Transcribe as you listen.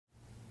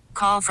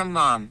call from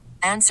mom.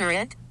 Answer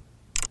it.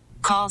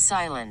 Call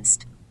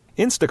silenced.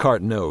 Instacart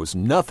knows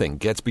nothing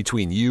gets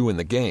between you and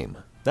the game.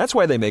 That's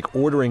why they make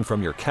ordering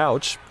from your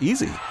couch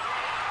easy.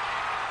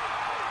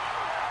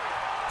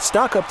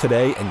 Stock up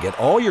today and get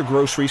all your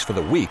groceries for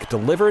the week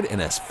delivered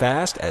in as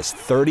fast as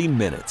 30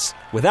 minutes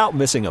without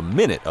missing a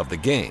minute of the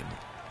game.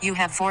 You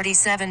have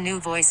 47 new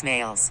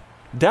voicemails.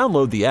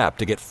 Download the app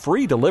to get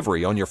free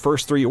delivery on your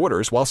first 3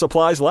 orders while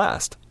supplies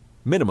last.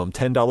 Minimum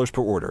 $10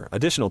 per order.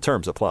 Additional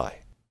terms apply.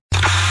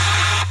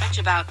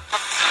 About.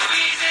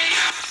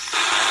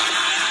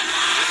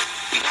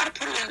 You gotta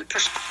put it in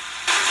perspective.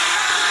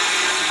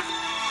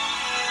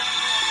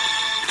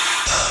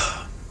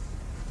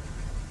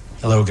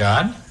 Hello,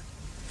 God.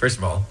 First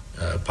of all,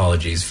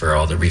 apologies for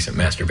all the recent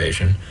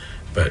masturbation,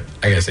 but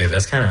I gotta say,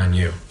 that's kind of on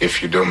you.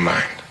 If you don't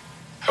mind,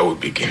 I will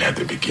begin at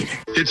the beginning.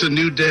 It's a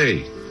new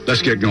day.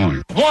 Let's get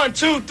going. 1,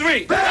 2,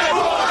 3.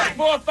 Bad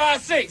boy! 4,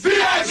 5, 6.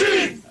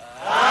 B.I.G.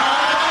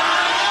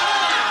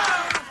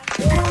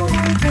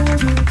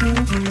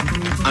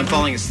 I'm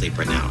falling asleep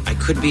right now. I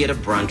could be at a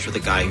brunch with a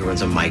guy who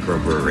runs a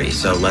microbrewery,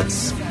 so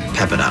let's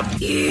pep it up.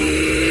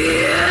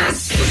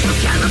 Yes! Even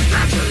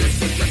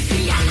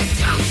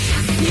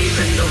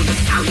though the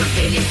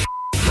counterfeit is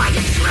quite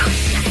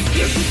atrocious,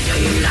 here's to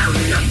say you loud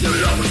enough,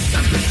 you'll always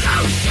suffer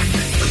cautious.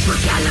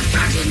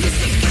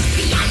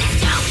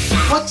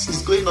 What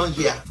is going on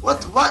here?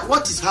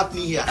 What is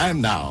happening here?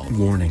 And now,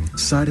 warning.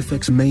 Side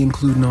effects may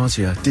include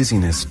nausea,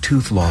 dizziness,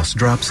 tooth loss,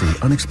 dropsy,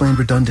 unexplained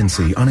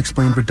redundancy,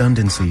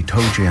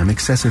 toe jam,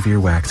 excessive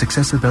earwax,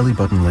 excessive belly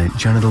button lint,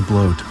 genital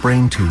bloat,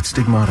 brain tooth,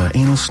 stigmata,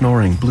 anal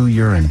snoring, blue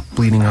urine,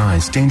 bleeding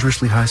eyes,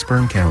 dangerously high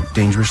sperm count,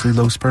 dangerously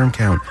low sperm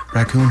count,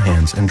 raccoon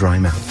hands, and dry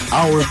mouth.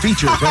 Our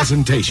feature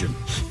presentation.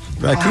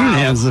 Raccoon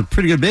Hands is a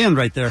pretty good band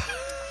right there.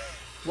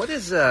 What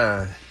is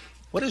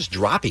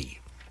droppy?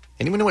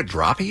 Anyone know what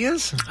droppy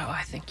is? Oh,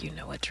 I think you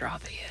know what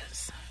droppy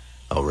is.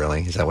 Oh,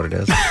 really? Is that what it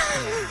is?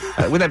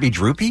 Wouldn't that be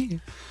droopy?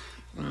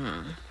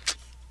 I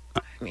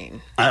mean,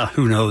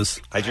 who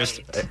knows?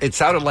 It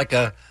sounded like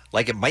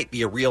it might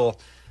be a real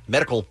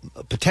medical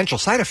potential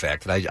side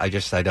effect. And I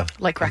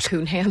don't like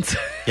raccoon hands.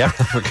 Yeah,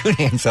 raccoon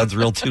hands sounds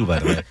real too, by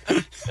the way.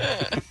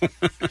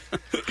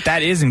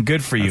 That isn't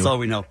good for you. That's all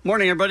we know.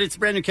 Morning, everybody. It's a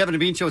brand new Kevin and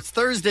Bean Show. It's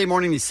Thursday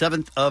morning, the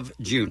 7th of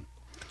June.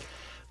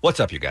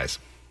 What's up, you guys?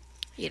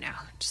 You know,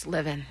 just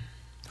living.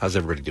 How's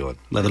everybody doing?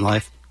 Living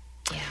life.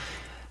 Yeah.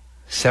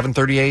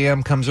 7:30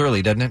 a.m. comes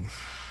early, doesn't it?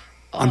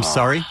 I'm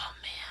sorry? Oh,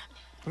 man.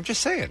 I'm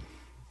just saying.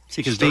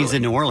 See, because Bean's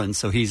in New Orleans,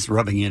 so he's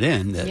rubbing it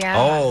in.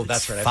 Oh,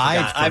 that's right.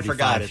 I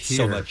forgot it's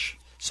here.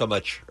 so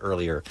much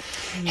earlier.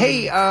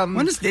 Hey,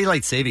 when is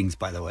daylight savings,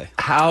 by the way?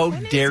 How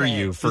dare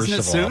you, first Isn't it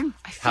of all? soon?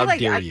 I feel how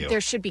dare you? There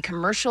should be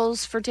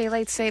commercials for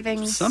daylight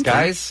savings.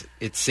 Guys,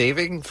 it's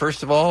saving,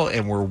 first of all,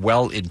 and we're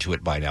well into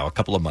it by now, a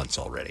couple of months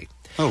already.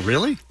 Oh,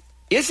 really?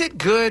 Is it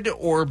good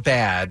or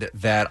bad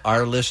that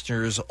our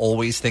listeners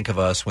always think of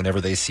us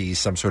whenever they see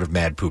some sort of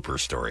mad pooper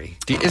story?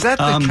 Is that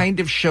the kind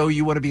of show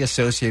you want to be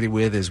associated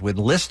with, is when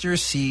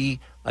listeners see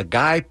a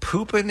guy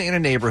pooping in a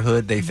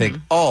neighborhood, they think,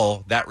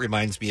 oh, that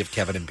reminds me of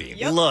Kevin and Bean.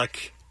 Yep.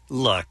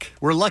 Look.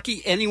 We're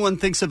lucky anyone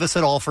thinks of us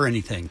at all for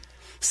anything.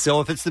 So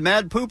if it's the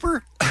mad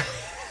pooper,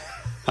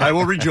 I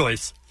will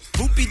rejoice.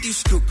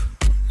 Whoopity-scoop.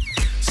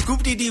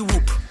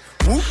 Scoop-dee-dee-whoop.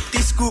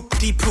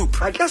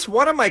 Whoop-de-scoop-de-poop. I guess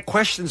one of my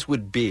questions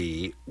would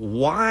be,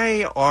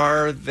 why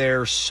are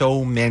there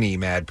so many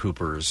mad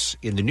poopers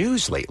in the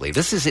news lately?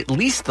 This is at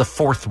least the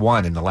fourth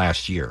one in the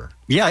last year.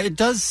 Yeah, it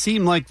does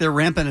seem like they're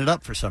ramping it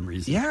up for some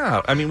reason.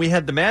 Yeah, I mean, we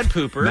had the mad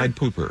pooper. Mad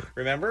pooper.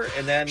 Remember?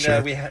 And then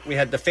we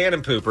had the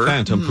phantom pooper.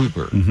 Phantom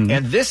pooper. Mm-hmm.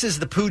 And this is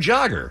the poo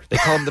jogger. They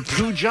call him the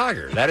poo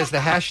jogger. That is the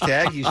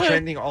hashtag. He's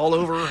trending all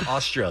over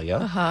Australia.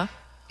 Uh-huh.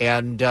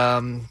 And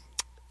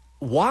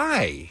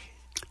why?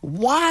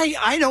 Why?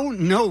 I don't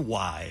know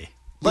why.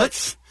 Why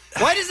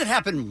does it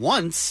happen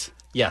once?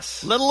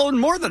 Yes. Let alone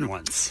more than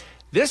once.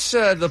 This,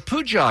 the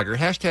poo jogger,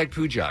 hashtag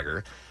poo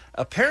jogger,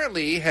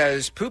 apparently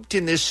has pooped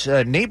in this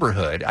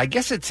neighborhood. I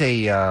guess it's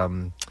I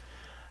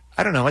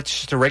don't know, it's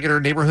just a regular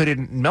neighborhood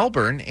in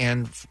Melbourne,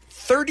 and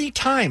 30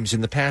 times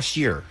in the past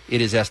year it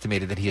is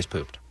estimated that he has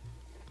pooped.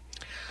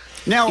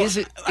 Now,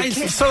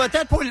 so at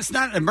that point it's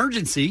not an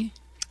emergency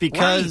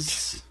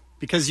because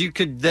you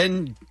could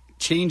then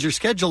change your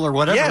schedule or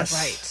whatever. Yes.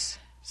 Right.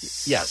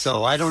 Yes.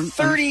 So I don't...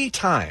 30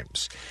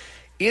 times.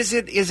 Is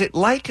it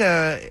like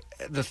the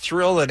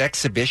thrill an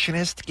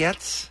exhibitionist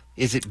gets?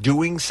 Is it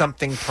doing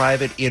something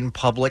private in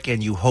public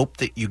and you hope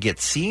that you get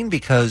seen?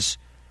 Because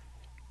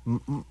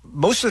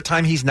most of the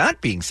time he's not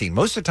being seen.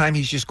 Most of the time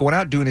he's just going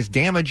out doing his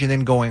damage and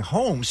then going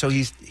home. So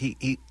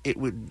it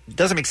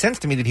doesn't make sense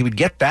to me that he would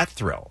get that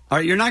thrill. All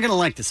right, you're not going to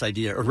like this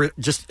idea. Or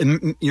just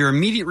your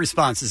immediate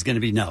response is going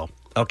to be no.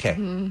 Okay.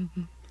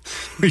 Mm-hmm.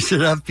 We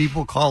should have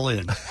people call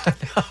in. No.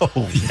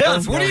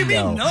 Yes. What do you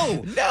mean?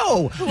 No.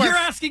 No. You're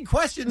asking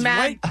questions.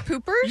 Mad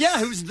poopers? Yeah.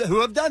 Who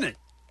have done it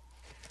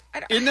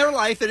in their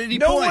life at any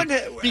point?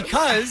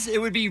 Because it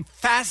would be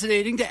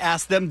fascinating to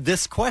ask them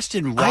this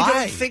question.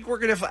 Why?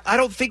 I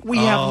don't think we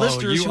have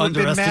listeners you who have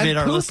been mad underestimate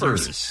our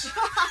poopers. listeners.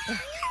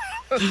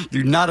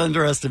 Do not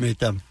underestimate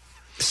them.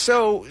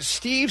 So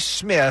Steve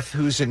Smith,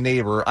 who's a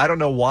neighbor, I don't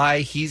know why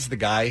he's the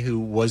guy who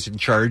was in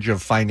charge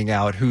of finding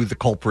out who the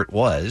culprit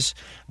was,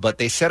 but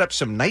they set up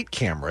some night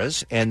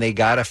cameras and they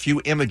got a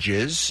few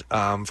images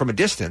from a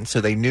distance,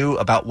 so they knew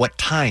about what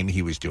time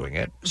he was doing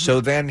it.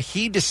 So then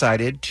he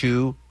decided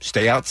to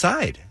stay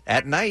outside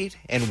at night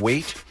and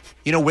wait,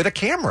 with a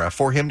camera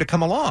for him to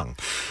come along.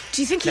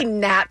 Do you think he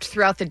napped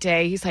throughout the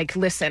day? He's like,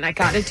 listen, I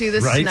got to do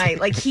this Right. tonight.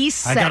 Like, he's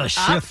set I got a up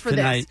shift for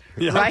tonight.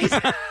 this. Yeah. Right?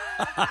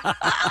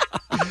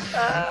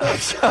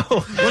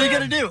 What are you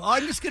going to do? Oh,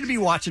 I'm just going to be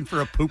watching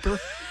for a pooper.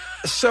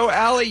 So,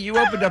 Allie, you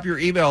opened up your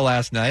email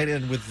last night,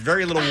 and with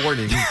very little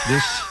warning,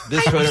 this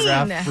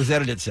photograph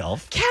presented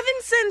itself. Kevin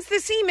sends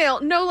this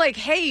email. No, like,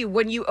 hey,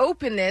 when you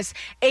open this,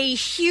 a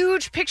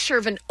huge picture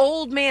of an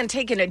old man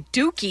taking a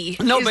dookie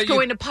is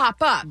going to pop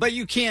up. But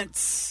you can't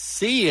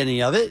see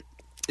any of it.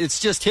 It's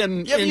just him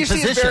Yeah, but in you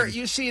position.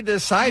 you see the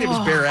side of his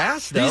bare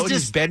ass, though.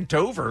 He's bent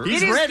over.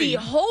 It is the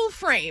whole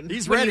frame.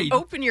 He's when ready. You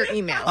open your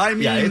email. I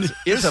mean, yeah,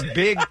 it's a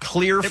big,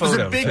 clear it was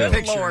photo. a big too.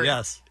 picture, Lord.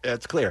 yes. Yeah,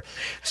 it's clear.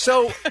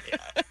 So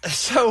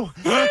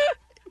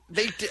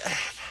they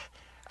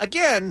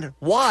again.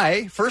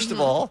 Why? First of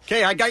all,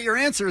 okay, I got your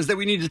answer. Is that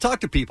we need to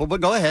talk to people?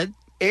 But go ahead.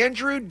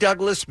 Andrew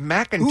Douglas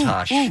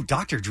McIntosh. Ooh,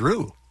 Dr.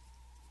 Drew.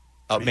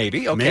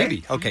 Maybe. Okay.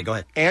 Maybe. Okay, go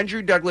ahead.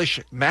 Andrew Douglas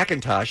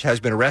McIntosh has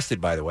been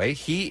arrested, by the way.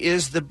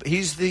 He's the poo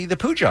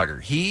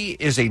jogger. He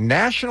is a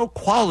national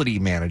quality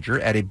manager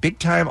at a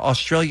big-time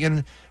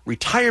Australian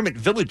retirement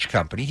village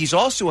company. He's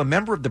also a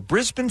member of the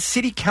Brisbane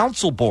City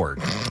Council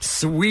Board.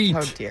 Sweet.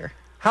 Oh, dear.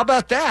 How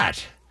about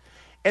that?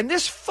 And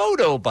this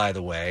photo, by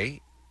the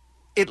way,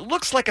 it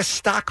looks like a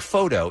stock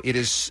photo. It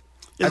is...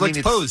 It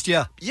looks posed,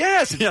 yeah.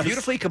 Yes, it's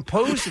beautifully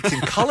composed. It's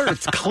in color.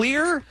 It's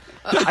clear.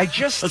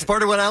 That's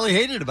part of what Allie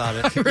hated about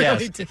it.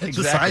 Yes,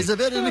 The size of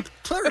it and the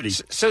clarity.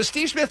 So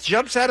Steve Smith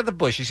jumps out of the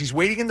bushes. He's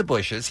waiting in the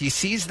bushes. He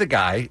sees the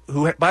guy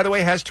who, by the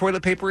way, has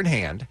toilet paper in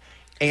hand.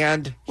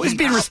 And he's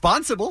being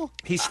responsible.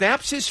 He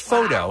snaps his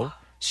photo. Wow.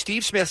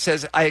 Steve Smith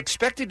says, I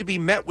expected to be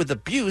met with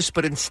abuse,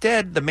 but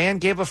instead the man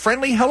gave a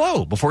friendly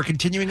hello before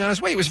continuing on his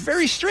way. It was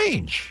very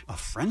strange. A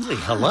friendly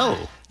hello?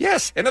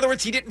 Yes. In other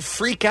words, he didn't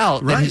freak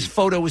out that his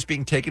photo was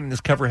being taken and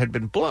his cover had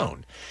been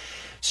blown.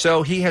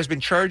 So he has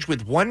been charged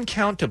with 1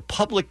 count of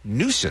public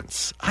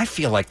nuisance. I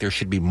feel like there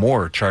should be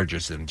more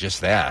charges than just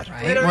that.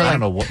 Right. I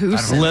don't know what.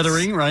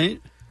 Littering, right?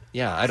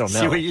 Yeah, I don't know.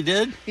 See what you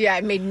did? Yeah,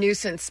 I made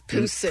nuisance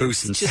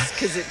poosance. Just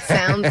because it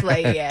sounds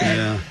like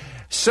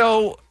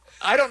So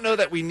I don't know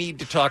that we need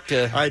to talk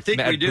to I think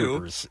Mad we do.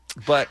 Poopers,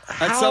 but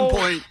At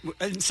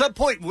some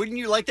point, wouldn't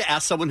you like to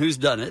ask someone who's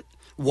done it,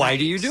 why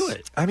do you do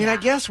it? I mean, I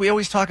guess we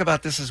always talk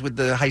about this as with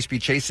the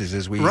high-speed chases,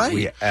 as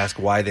we ask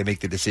why they make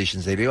the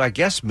decisions they do. I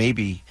guess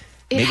maybe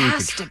it we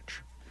has could to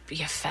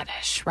be a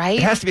fetish, right?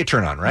 It has to be a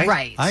turn-on, right?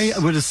 Right. I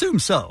would assume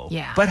so.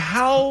 Yeah. But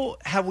how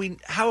have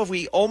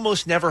we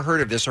almost never heard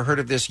of this or heard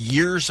of this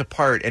years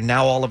apart, and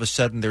now all of a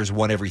sudden there's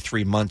one every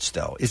 3 months,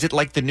 though? Is it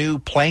like the new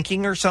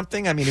planking or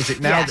something? I mean, is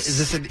it now? Yes. Is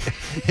this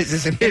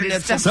an It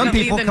internet? is Some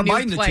definitely people the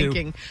combine new the two.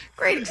 planking.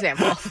 Great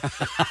example.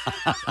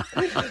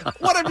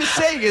 What I'm just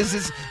saying is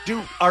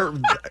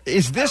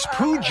this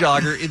poo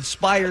jogger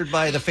inspired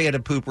by the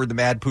Phantom Pooper, the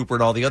Mad Pooper,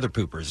 and all the other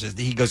poopers?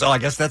 He goes, I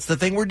guess that's the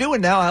thing we're doing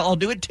now. I'll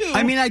do it too.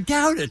 I mean, I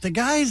doubt it. The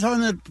guy's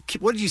on the,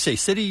 what did you say,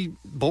 city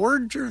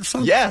board or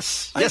something?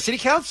 Yes. City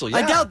council, yeah.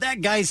 I doubt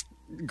that guy's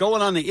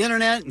going on the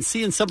internet and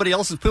seeing somebody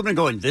else's pooping and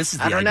going, this is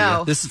the I don't idea.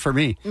 know. This is for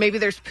me. Maybe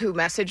there's poo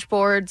message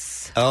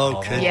boards. Oh,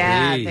 could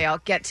Yeah, be. they all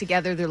get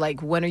together. They're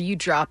like, when are you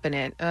dropping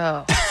it?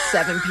 Oh,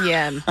 7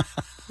 p.m.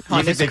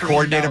 You think they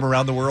coordinate them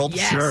around the world?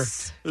 Yes. Sure.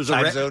 There's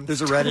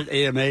a Reddit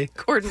AMA.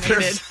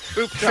 Coordinated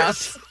poop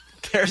drops.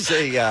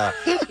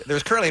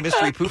 There's currently a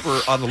mystery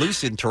pooper on the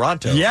loose in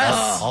Toronto. Yes.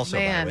 Also,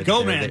 man. by the way, Go,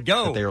 that man,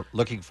 go. that they're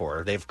looking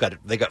for. They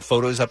got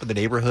photos up in the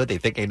neighborhood. They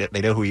think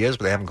they know who he is,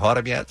 but they haven't caught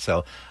him yet.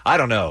 So I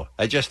don't know.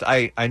 I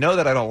know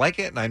that I don't like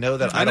it, and I know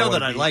that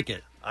I like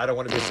it. I don't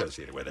want to be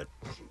associated with it.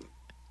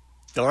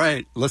 All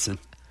right, listen.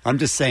 I'm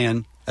just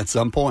saying, at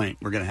some point,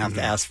 we're going to have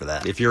to ask for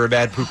that. If you're a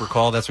bad pooper,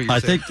 call. That's what you're I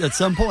saying. think at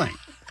some point.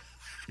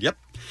 Yep.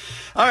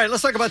 All right,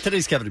 let's talk about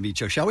today's Kevin and Beach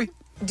show, shall we?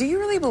 Do you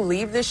really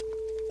believe this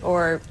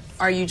or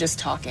are you just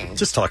talking?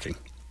 Just talking.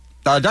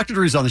 Dr.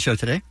 Drew's on the show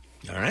today.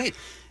 All right.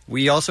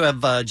 We also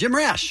have Jim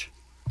Rash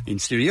in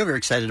studio. Very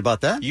excited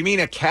about that. You mean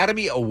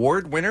Academy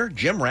Award winner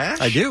Jim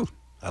Rash? I do.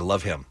 I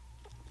love him.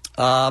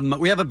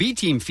 We have a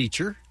B-team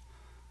feature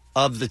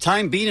of the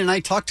time Bean and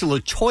I talked to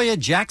LaToya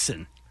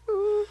Jackson.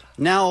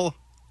 Now,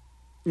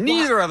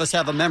 neither of us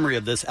have a memory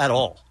of this at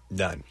all.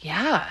 None.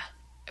 Yeah.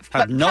 I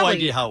have But no probably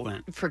idea how it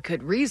went. For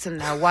good reason,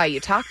 now, why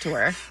you talked to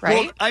her,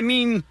 right? Well, I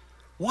mean,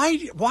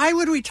 why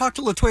would we talk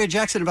to LaToya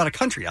Jackson about a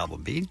country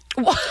album, Bean?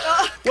 Well,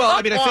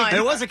 I mean, I think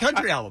it was a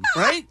country album,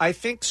 right? I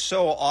think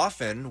so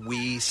often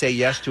we say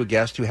yes to a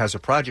guest who has a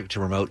project to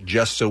promote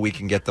just so we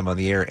can get them on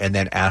the air and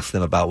then ask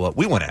them about what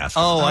we want to ask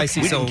them. Oh, I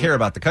see. We So- didn't care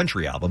about the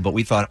country album, but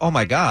we thought, oh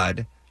my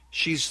God,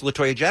 she's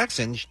LaToya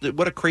Jackson.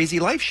 What a crazy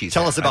life she's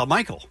Tell had. us about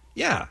Michael.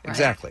 Yeah,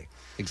 exactly.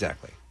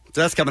 So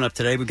that's coming up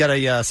today. We've got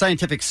a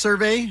scientific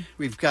survey.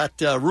 We've got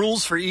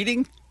rules for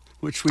eating,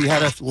 which we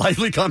had a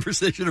lively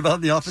conversation about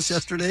in the office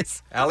yesterday.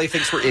 Allie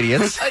thinks we're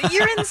idiots.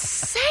 You're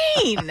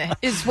insane,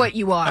 is what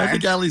you are. I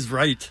think Allie's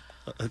right.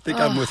 I think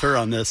I'm with her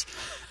on this.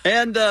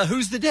 And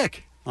Who's the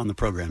Dick on the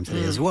program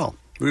today as well.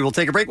 We will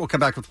take a break. We'll come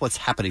back with what's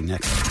happening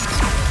next.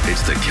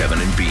 It's the Kevin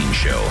and Bean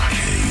Show.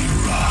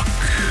 K-Rock.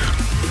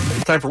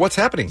 It's time for What's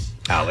Happening,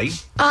 Allie.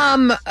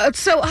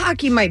 So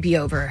hockey might be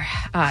over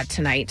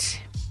tonight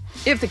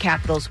if the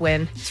Capitals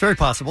win. It's very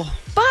possible.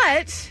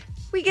 But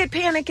we get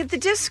Panic at the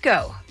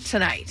Disco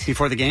tonight.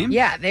 Before the game?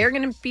 Yeah, they're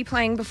going to be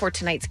playing before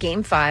tonight's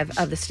Game 5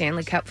 of the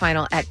Stanley Cup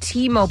Final at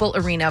T-Mobile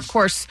Arena. Of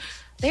course,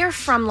 they're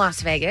from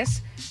Las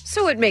Vegas,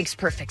 so it makes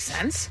perfect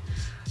sense.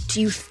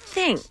 Do you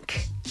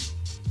think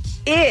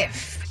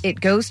if it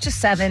goes to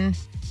 7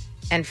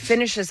 and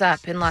finishes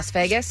up in Las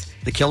Vegas...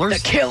 The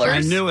Killers? The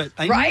Killers. I knew it.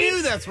 I right?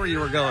 knew that's where you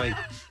were going.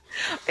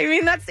 I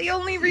mean, that's the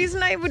only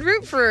reason I would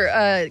root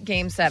for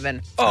Game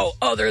 7. Oh,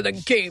 other than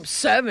Game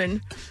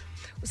 7.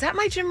 Was that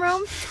my Jim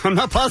Rome? I'm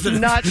not positive.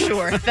 Not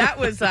sure. That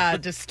was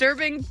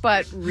disturbing,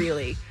 but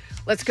really...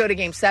 Let's go to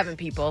Game 7,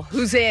 people.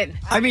 Who's in?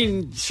 I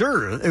mean,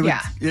 sure.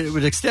 It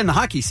would extend the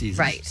hockey season.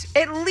 Right.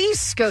 At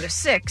least go to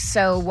 6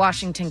 so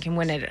Washington can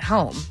win it at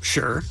home.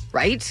 Sure.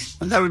 Right?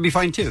 That would be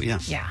fine, too, yeah.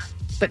 Yeah.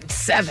 But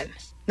 7.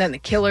 Then the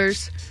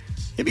Killers.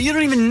 Yeah, but you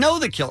don't even know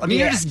the Killers. I mean,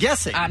 you're just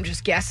guessing. I'm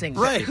just guessing.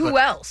 Right. Who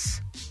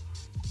else?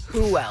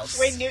 Who else?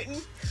 Wayne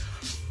Newton.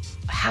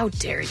 How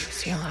dare you?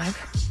 Is he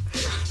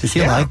alive? Is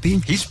he alive,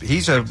 Bean?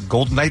 He's a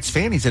Golden Knights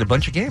fan. He's at a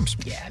bunch of games.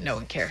 Yeah, no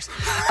one cares.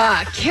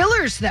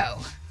 Killers, though.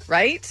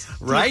 Right?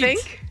 Right. Do you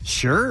think?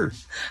 Sure.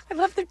 I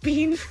love that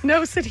Bean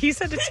knows that he's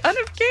at a ton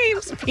of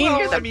games. Bean,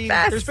 you're the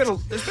best.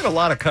 There's been a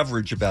lot of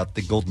coverage about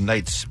the Golden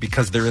Knights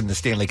because they're in the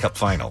Stanley Cup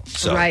Final.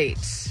 So, right.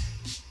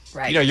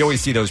 You know, you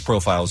always see those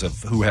profiles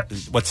of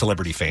what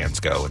celebrity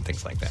fans go and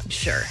things like that.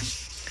 Sure.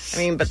 I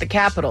mean, but the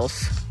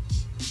Capitals,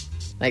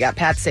 they got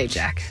Pat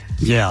Sajak.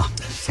 Yeah.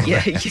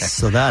 Yeah.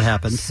 So that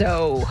happened.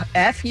 So,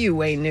 F you,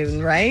 Wayne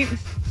Newton, right?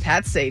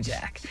 Pat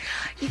Sajak.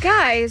 You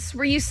guys,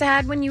 were you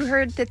sad when you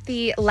heard that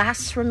the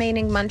last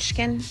remaining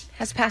Munchkin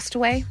has passed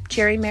away,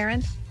 Jerry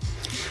Marin?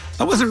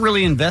 I wasn't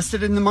really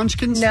invested in the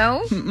Munchkins.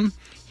 No? Mm-mm.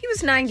 He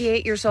was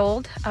 98 years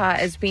old,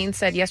 as Bean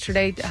said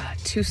yesterday.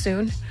 Too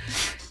soon.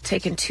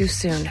 Taken too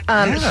soon.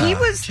 He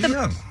was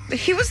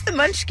the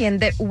Munchkin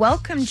that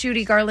welcomed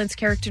Judy Garland's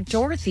character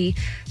Dorothy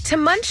to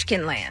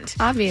Munchkin Land.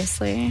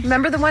 Obviously.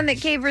 Remember the one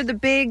that gave her the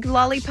big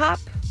lollipop?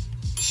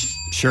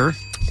 Sure.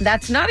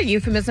 That's not a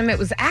euphemism. It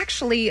was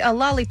actually a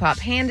lollipop.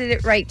 Handed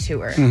it right to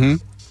her. Mm-hmm.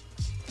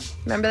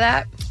 Remember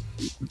that?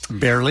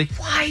 Barely.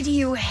 Why do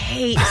you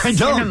hate I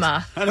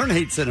cinema? I don't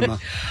hate cinema.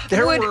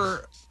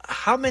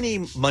 How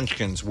many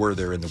Munchkins were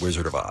there in The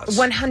Wizard of Oz?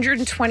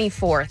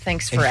 124.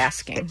 Thanks for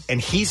asking.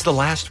 And he's the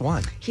last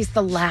one. He's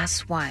the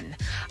last one.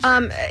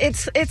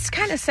 It's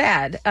kind of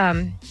sad.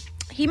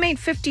 He made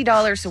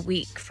 $50 a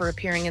week for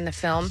appearing in the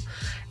film,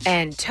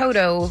 and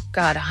Toto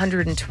got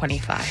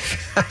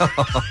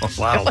 $125.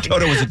 Wow,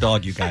 Toto was a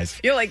dog, you guys. I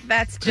feel like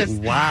that's just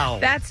wow.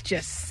 That's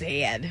just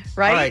sad,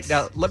 right? All right,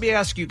 now let me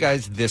ask you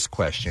guys this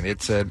question.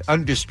 It's an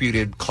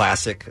undisputed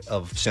classic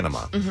of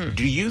cinema. Mm-hmm.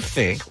 Do you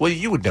think? Well,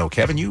 you would know,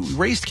 Kevin. You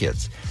raised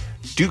kids.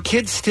 Do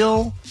kids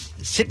still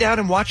sit down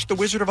and watch The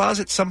Wizard of Oz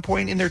at some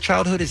point in their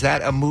childhood? Is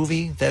that a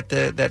movie that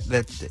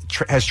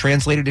has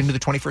translated into the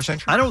 21st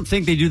century? I don't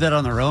think they do that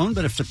on their own,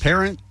 but if the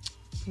parent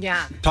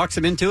Yeah. talks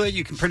them into it,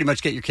 you can pretty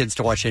much get your kids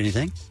to watch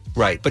anything.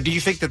 Right. But do you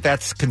think that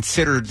that's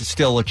considered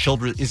still a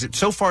children? Is it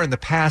so far in the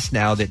past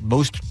now that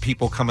most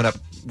people coming up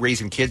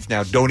raising kids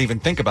now don't even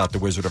think about The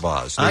Wizard of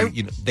Oz?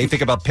 They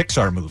think about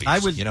Pixar movies. I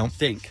would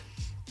think.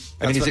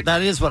 I mean,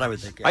 that is what I would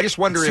think. I just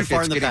wonder it's if too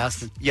far it's in the getting,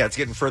 past. yeah, it's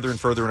getting further and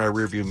further in our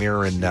rearview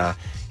mirror,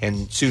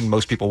 and soon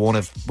most people won't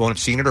have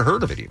seen it or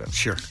heard of it even.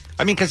 Sure.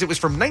 I mean, because it was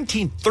from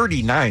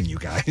 1939, you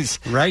guys.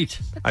 Right.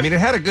 I mean, it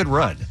had a good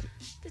run.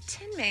 The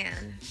Tin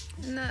Man.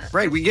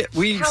 Right.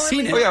 We've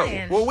seen it. Oh,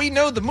 yeah. Well, we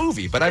know the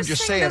movie, but I'm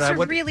just saying. Those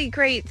are really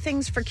great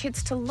things for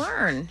kids to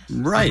learn.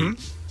 Right.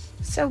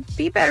 Mm-hmm. So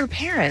be better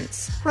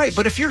parents. Right.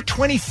 But if you're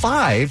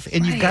 25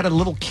 and you've got a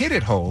little kid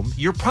at home,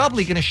 you're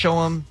probably going to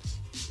show them,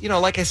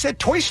 like I said,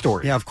 Toy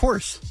Story. Yeah, of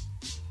course.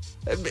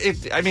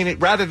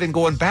 Rather than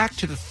going back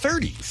to the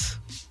 30s.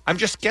 I'm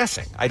just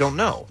guessing. I don't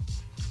know.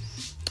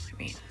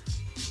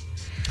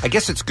 I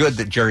guess it's good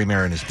that Jerry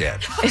Marin is dead.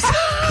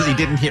 Because he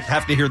didn't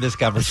have to hear this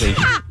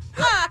conversation.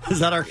 Is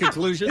that our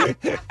conclusion?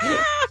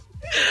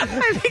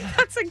 I think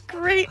that's a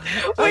great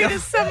way to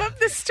sum up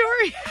the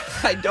story.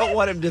 I don't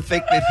want him to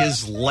think that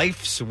his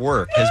life's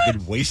work has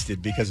been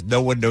wasted because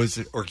no one knows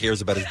or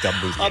cares about his dumb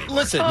movie.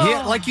 Listen,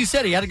 like you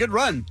said, he had a good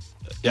run.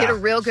 He had a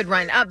real good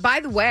run. By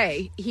the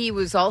way, he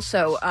was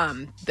also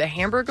the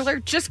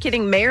Hamburglar. Just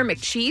kidding, Mayor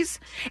McCheese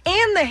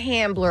and the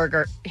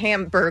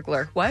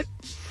Hamburglar. What?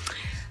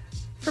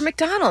 For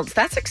McDonald's.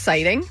 That's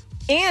exciting.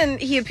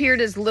 And he appeared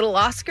as Little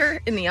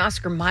Oscar in the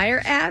Oscar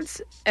Mayer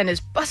ads and as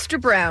Buster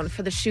Brown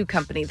for the shoe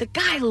company. The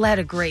guy led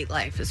a great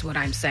life, is what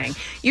I'm saying.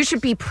 You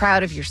should be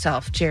proud of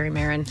yourself, Jerry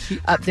Marin,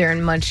 up there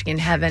in Munchkin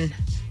heaven.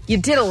 You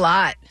did a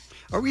lot.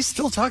 Are we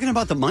still talking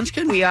about the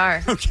Munchkin? We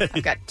are. Okay.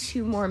 I've got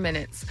 2 more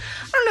minutes.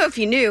 I don't know if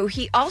you knew,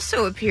 he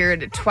also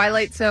appeared at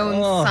Twilight Zone,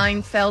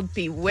 Seinfeld,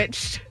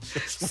 Bewitched,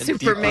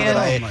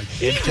 Superman.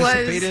 He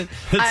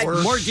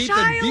was more a deep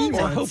than Beans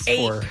child hoped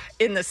ape for.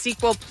 in the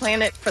sequel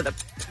Planet for the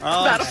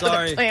Battle for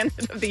the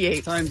Planet of the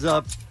Apes. Time's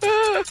up.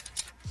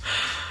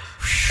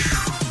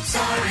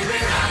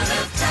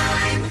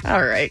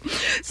 All right.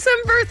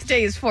 Some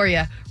birthdays for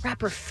you.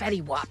 Rapper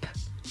Fetty Wap.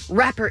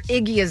 Rapper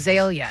Iggy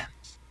Azalea.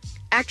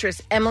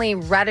 Actress Emily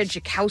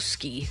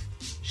Ratajkowski.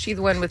 She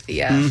the one with the...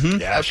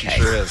 Yeah, she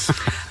sure is.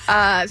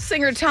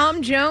 Singer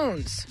Tom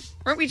Jones.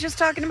 Weren't we just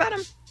talking about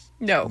him?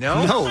 No.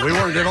 No, we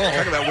weren't at all.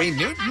 Talking about Wayne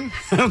Newton?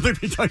 I don't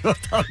think we talked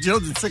about Tom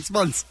Jones in 6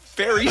 months.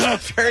 Very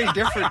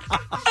different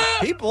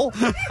people.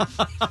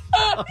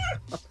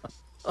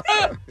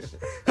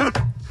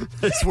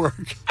 It's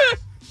work.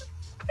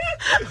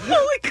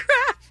 Holy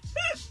crap.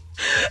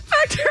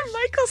 Actor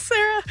Michael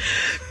Cera,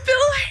 Bill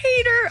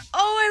Hader,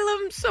 I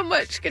love him so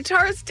much,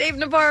 guitarist Dave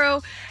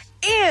Navarro,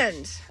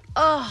 and,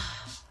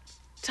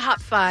 top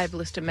 5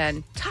 list of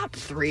men, top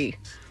 3.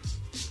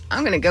 I'm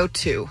going to go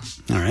 2.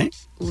 All right.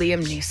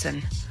 Liam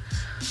Neeson.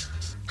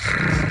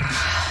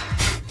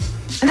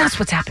 And that's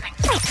what's happening.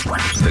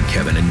 The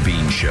Kevin and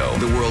Bean Show.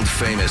 The world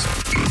famous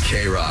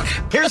K-Rock.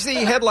 Here's the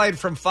headline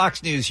from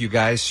Fox News, you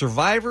guys.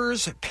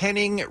 Survivors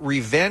penning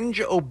revenge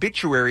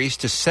obituaries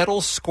to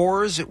settle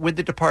scores with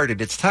the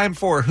departed. It's time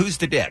for Who's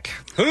the Dick?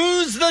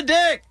 Who's the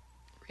dick?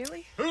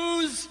 Really?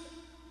 Who's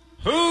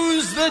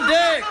the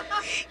dick?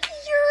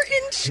 You're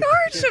in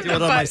charge of Do the it on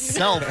button.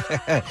 myself.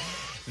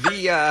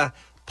 The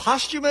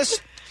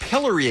posthumous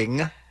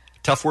pillorying,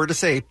 tough word to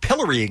say,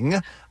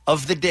 pillorying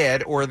of the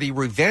dead, or the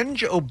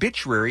revenge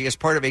obituary, is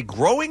part of a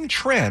growing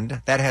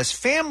trend that has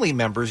family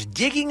members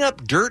digging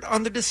up dirt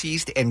on the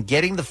deceased and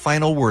getting the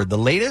final word. The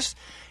latest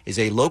is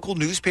a local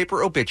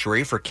newspaper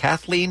obituary for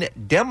Kathleen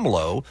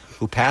Demlow,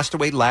 who passed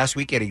away last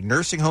week at a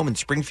nursing home in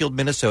Springfield,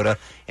 Minnesota,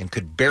 and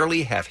could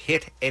barely have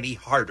hit any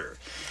harder.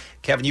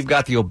 Kevin, you've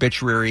got the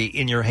obituary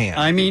in your hand.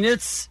 I mean,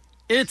 it's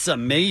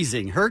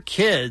amazing. Her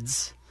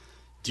kids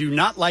do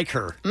not like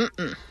her.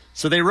 Mm-mm.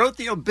 So they wrote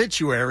the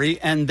obituary,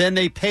 and then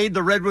they paid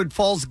the Redwood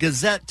Falls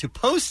Gazette to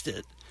post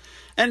it.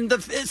 And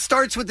it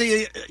starts with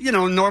the,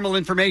 normal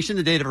information,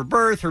 the date of her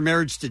birth, her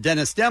marriage to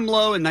Dennis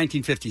Demlow in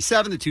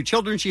 1957, the 2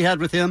 children she had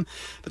with him.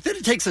 But then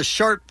it takes a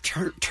sharp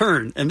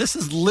turn, and this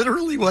is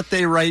literally what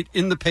they write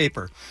in the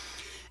paper.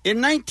 In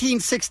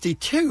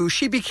 1962,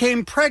 she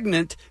became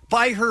pregnant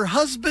by her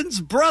husband's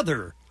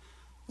brother,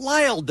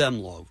 Lyle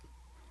Demlow.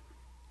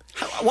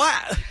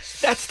 Why?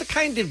 That's the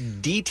kind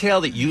of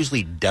detail that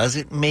usually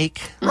doesn't make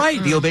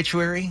the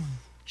obituary.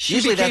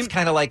 Usually that's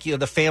kind of like,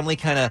 the family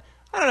kind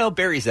of,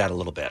 buries that a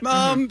little bit.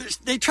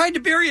 They tried to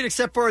bury it,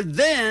 except for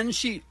then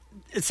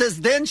it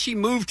says then she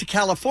moved to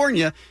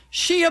California.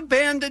 She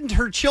abandoned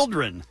her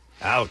children.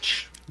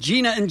 Ouch.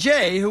 Gina and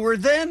Jay, who were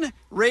then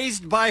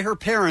raised by her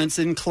parents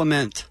in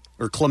Clements,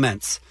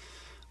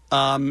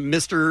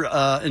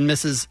 Mr. and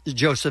Mrs.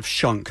 Joseph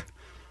Shunk.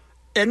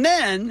 And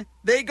then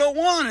they go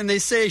on and they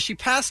say she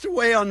passed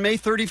away on May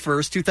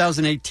 31st,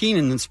 2018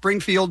 in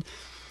Springfield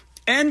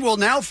and will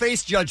now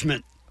face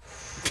judgment.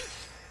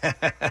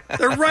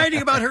 They're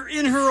writing about her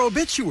in her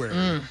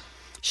obituary.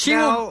 She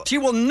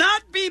will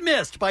not be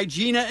missed by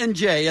Gina and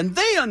Jay, and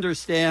they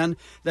understand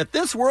that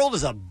this world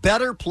is a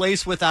better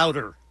place without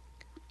her.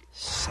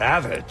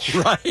 Savage.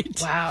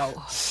 Right?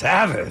 Wow.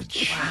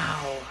 Savage.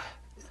 Wow.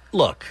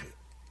 Look.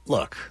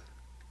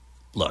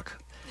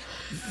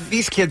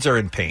 These kids are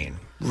in pain.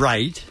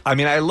 Right. I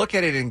mean, I look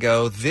at it and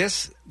go,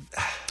 this...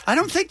 I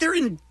don't think they're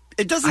in...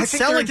 It doesn't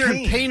sound like they're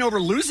in pain over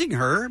losing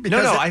her.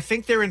 No, I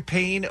think they're in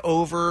pain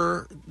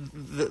over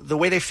the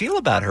way they feel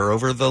about her,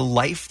 over the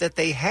life that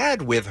they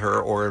had with her,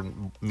 or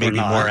maybe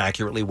more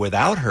accurately,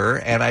 without her.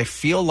 And I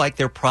feel like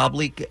they're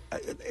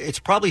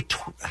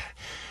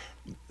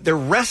they're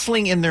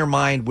wrestling in their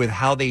mind with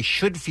how they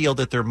should feel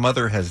that their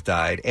mother has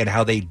died and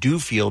how they do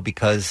feel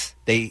because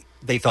they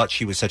thought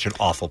she was such an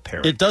awful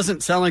parent. It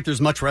doesn't sound like there's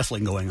much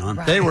wrestling going on.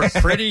 Right. They were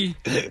pretty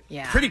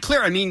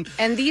clear. I mean...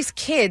 And these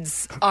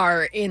kids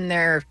are in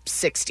their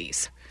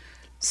 60s.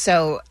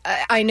 So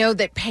I know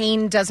that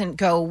pain doesn't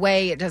go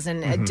away. It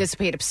doesn't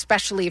dissipate,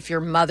 especially if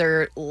your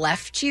mother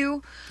left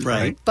you.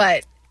 Right.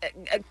 But...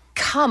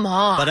 come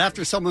on. But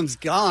after someone's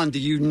gone, do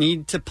you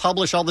need to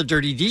publish all the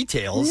dirty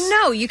details?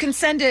 No, you can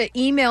send an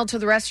email to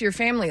the rest of your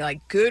family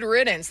like, good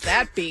riddance,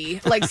 that be.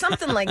 Like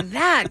something like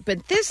that.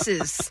 But this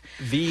is...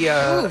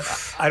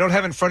 I don't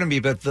have it in front of me,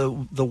 but the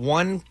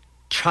one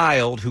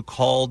child who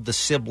called the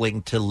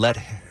sibling to let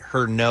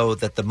her know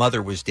that the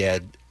mother was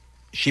dead,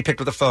 she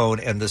picked up the phone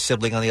and the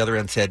sibling on the other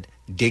end said,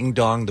 ding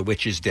dong, the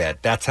witch is dead.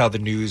 That's how the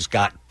news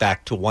got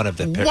back to one of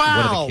the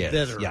kids.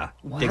 Bitter. Yeah.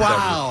 Wow. Ding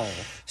dong.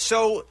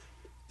 So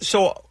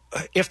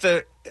if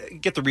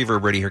get the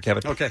reverb ready here,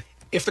 Kevin. Okay.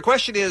 If the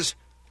question is,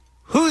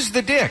 who's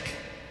the dick?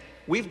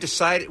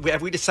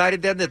 Have we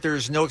decided then that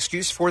there's no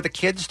excuse for the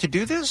kids to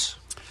do this?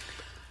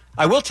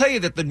 I will tell you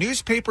that the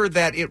newspaper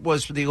that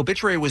the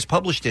obituary was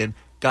published in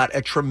got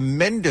a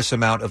tremendous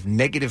amount of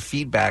negative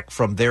feedback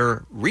from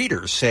their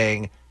readers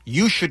saying,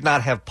 you should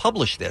not have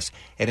published this.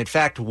 And in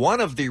fact,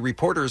 one of the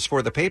reporters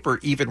for the paper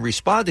even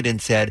responded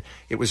and said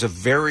it was a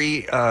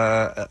very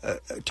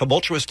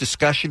tumultuous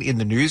discussion in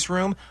the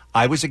newsroom.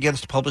 I was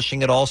against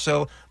publishing it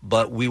also,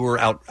 but we were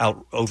out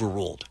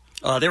overruled.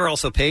 They were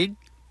also paid?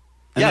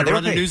 And Yeah, they were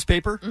run the paid.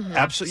 newspaper? Mm-hmm.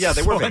 Absolutely, yeah,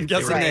 they were So paid. I'm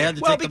guessing they had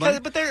to well, take the money?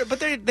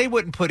 because they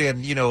wouldn't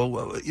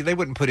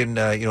put in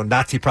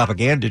Nazi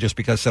propaganda just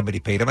because somebody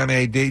paid them. I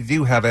mean, they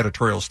do have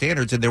editorial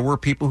standards, and there were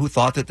people who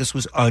thought that this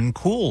was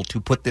uncool to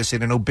put this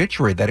in an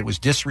obituary, that it was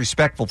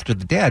disrespectful to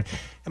the dead.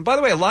 And by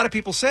the way, a lot of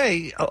people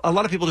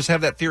just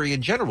have that theory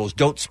in general: is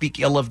don't speak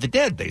ill of the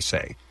dead. They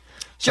say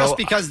Just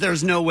because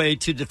there's no way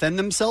to defend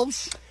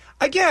themselves?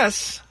 I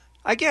guess.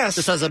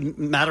 Just as a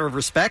matter of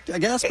respect, I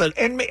guess. But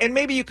and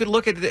maybe you could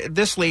look at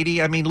this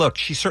lady. I mean, look,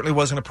 she certainly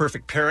wasn't a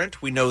perfect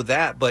parent. We know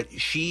that. But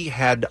she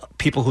had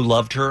people who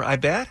loved her, I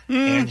bet.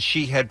 And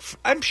she had,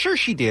 I'm sure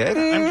she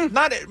did.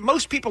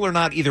 Most people are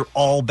not either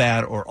all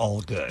bad or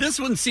all good. This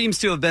one seems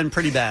to have been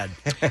pretty bad.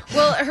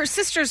 Well, her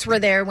sisters were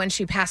there when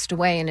she passed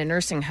away in a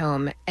nursing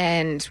home,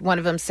 and one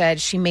of them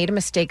said she made a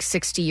mistake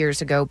 60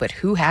 years ago, but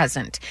who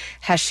hasn't?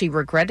 Has she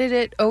regretted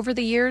it over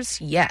the years?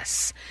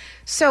 Yes.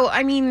 So,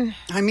 I mean,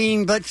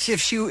 but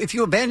if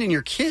you abandon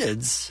your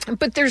kids,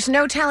 but there's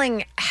no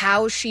telling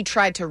how she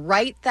tried to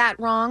right that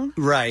wrong.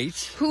 Right.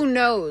 Who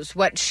knows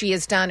what she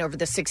has done over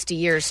the 60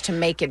 years to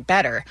make it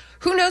better?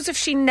 Who knows if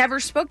she never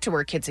spoke to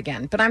her kids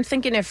again? But I'm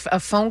thinking if a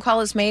phone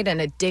call is made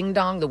and a ding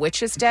dong, the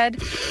witch is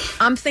dead,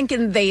 I'm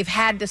thinking they've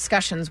had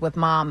discussions with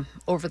mom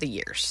over the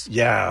years.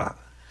 Yeah.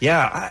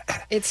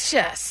 It's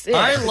just.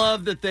 I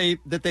love that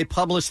they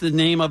published the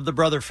name of the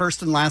brother,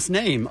 first and last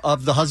name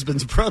of the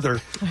husband's brother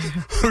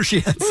who she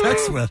had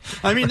sex with.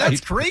 I mean,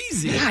 that's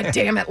crazy. God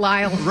damn it,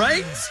 Lyle.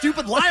 Right?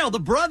 Stupid Lyle, the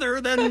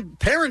brother, then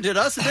parented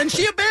us, and then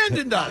she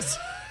abandoned us.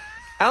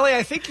 Allie,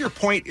 I think your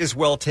point is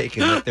well taken,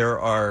 that there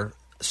are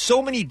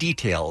so many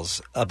details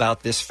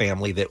about this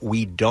family that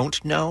we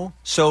don't know.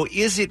 So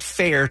is it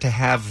fair to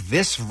have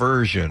this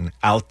version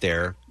out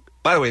there?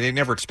 By the way, they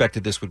never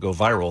expected this would go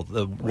viral.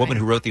 The woman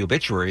who wrote the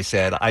obituary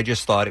said, I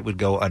just thought it would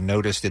go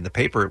unnoticed in the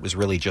paper. It was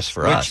really just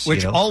for us.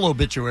 Which all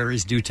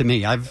obituaries do to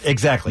me. I've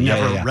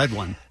never read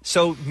one.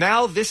 So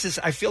now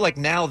I feel like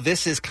now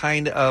this is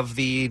kind of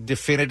the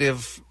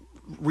definitive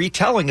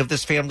retelling of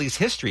this family's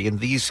history in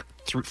these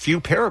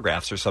few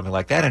paragraphs or something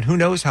like that. And who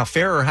knows how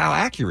fair or how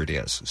accurate it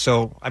is.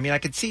 So, I mean, I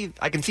can see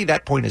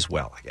that point as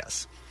well, I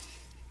guess.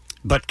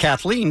 But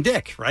Kathleen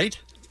Dick, right?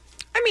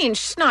 I mean,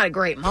 she's not a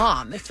great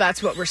mom, if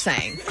that's what we're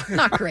saying.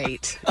 Not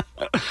great.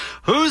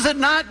 Who's a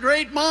not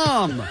great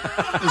mom?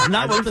 Is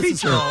not what this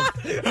is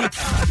called.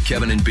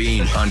 Kevin and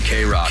Bean on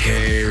K-Rock.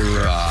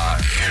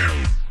 K-Rock.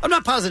 I'm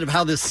not positive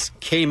how this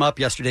came up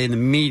yesterday in the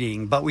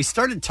meeting, but we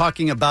started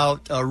talking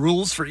about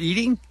rules for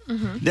eating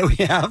that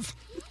we have.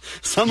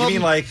 You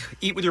mean like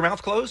eat with your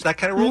mouth closed? That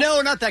kind of rule?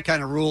 No, not that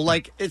kind of rule.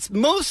 Like, it's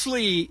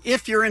mostly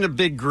if you're in a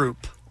big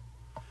group.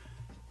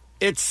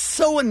 It's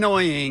so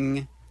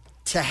annoying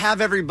to have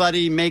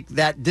everybody make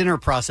that dinner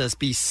process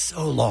be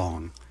so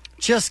long.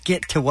 Just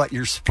get to what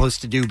you're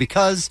supposed to do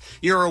because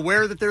you're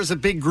aware that there's a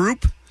big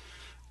group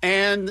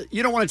and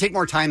you don't want to take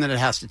more time than it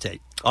has to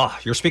take. Oh,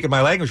 you're speaking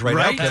my language right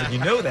Right? now, Kevin.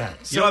 You know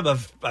that. So-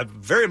 I'm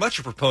very much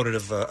a proponent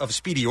of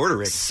speedy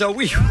ordering. So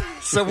we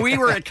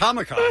were at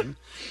Comic-Con,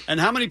 and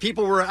how many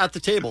people were at the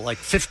table? Like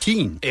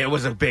 15. It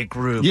was a big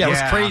group. Yeah, it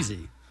was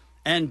crazy.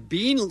 And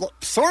Bean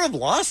sort of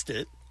lost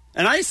it,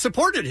 and I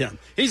supported him.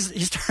 He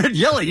started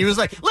yelling. He was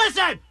like,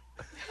 listen!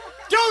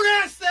 Don't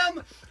ask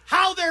them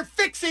how they're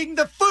fixing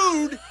the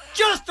food.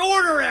 Just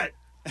order it.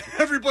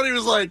 Everybody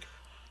was like,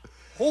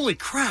 holy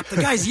crap, the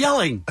guy's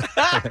yelling.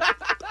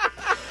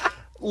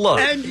 Look.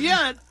 And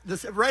yet,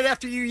 right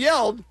after you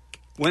yelled,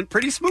 went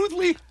pretty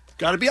smoothly.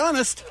 Got to be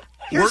honest.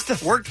 Worked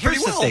pretty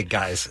Here's the well. thing,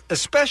 guys.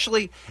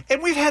 Especially,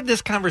 and we've had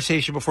this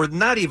conversation before,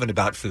 not even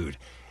about food.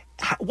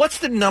 What's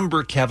the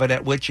number, Kevin,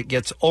 at which it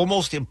gets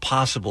almost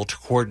impossible to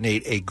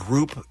coordinate a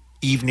group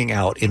evening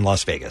out in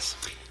Las Vegas?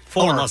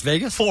 4. Oh, in Las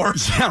Vegas? 4.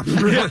 Yeah,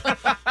 really.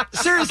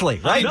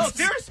 Seriously, right? No,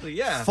 seriously,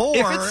 yeah.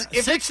 4.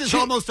 6 is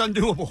almost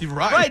undoable.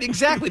 Right,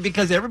 exactly,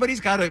 because everybody's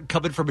got to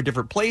come in from a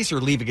different place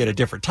or leaving at a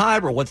different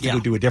time or wants to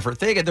go do a different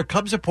thing, and there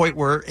comes a point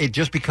where it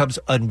just becomes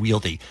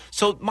unwieldy.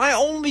 So my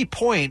only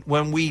point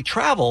when we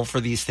travel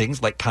for these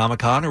things like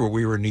Comic-Con or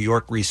we were in New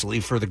York recently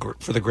for the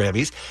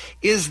Grammys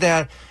is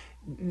that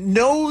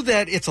know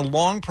that it's a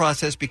long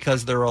process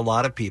because there are a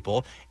lot of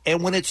people,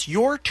 and when it's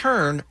your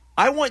turn,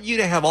 I want you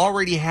to have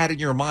already had in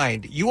your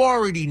mind, you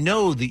already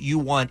know that you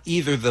want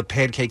either the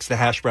pancakes, the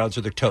hash browns,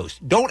 or the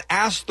toast. Don't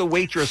ask the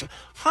waitress,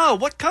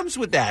 what comes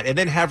with that? And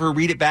then have her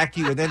read it back to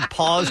you and then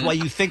pause while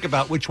you think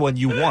about which one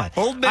you want.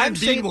 Old man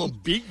Bean will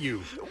beat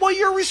you. Well, Well,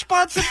 your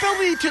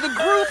responsibility to the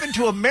group and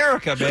to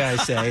America, may I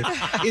say,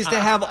 is to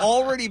have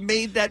already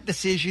made that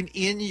decision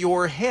in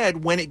your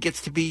head when it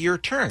gets to be your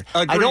turn.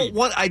 Agreed.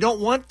 I don't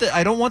want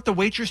the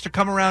waitress to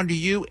come around to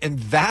you, and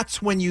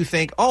that's when you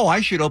think, oh,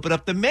 I should open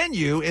up the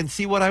menu and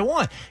see what I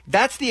want.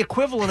 That's the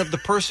equivalent of the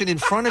person in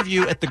front of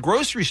you at the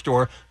grocery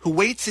store who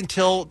waits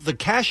until the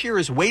cashier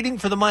is waiting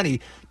for the money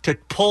to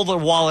pull the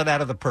wallet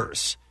out of the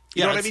purse.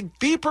 You know what I mean?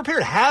 Be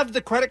prepared. Have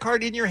the credit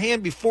card in your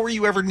hand before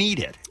you ever need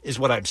it, is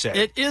what I'm saying.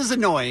 It is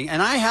annoying.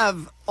 And I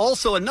have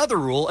also another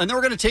rule, and then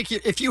we're going to take you,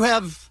 if you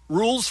have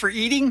rules for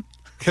eating,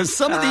 because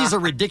some of these are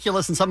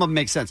ridiculous and some of them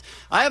make sense.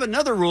 I have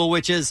another rule,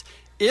 which is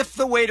if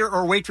the waiter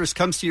or waitress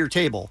comes to your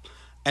table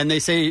and they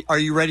say, are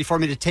you ready for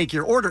me to take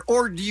your order?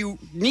 Or do you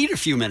need a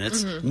few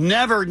minutes? Mm-hmm.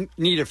 Never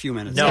need a few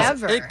minutes. No.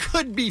 Never. It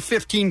could be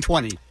 15,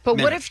 20 But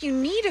minutes. what if you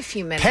need a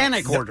few minutes?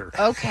 Panic order.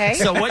 Okay.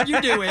 So what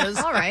you do is,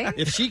 all right.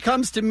 If she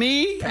comes to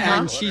me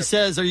and she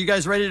says, are you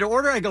guys ready to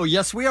order? I go,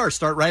 yes, we are.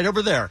 Start right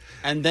over there.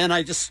 And then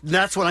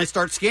that's when I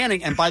start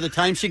scanning. And by the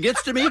time she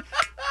gets to me,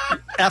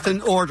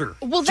 effing order.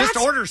 Well, just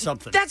order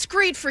something. That's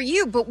great for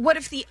you, but what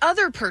if the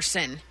other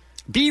person...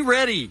 Be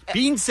ready.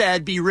 Bean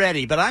said be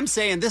ready. But I'm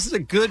saying this is a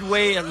good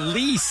way at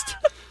least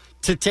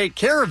to take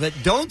care of it.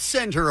 Don't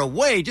send her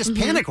away. Just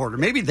panic order.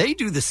 Maybe they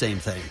do the same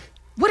thing.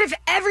 What if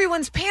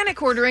everyone's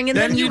panic ordering and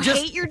then you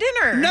hate your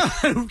dinner? No,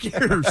 who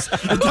cares?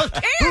 Who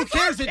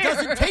cares? It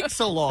doesn't take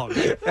so long.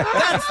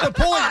 That's the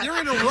point.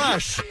 You're in a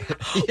rush.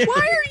 Why are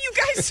you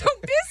guys so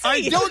busy?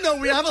 I don't know.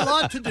 We have a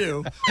lot to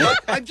do.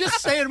 I'm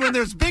just saying when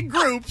there's big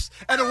groups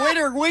and a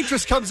waiter or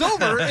waitress comes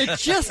over, it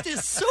just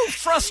is so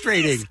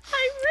frustrating.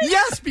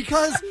 Yes,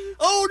 because,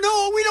 oh,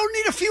 no, we don't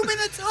need a few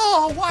minutes.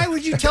 Oh, why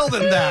would you tell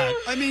them that?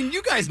 I mean,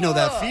 you guys know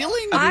that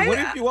feeling. What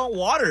if you want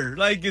water?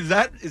 Like, is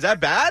that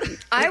bad?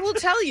 I will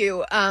tell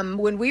you,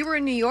 when we were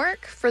in New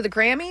York for the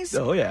Grammys,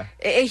 Oh, yeah.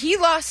 He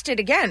lost it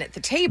again at the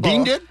table.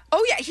 Bean did?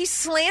 Oh, yeah. He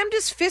slammed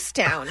his fist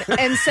down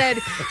and said,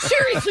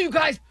 seriously, you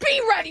guys,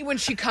 be ready when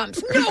she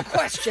comes. No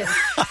question.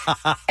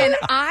 And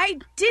I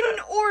didn't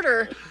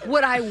order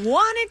what I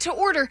wanted to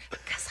order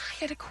because I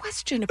had a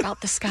question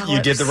about the scallops.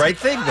 You did the right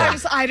thing then.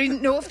 I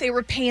didn't know if they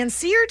were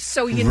pan-seared,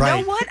 so you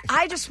know what?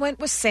 I just went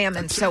with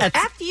salmon. So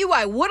F you,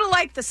 I would have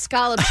liked the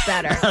scallops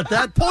better. At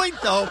that point,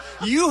 though,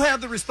 you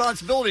have the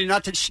responsibility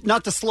not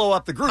to slow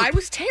up the group. I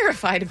was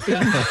terrified of being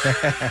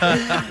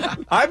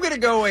I'm going to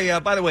go,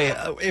 by the way,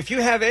 if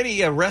you have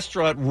any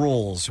restaurant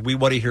rules, we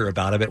want to hear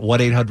about them at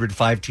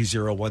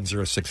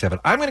 1-800-520-1067.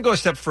 I'm going to go a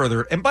step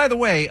further. And by the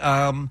way,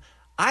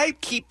 I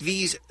keep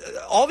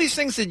all these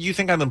things that you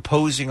think I'm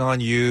imposing on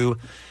you.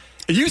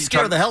 You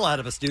scare the hell out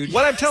of us, dude.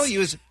 What I'm telling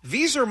you is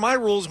these are my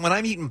rules when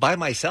I'm eating by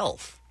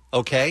myself.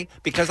 Okay?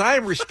 Because I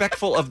am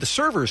respectful of the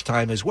server's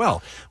time as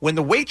well. When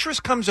the waitress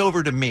comes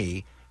over to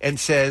me and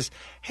says,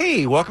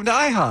 hey, welcome to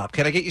IHOP.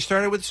 Can I get you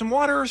started with some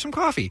water or some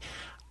coffee?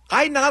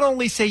 I not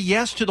only say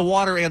yes to the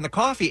water and the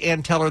coffee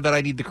and tell her that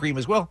I need the cream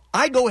as well,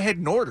 I go ahead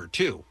and order,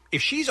 too.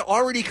 If she's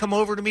already come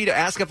over to me to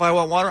ask if I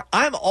want water,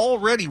 I'm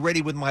already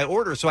ready with my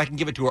order so I can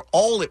give it to her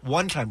all at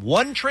one time.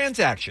 One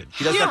transaction.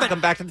 She doesn't have to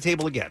come back to the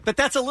table again. But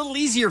that's a little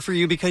easier for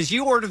you because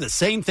you order the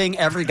same thing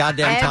every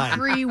goddamn time.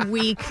 Every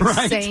week,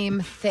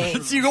 same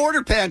thing. So you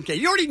order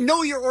pancake. You already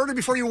know your order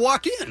before you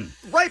walk in.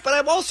 Right, but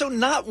I'm also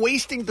not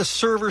wasting the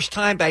server's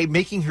time by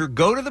making her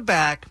go to the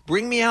back,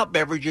 bring me out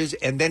beverages,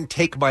 and then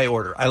take my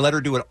order. I let her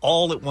do it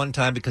all at one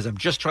time because I'm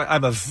just trying.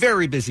 I'm a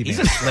very busy man. He's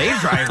a slave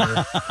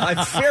driver.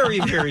 I'm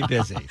very, very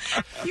busy.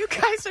 You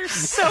guys are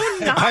so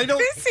not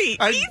busy.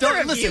 Either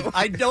of you.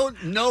 I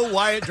don't know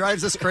why it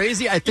drives us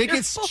crazy. I think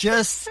it's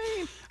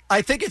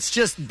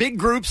just big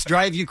groups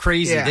drive you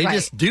crazy. Yeah. They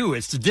just do.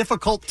 It's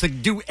difficult to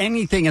do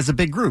anything as a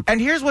big group.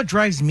 And here's what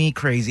drives me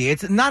crazy.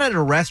 It's not at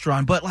a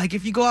restaurant, but like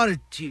if you go out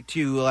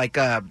to like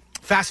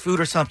fast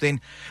food or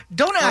something,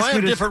 don't ask I me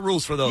have to different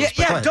rules for those.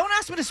 Yeah, don't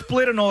ask me to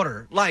split an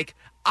order. Like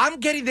I'm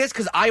getting this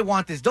because I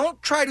want this.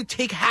 Don't try to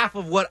take half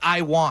of what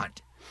I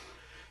want.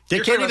 They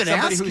can't even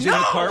ask. Who's in the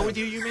car with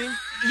you, you mean?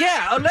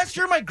 Yeah, unless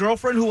you're my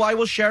girlfriend who I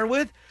will share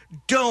with,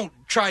 don't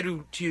try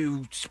to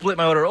split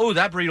my order. Oh,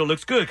 that burrito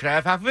looks good. Can I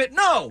have half of it?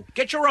 No,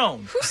 get your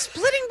own. Who's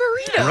splitting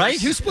burritos?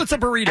 Right? Who splits a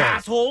burrito?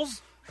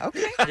 Assholes.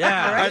 Okay.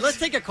 Yeah. All right, let's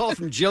take a call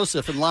from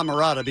Joseph in La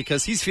Mirada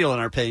because he's feeling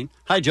our pain.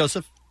 Hi,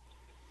 Joseph.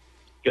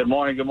 Good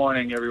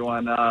morning,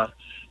 everyone.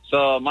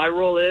 So my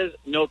rule is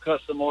no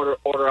custom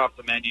order off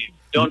the menu.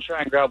 Don't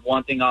try and grab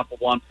one thing off of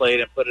one plate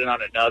and put it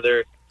on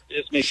another.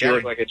 It just makes you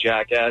look like a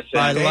jackass.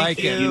 I like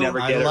it. You never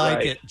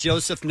get it.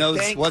 Joseph knows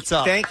what's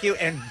up. Thank you.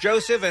 And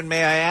Joseph, and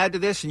may I add to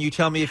this, and you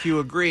tell me if you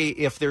agree,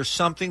 if there's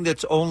something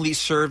that's only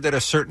served at a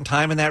certain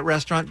time in that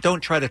restaurant, don't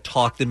try to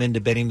talk them into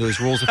bending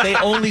those rules. If they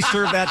only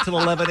serve that till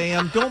 11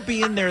 a.m., don't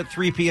be in there at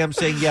 3 p.m.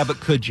 saying, yeah,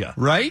 but could you?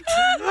 Right?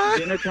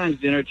 Dinner time's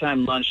dinner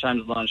time,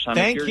 lunchtime's lunchtime.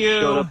 Thank if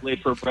you. Showed up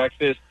late for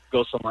breakfast,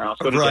 go somewhere else.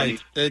 Go to Right.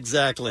 Denny's.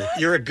 Exactly.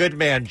 You're a good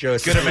man,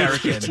 Joseph. Good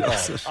American.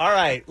 Joseph. All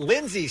right.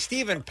 Lindsay,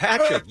 Stephen,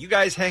 Patrick, you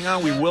guys hang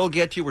on. We will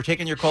get you. We're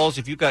taking your calls.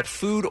 If you've got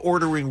food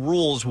ordering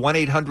rules,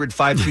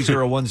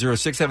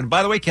 1-800-520-1067.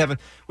 By the way, Kevin,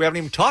 we haven't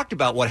even talked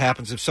about what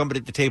happens if somebody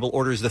at the table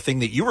orders the thing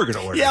that you were going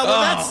to order. Yeah,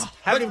 well,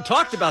 haven't even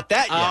talked about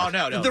that yet. Oh,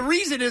 no. The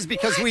reason is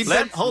because we've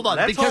Let's- been hold on.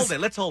 let's because hold it,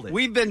 let's hold it.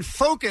 We've been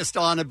focused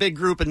on a big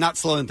group and not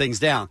slowing things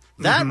down.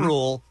 That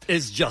rule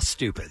is just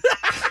stupid.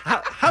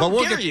 How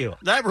dare you?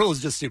 That rule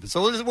is just stupid.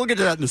 So we'll get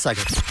to that in a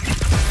second.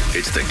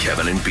 It's the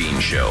Kevin and Bean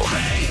Show.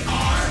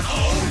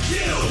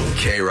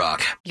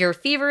 K-Rock. Your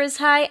fever is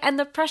high and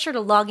the pressure to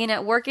log in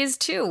at work is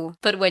too.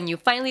 But when you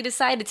finally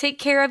decide to take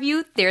care of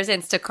you, there's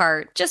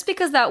Instacart. Just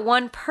because that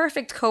one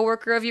perfect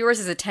coworker of yours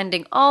is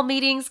attending all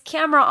meetings,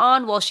 camera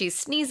on while she's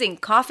sneezing,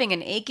 coughing,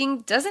 and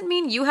aching, doesn't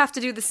mean you have to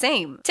do the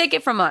same. Take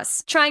it from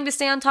us. Trying to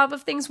stay on top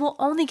of things will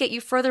only get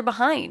you further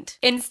behind.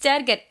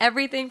 Instead, get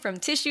everything from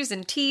tissues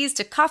and teas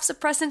to cough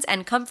suppressants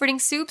and comforting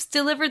soups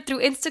delivered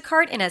through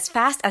Instacart in as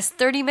fast as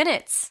 30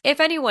 minutes. If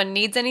anyone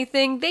needs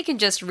anything, they can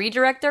just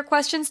redirect their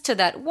questions to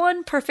that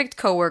one perfect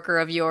coworker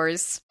of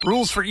yours.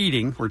 Rules for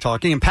eating, we're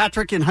talking. And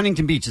Patrick in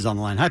Huntington Beach is on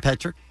the line. Hi,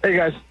 Patrick. Hey,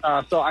 guys.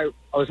 So I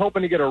was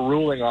hoping to get a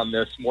ruling on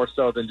this more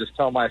so than just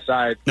tell my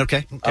side.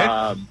 Okay.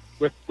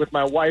 With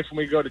my wife, when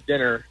we go to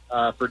dinner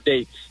for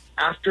dates,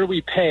 after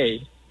we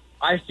pay,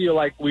 I feel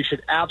like we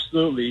should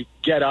absolutely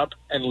get up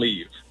and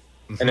leave.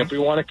 And if we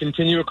want to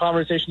continue a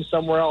conversation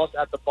somewhere else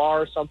at the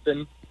bar or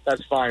something,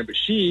 that's fine. But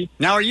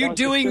Now, are you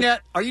doing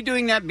that? Are you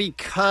doing that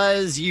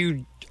because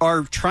you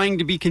are trying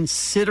to be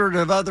considerate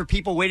of other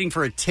people waiting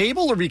for a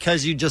table, or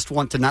because you just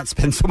want to not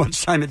spend so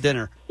much time at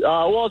dinner?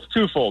 Well, it's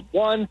twofold.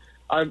 One,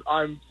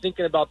 I'm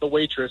thinking about the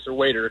waitress or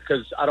waiter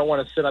because I don't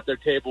want to sit at their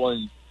table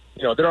and,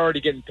 they're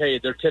already getting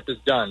paid. Their tip is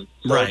done.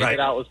 So Right. get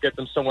out, let's get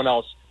them someone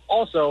else.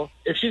 Also,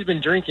 if she's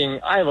been drinking,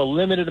 I have a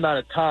limited amount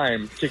of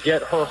time to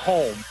get her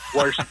home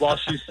while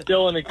she's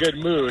still in a good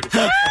mood,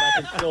 and I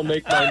can still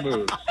make my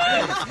moves.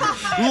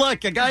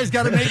 Look, a guy's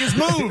got to make his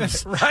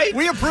moves, right?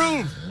 We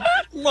approve.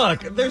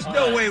 Look, there's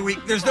no way we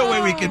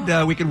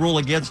can rule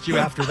against you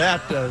after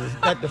that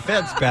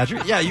defense,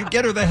 Patrick. Yeah, you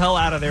get her the hell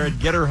out of there and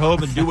get her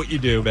home and do what you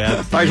do, man.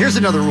 All right, here's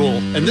another rule,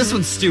 and this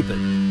one's stupid.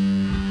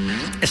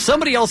 If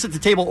somebody else at the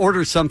table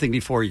orders something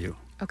before you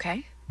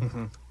Okay.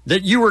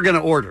 that you were going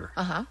to order,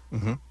 Uh-huh.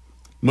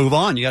 move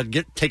on. You got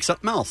to take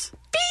something else.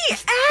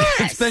 BS!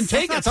 It's been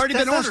taken. It's already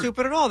been That's ordered. not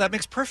stupid at all. That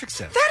makes perfect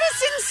sense. That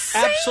is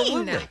insane.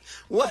 Absolutely.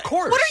 Well, of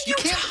course. What are you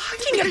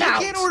talking about?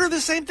 You can't order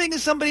the same thing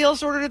as somebody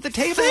else ordered at the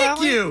table. Thank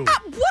Alan. you.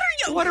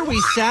 What are we,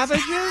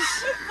 savages?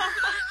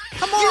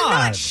 Come on. You're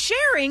not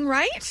sharing,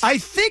 right? I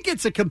think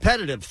it's a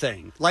competitive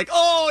thing. Like,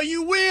 oh,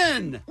 you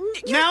win. You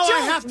now I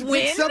don't have to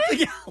win. pick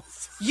something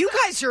else. You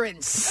guys are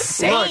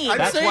insane. Look,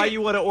 that's why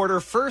you want to order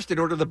first and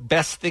order the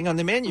best thing on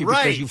the menu,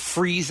 Right. because you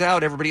freeze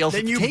out everybody else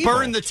Then at the you table.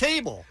 burn the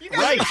table. You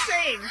guys are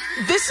insane.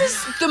 This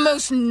is the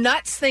most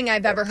nuts thing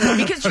I've ever heard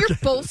because you're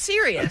both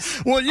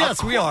serious. Well,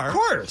 yes, we are. Of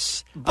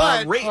course.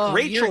 But Rachel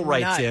you're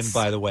writes nuts. in,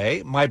 by the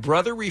way, my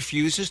brother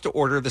refuses to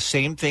order the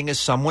same thing as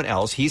someone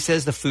else. He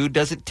says the food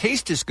doesn't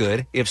taste as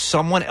good if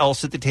someone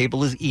else at the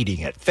table is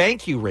eating it.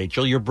 Thank you,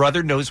 Rachel. Your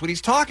brother knows what he's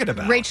talking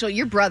about. Rachel,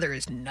 your brother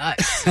is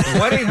nuts.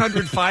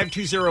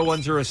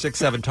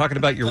 1-800-520-1067, talking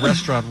about your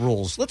restaurant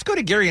rules. Let's go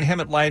to Gary and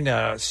Hemet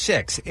line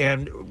 6.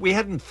 And we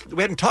hadn't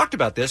talked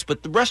about this,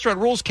 but the restaurant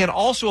rules can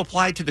also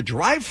apply to the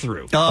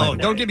drive-thru. Oh,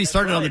 don't get me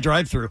started on the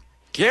drive-thru.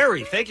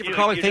 Gary, thank you for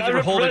calling. Thank you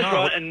for holding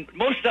on. And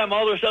most of the time,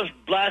 all their stuff's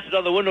blasted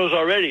on the windows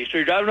already. So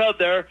you're driving out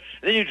there, and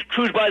then you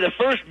cruise by the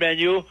first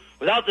menu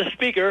without the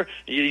speaker.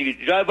 You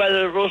drive by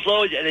the real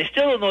slow, and they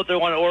still don't know what they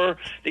want to order.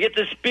 They get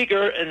the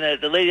speaker, and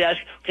the lady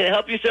asks, "Can I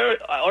help you, sir?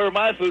 I order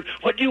my food.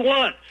 What do you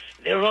want?"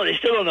 They don't know. They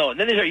still don't know. And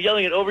then they start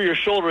yelling it over your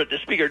shoulder at the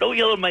speaker. Don't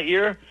yell in my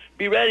ear.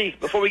 Be ready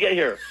before we get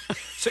here.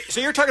 So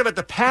you're talking about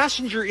the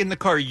passenger in the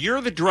car. You're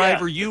the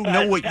driver. Yeah, you the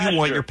know what you passenger.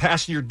 want. Your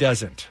passenger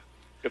doesn't.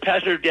 The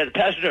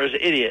passenger is an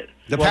idiot.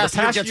 The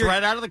passenger gets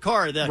right out of the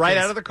car. Right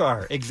out of the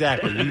car.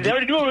 Exactly. They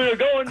already knew where we were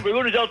going. We're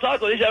going to Del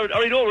Taco. They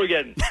already know where we're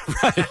getting.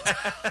 For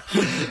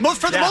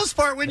the most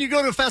part, when you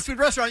go to a fast food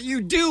restaurant,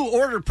 you do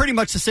order pretty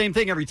much the same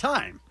thing every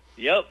time.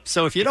 Yep.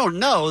 So if you don't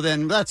know,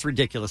 then that's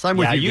ridiculous. I'm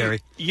with you,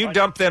 Gary. You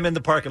dump them in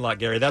the parking lot,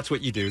 Gary. That's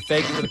what you do.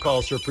 Thank you for the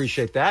call, sir.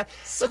 Appreciate that.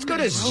 Let's go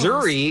to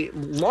Zuri,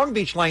 Long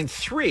Beach line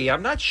 3.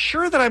 I'm not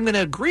sure that I'm going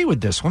to agree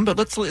with this one, but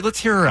let's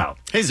hear her out.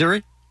 Hey,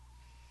 Zuri.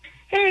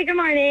 Hey, good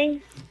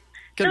morning.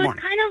 Good so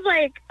morning. It's kind of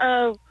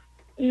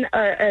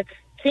like a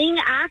thing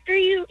after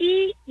you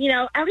eat,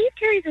 at least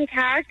carry some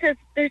cash because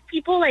there's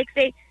people like,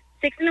 say,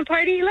 6 in a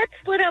party, let's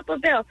split up a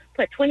bill.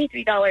 Put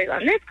 $23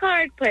 on this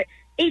card, put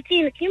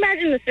 18. Can you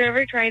imagine the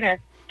server trying to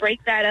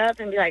break that up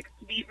and be like,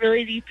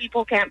 really, these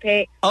people can't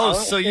pay? Oh,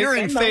 so you're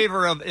in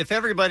favor of if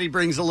everybody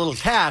brings a little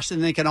cash,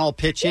 then they can all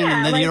pitch in,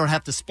 and then you don't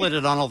have to split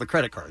it on all the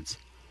credit cards.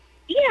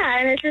 Yeah,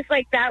 and it's just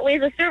like that way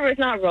the server's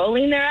not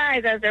rolling their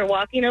eyes as they're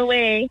walking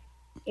away.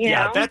 You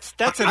know? that's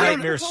a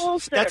nightmare.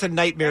 That's a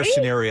nightmare right?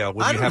 scenario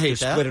when I you don't have to hate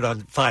that. split it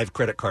on 5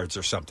 credit cards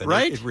or something.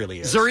 Right? It really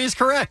is. Zuri is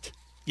correct.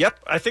 Yep,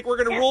 I think we're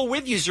going to roll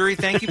with you, Zuri.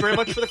 Thank you very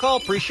much for the call.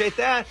 Appreciate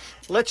that.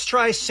 Let's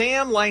try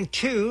Sam, line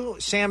 2.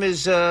 Sam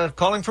is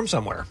calling from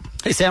somewhere.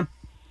 Hey, Sam.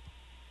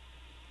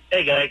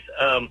 Hey, guys.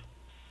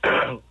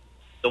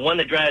 The one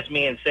that drives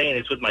me insane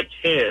is with my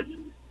kids.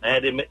 I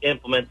had to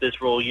implement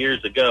this rule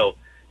years ago.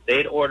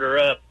 They'd order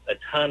up a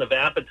ton of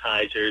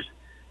appetizers,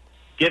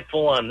 get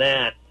full on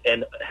that,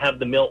 and have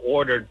the meal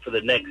ordered for the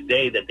next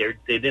day that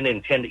they didn't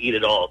intend to eat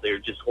at all. They're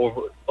just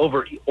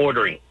over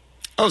ordering.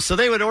 Oh, so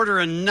they would order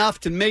enough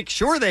to make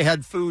sure they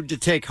had food to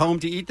take home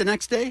to eat the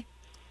next day?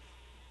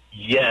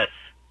 Yes.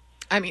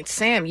 I mean,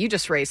 Sam, you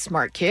just raised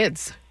smart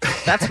kids.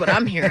 That's what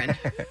I'm hearing.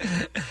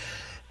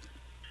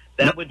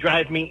 That would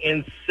drive me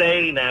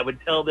insane. I would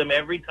tell them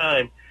every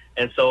time.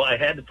 And so I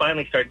had to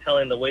finally start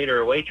telling the waiter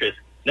or waitress,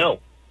 no,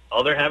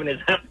 all they're having is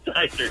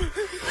appetizers.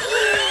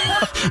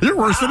 You're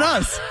worse than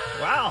us.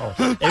 Wow.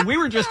 And we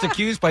were just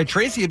accused by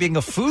Tracy of being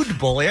a food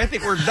bully. I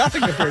think we're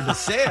nothing compared to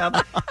Sam.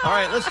 All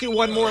right, let's do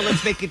one more.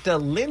 Let's make it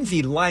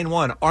Lindsay, line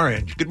 1,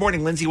 Orange. Good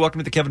morning, Lindsay. Welcome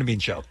to the Kevin and Bean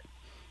Show.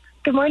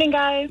 Good morning,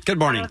 guys. Good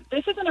morning.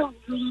 This isn't a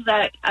rule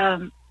that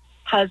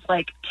has,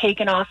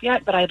 taken off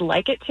yet, but I'd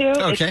like it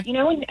to. Okay. It's,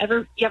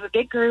 whenever you have a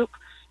big group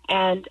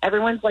and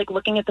everyone's,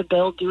 looking at the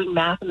bill, doing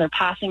math, and they're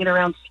passing it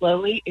around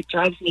slowly, it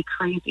drives me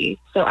crazy.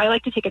 So I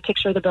like to take a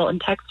picture of the bill and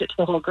text it to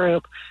the whole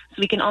group so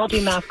we can all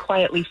do math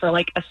quietly for,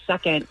 a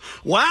second.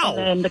 Wow. And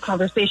then the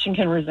conversation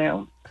can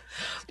resume.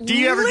 Do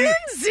you ever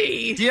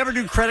Lindsay! Do you ever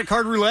do credit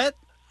card roulette?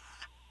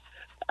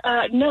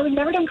 No, we've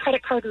never done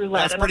credit card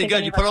roulette. That's pretty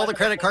good. You put all the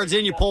credit cards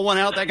in, you pull one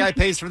out, that guy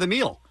pays for the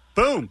meal.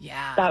 Boom.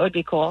 Yeah. That would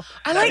be cool.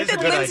 I like that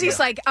Lindsay's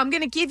like, I'm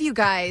going to give you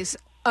guys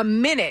a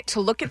minute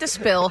to look at this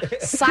bill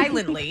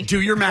silently.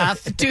 Do your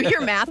math. Do your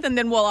math, and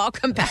then we'll all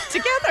come back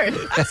together.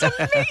 That's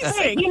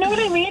amazing. You know what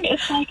I mean?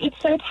 It's it's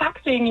so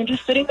taxing. You're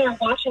just sitting there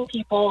watching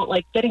people,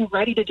 getting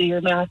ready to do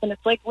your math, and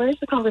it's where's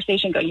the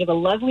conversation going? You have a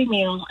lovely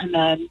meal, and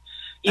then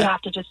you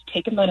have to just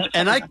take a minute.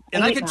 And I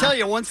can tell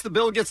you, once the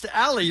bill gets to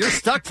Allie, you're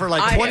stuck for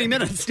 20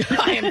 minutes.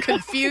 I am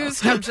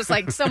confused. I'm just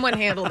someone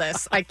handle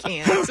this. I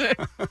can't.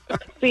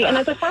 See, and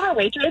as a former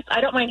waitress,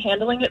 I don't mind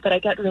handling it, but I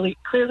get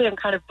clearly I'm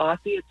kind of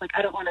bossy. It's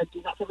I don't want to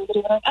do that to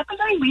everybody. But at the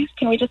very least,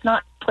 can we just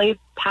not play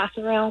pass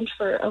around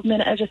for a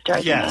minute? I just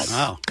drive me nuts.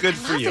 Wow. Good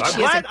for you.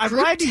 I'm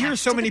glad to hear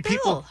so many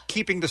people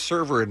keeping the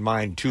server in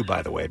mind, too,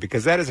 by the way,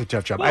 because that is a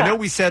tough job. Yeah. I know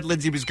we said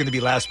Lindsay was going to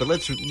be last, but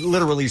let's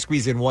literally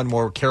squeeze in one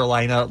more.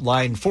 Carolina,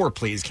 line 4,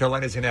 please.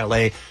 Carolina's in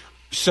L.A.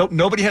 So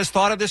nobody has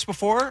thought of this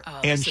before,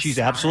 and she's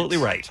absolutely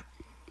right.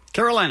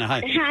 Carolina,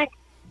 hi. Hi.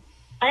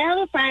 I have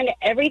a friend,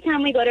 every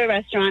time we go to a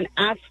restaurant,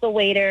 ask the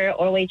waiter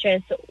or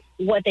waitress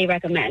what they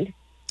recommend.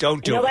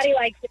 Don't do Nobody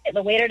likes it.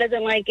 The waiter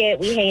doesn't like it.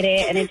 We hate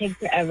it, and it takes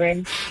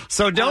forever.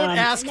 So don't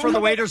ask for the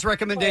waiter's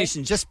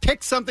recommendation. Just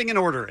pick something and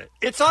order it.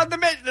 It's on the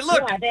menu.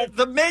 Look,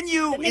 the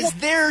menu is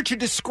there to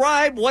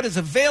describe what is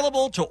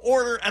available to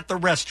order at the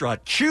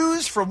restaurant.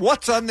 Choose from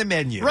what's on the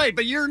menu. Right,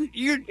 but you're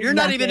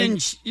not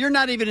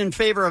even in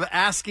favor of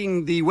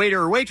asking the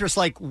waiter or waitress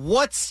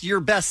what's your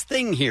best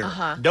thing here?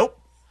 Nope.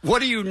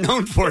 What are you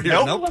known for here?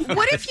 Nope.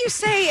 What if you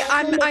say,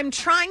 I'm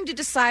trying to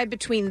decide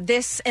between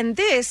this, and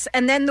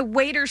then the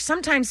waiter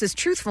sometimes is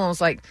truthful and is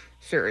like,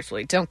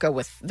 seriously, don't go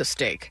with the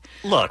steak.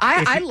 Look,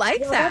 I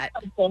like that.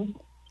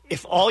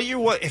 If all you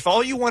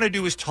want to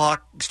do is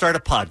talk, start a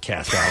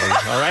podcast,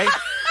 Allie, all right?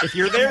 If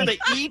you're there to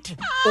eat,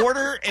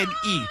 order and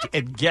eat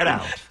and get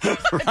out.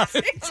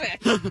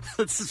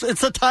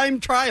 It's a time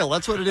trial.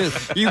 That's what it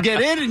is. You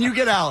get in and you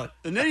get out.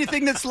 And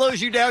anything that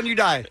slows you down, you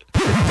die.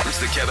 It's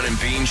the Kevin and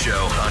Bean Show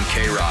on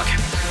K-Rock.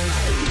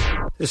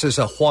 This is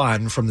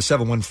Juan from the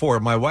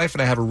 714. My wife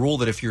and I have a rule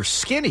that if you're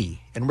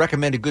skinny and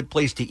recommend a good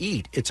place to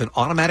eat, it's an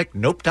automatic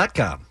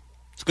nope.com.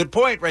 It's a good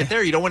point right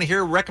there. You don't want to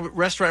hear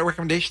restaurant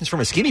recommendations from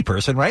a skinny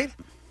person, right?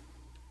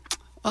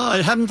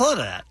 I haven't thought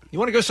of that. You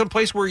want to go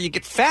someplace where you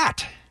get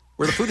fat,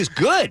 where the food is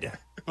good.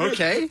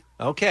 Okay.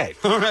 All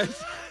right.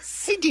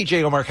 Hey,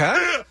 DJ Omar Khan.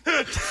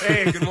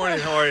 Hey, good morning.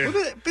 How are you?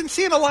 We've been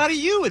seeing a lot of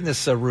you in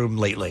this room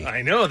lately.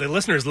 I know. The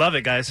listeners love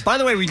it, guys. By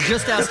the way, we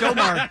just asked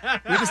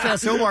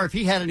Omar if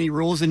he had any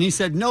rules, and he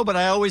said no, but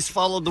I always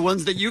followed the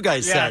ones that you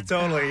guys said. Yeah,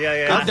 totally.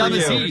 Yeah. How dumb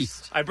is he?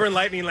 I burned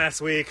lightning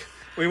last week.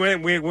 We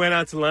went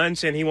out to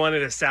lunch, and he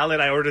wanted a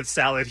salad. I ordered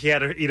salad. He had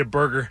to eat a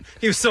burger.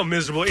 He was so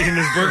miserable eating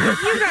his burger.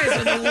 You guys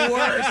are the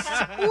worst.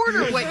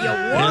 Order what you want.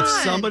 And if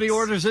somebody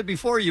orders it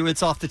before you,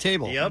 it's off the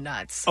table. Yep.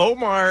 Nuts.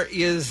 Omar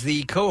is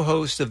the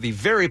co-host of the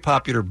very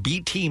popular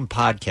B-Team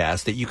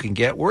podcast that you can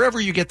get wherever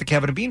you get the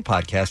Kevin and Bean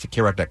podcast at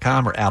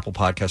KROC.com or Apple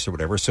Podcasts or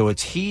whatever. So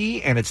it's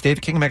he, and it's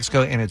David King of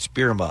Mexico, and it's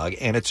Beer Mug,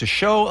 and it's a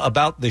show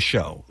about the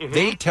show. Mm-hmm.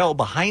 They tell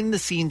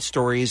behind-the-scenes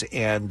stories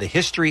and the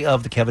history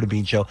of the Kevin and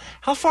Bean Show.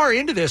 How far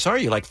into this are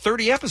you?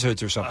 30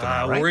 episodes or something,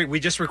 right?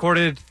 We just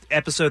recorded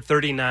episode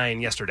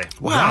 39 yesterday.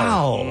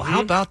 Wow. Mm-hmm.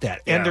 How about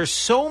that? Yeah. And there's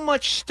so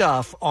much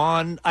stuff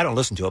on, I don't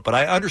listen to it, but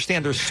I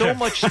understand there's so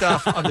much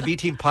stuff on the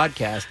B-Team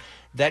podcast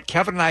that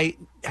Kevin and I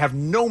have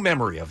no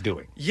memory of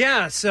doing.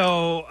 Yeah,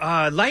 so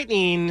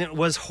Lightning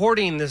was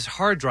hoarding this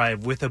hard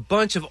drive with a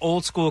bunch of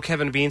old school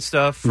Kevin and Bean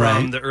stuff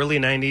from the early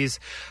 90s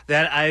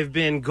that I've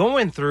been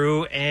going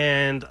through.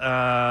 And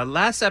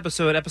last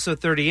episode, episode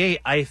 38,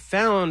 I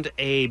found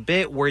a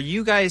bit where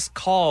you guys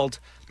called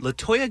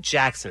LaToya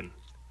Jackson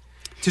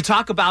to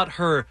talk about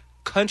her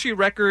country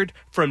record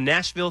From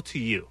Nashville to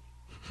You.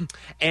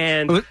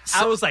 And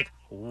I was like,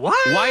 what?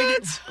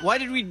 Why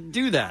did we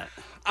do that?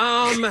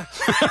 It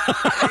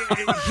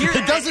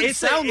doesn't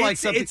sound like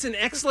something. It's an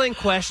excellent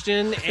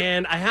question,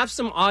 and I have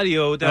some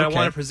audio that I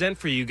want to present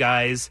for you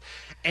guys.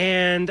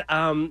 And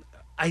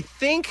I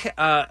think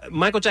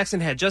Michael Jackson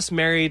had just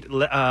married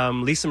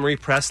Lisa Marie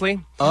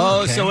Presley.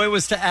 Oh, so it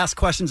was to ask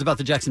questions about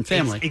the Jackson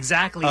family.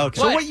 Exactly. Okay.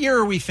 So what year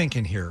are we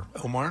thinking here,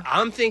 Omar?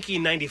 I'm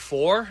thinking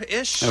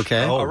 94-ish.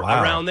 Okay.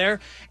 Around there.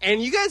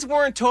 And you guys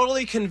weren't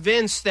totally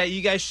convinced that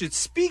you guys should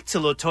speak to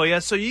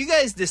LaToya, so you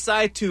guys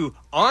decide to,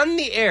 on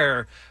the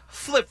air,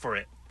 flip for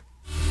it.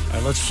 All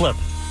right, let's flip.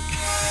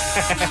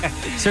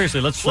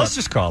 Seriously, let's flip. Let's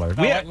just call her.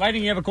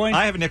 Lightning, you have a coin?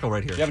 I have a nickel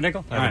right here. You have a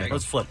nickel? I have a All right, nickel.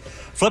 let's flip.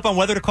 Flip on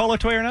whether to call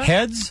LaToya or not?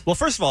 Heads? Well,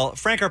 first of all,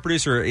 Frank, our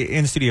producer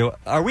in studio,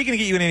 are we going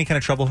to get you in any kind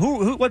of trouble?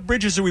 What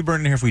bridges are we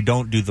burning here if we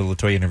don't do the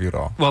LaToya interview at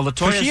all? Well,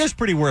 LaToya, she is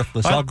pretty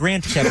worthless. Well, I'll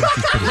grant Kevin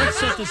she's pretty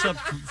Let's worthless. set this up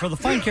for the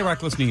fine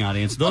K-Rock listening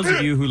audience. Those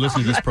of you who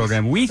listen to this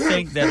program, we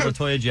think that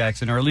LaToya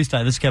Jackson, or at least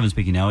this is Kevin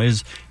speaking now,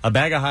 is a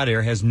bag of hot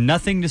air, has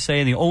nothing to say,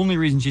 and the only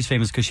reason she's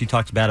famous is because she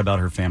talks bad about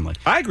her family.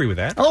 I agree with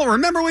that. Oh,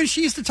 remember when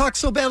she used to talk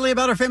so badly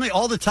about her family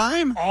all the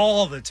time?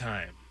 All the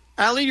time.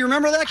 Allie, you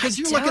remember that? Because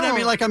you're looking at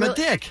me like I'm a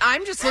dick.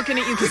 I'm just looking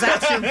at you because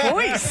that's your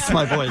voice. That's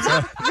my voice.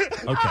 Huh?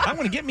 Okay. I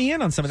want to get me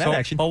in on some of that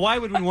action. But why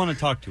would we want to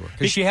talk to her?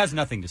 Because she has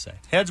nothing to say.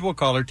 Heads, we'll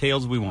call her.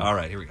 Tails, we won't. All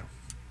right, here we go.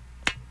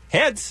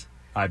 Heads.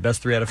 All right,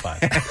 best 3 out of 5.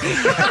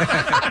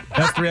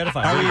 Best 3 out of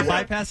 5. Are we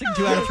bypassing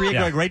 2 out of 3 Yeah.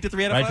 going right to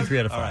 3 out of 5? Right to 3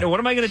 out of 5. Right. What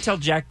am I going to tell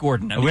Jack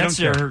Gordon? I mean, we don't that's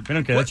care. your- We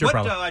don't care. That's your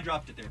problem. I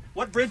dropped it there.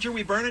 What bridge are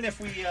we burning if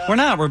we... We're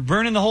not. We're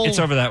burning the whole... It's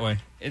over that way.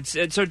 It's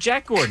so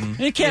Jack Gordon.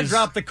 You can't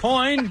drop the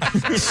coin. All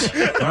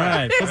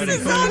right. What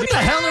the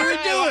hell are we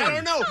doing? I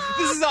don't know.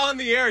 This is on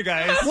the air,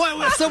 guys.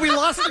 What? So we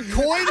lost the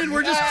coin and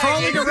we're just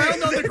crawling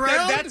around on the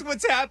ground? That's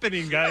what's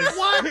happening, guys.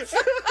 What?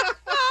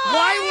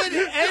 Why would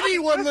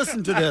anyone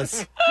listen to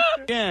this?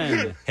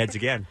 Again. Heads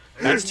again.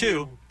 That's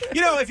 2.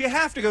 You know, if you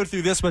have to go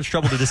through this much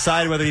trouble to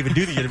decide whether to even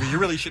do the interview, you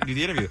really shouldn't do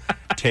the interview.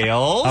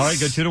 Tails. All right,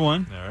 go 2 to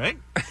 1. All right.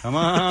 Come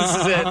on. This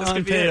is it. This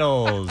could be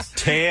Tails.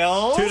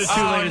 Tails. 2 to 2, ladies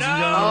and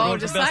gentlemen. Oh, We're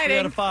best 3 deciding.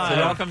 out of 5. So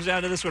it all comes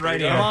down to this one right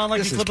here. Come on, like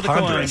you This flip is of the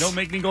coin. ponderous. Don't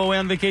make me go away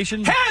on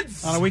vacation.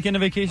 Heads! On a weekend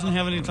of vacation,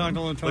 have any talk to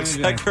LaToya Looks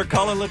Jackson. like we're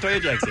calling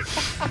LaToya Jackson.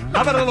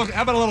 How about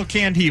a little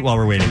canned heat while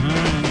we're waiting?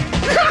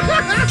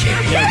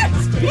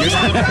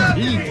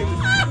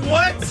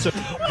 What?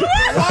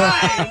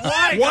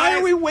 Why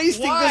are we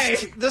wasting Why?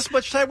 this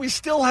much time? We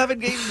still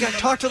haven't even got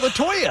talked to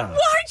LaToya. Why'd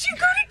you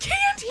go to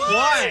Candy?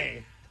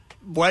 Why?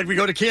 Why'd we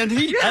go to Canned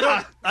Heat?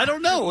 I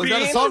don't know. Was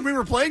that a song we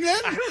were playing then?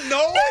 I don't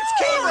know. It's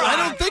K-Rock. I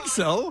don't think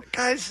so.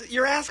 Guys,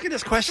 you're asking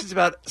us questions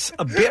about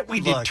a bit we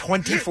did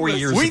 24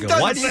 years We've ago.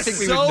 done Why do you think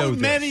we so would know this?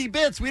 many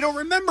bits. We don't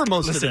remember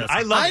most Listen, of this.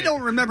 I love it.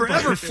 don't remember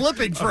ever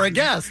flipping for a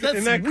guest. That's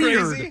Isn't that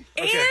weird. crazy?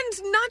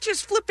 And not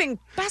just flipping,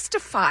 best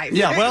of 5.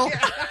 Yeah, well,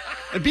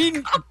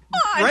 being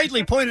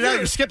rightly pointed out,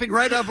 you're skipping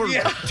right up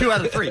 2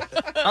 out of 3.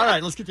 All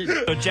right, let's continue.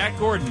 So Jack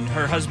Gordon,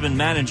 her husband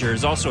manager,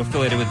 is also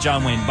affiliated with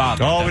John Wayne Bobbitt.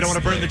 Oh, we don't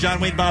want to burn the John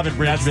Wayne Bobbitt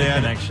bridge, That's the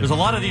man. connection. There's a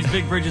lot of these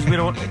big bridges we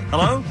don't...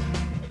 Hello?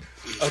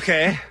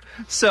 Okay.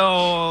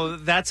 So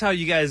that's how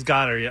you guys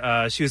got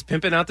her. She was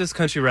pimping out this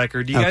country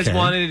record. You guys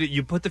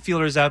you put the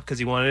feelers up because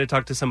you wanted to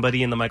talk to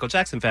somebody in the Michael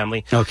Jackson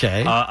family.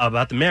 Okay.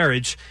 About the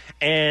marriage.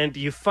 And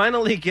you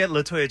finally get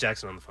LaToya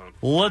Jackson on the phone.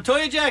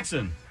 LaToya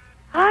Jackson.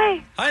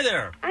 Hi, Hi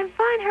there. I'm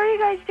fine. How are you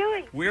guys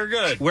doing? We're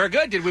good. We're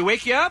good. Did we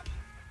wake you up?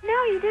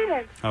 No, you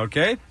didn't.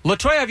 Okay.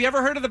 LaToya, have you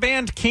ever heard of the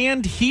band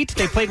Canned Heat?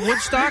 They played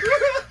Woodstock.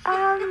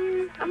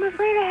 I'm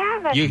afraid I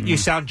haven't. You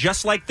sound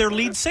just like their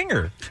lead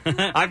singer.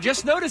 I'm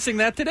just noticing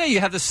that today. You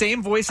have the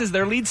same voice as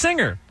their lead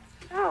singer.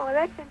 Oh, well,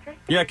 that's interesting.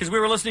 Yeah, because we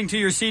were listening to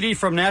your CD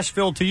From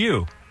Nashville to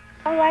You.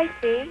 Oh, I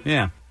see.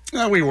 Yeah.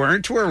 No, we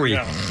weren't, were we?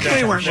 No,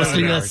 we weren't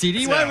listening to no. that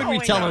CD. Why would we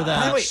tell her By the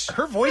that? way,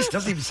 her voice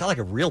doesn't even sound like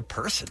a real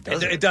person,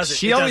 does it? It doesn't.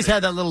 She It always doesn't.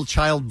 had that little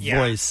child Yeah.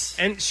 voice.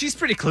 And she's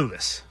pretty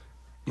clueless.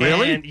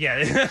 Really? And,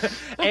 yeah.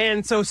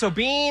 And so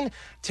Bean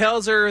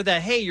tells her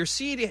that, hey, your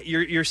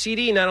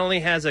CD not only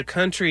has a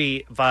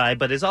country vibe,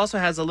 but it also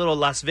has a little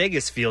Las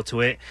Vegas feel to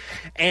it.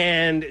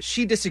 And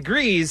she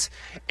disagrees,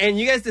 and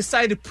you guys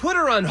decide to put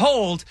her on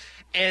hold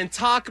and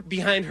talk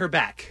behind her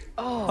back.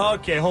 Oh.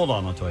 Okay, hold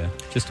on, LaToya.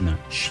 Just a minute.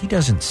 She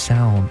doesn't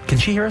sound. Can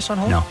she hear us on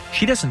hold? No.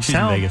 She doesn't She's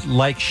in Vegas. sound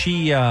like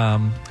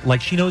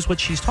she knows what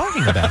she's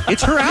talking about.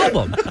 It's her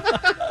album.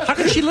 How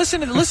can she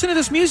listen to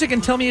this music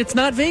and tell me it's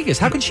not Vegas?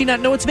 How can she not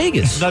know it's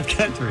Vegas? It's not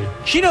country.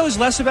 She knows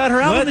less about her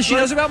album than she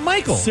knows about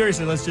Michael.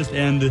 Seriously, let's just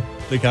end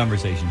the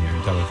conversation here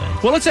and tell her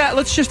thanks. Well,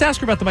 let's just ask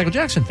her about the Michael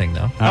Jackson thing,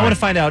 though. I want to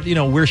find out,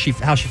 how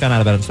she found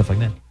out about it and stuff like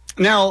that.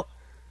 Now,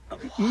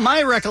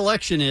 my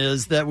recollection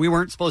is that we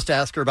weren't supposed to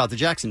ask her about the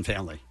Jackson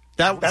family.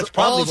 That's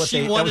probably all what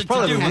she they- that wanted was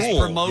probably to do the was rule.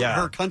 promote Yeah.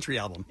 her country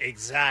album.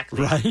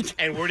 Exactly. Right?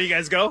 And where do you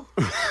guys go?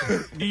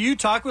 Do you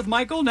talk with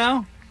Michael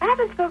now? I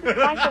haven't spoken to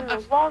Michael in a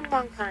long,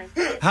 long time.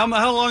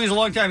 How long is a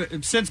long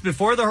time? Since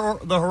before the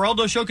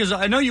Geraldo show? Because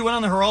I know you went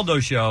on the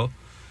Geraldo show,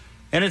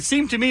 and it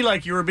seemed to me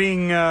like you were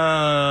being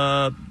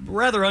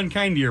rather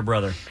unkind to your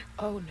brother.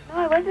 Oh, no. No,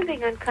 I wasn't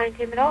being unkind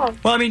to him at all.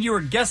 Well, I mean, you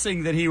were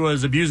guessing that he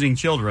was abusing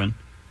children,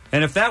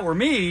 and if that were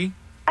me...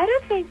 I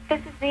don't think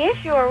this is the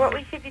issue or what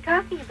we should be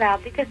talking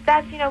about, because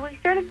that's, we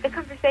started the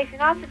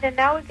conversation off, and then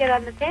now we get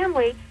on the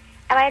family,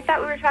 and I thought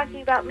we were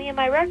talking about me and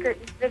my record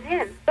instead of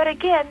him. But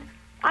again,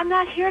 I'm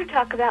not here to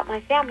talk about my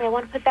family. I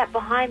want to put that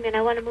behind me, and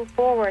I want to move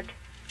forward.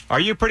 Are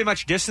you pretty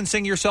much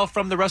distancing yourself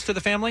from the rest of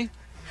the family?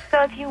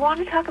 So if you want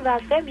to talk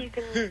about them, you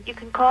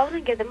can call them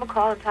and give them a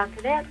call and talk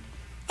to them.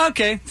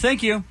 Okay,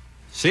 thank you.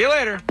 See you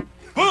later.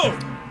 Boom!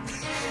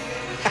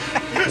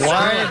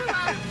 Why?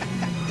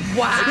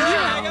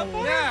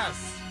 Wow.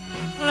 Yes.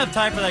 I don't have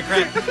time for that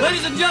crap.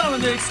 Ladies and gentlemen,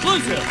 the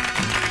exclusive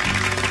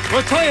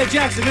LaToya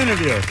Jackson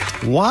interview.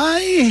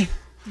 Why?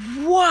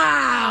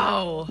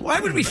 Wow. Why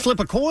would we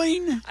flip a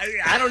coin?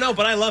 I don't know,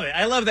 but I love it.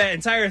 I love that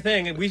entire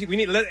thing. We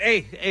need.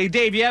 Hey,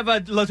 Dave, you have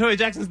LaToya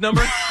Jackson's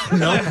number?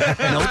 Nope.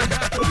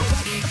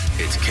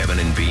 It's Kevin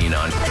and Bean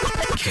on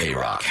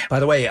K-Rock. By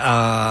the way,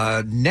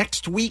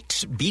 next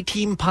week's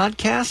B-Team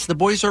podcast the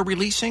boys are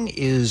releasing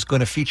is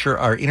going to feature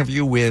our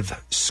interview with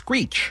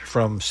Screech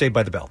from Saved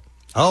by the Bell.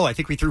 Oh, I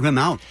think we threw him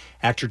out.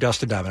 Actor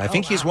Dustin Diamond. I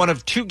think he's one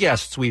of two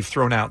guests we've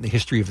thrown out in the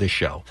history of this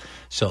show.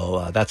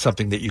 So that's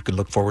something that you can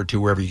look forward to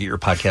wherever you get your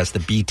podcast, the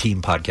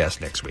B-Team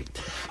podcast next week.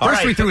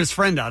 First, we threw his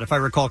friend out, if I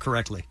recall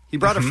correctly. He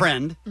brought a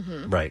friend.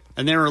 Right.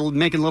 And they were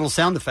making little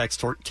sound effects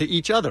to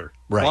each other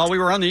while we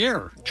were on the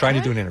air. Trying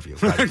to do an interview.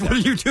 What are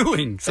you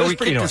doing? So we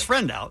kicked his annoying.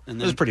 friend out.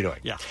 And It was pretty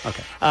annoying. Yeah,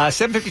 okay.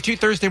 7:52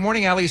 Thursday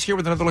morning. Allie is here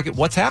with another look at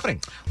what's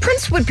happening.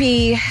 Prince would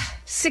be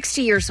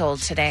 60 years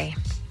old today.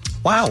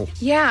 Wow.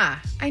 Yeah,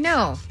 I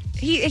know.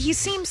 He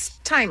seems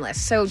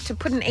timeless, so to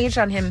put an age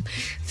on him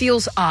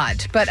feels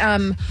odd. But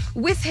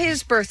with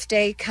his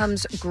birthday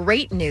comes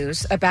great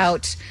news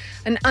about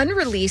an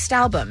unreleased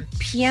album,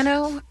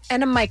 Piano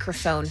and a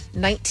Microphone,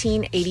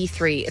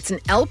 1983. It's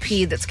an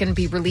LP that's going to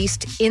be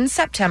released in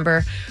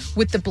September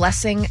with the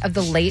blessing of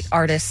the late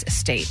artist's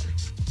estate.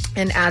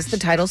 And as the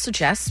title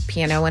suggests,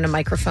 Piano and a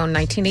Microphone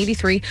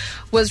 1983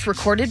 was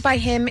recorded by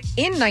him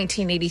in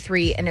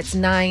 1983, and it's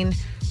 9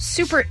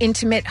 super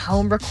intimate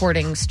home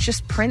recordings,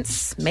 just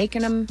Prince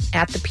making them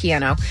at the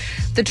piano.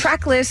 The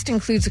track list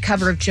includes a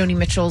cover of Joni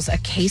Mitchell's A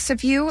Case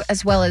of You,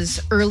 as well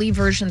as early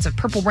versions of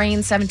Purple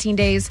Rain, 17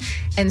 Days,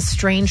 and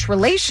Strange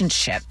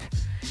Relationship.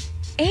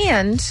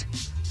 And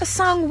a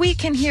song we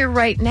can hear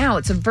right now.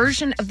 It's a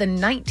version of the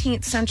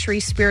 19th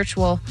century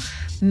spiritual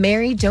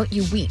Mary, Don't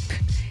You Weep.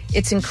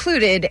 It's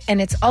included,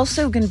 and it's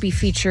also going to be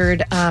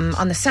featured on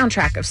the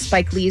soundtrack of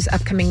Spike Lee's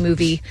upcoming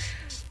movie,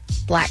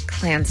 Black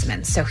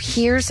Klansman. So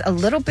here's a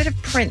little bit of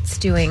Prince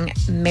doing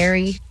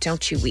Mary,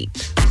 Don't You Weep.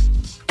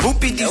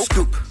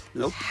 Whoopie-dee-scoop.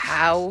 Nope.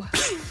 How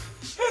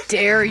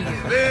dare you?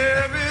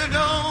 Baby,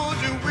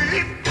 don't you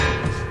weep.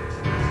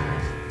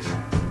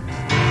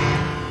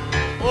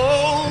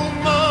 Oh,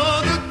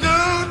 mother,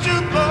 don't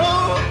you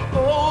blow.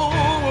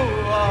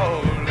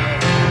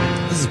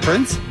 This is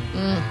Prince?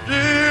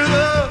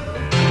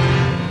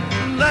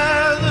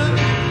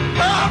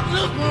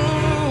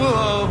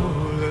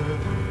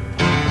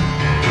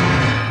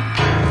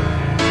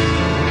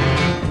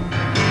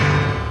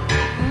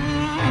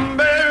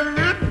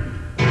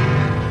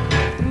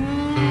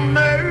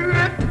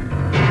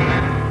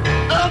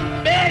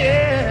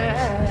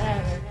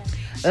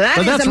 That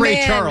So is that's a Ray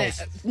man,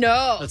 Charles.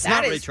 No, That's that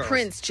not Ray is Charles.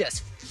 Prince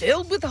just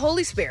filled with the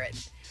Holy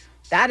Spirit.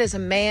 That is a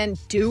man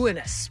doing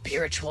a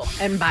spiritual,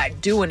 and by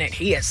doing it,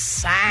 he is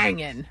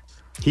singing.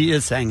 He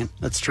is singing.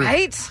 That's true.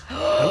 Right?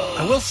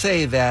 I will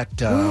say that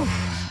the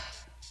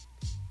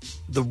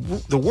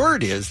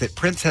word is that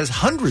Prince has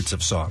hundreds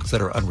of songs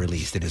that are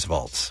unreleased in his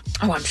vaults.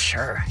 Oh, I'm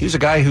sure. He was a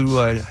guy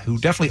who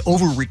definitely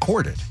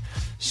over-recorded.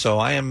 So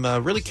I am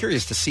really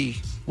curious to see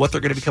what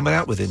they're going to be coming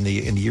out with in the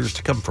years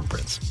to come from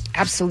Prince.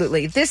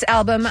 Absolutely. This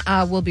album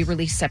will be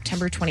released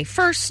September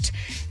 21st,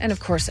 and of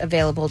course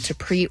available to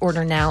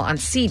pre-order now on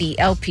CD,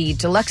 LP,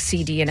 deluxe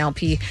CD and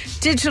LP,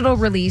 digital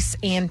release,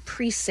 and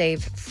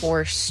pre-save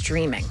for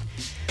streaming.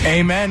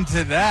 Amen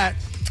to that.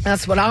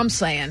 That's what I'm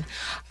saying.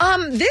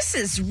 This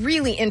is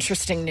really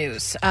interesting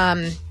news.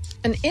 An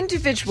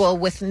individual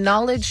with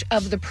knowledge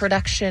of the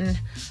production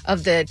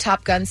of the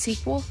Top Gun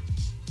sequel,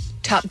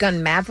 Top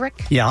Gun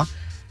Maverick,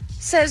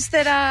 says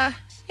that,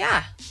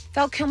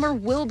 Val Kilmer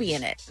will be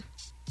in it.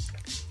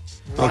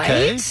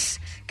 Okay. Right?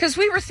 Because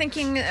we were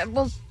thinking,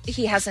 well,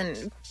 he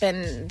hasn't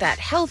been that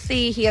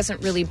healthy. He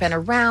hasn't really been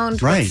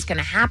around. Right. What's going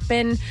to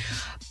happen?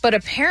 But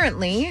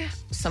apparently,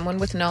 someone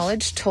with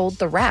knowledge told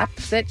The Wrap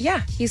that,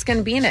 he's going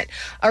to be in it.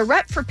 A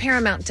rep for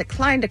Paramount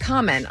declined to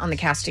comment on the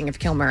casting of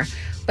Kilmer,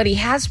 but he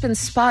has been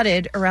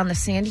spotted around the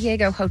San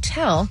Diego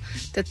hotel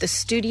that the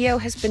studio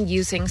has been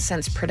using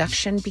since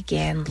production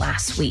began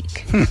last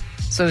week.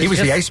 So he it's was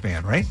the just-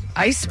 Iceman, right?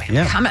 Iceman,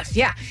 Yeah. cometh.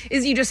 Yeah.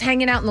 Is he just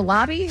hanging out in the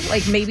lobby?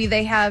 Like maybe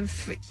they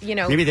have,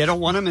 Maybe they don't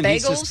want him and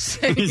he's bagels.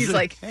 just- and he's he's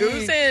like, like,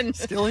 who's "Hey, in?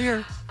 still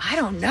here." I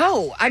don't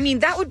know. I mean,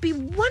 that would be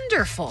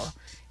wonderful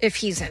if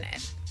he's in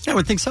it. Yeah, I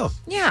would think so.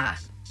 Yeah.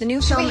 The new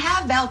Should film. we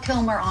have Val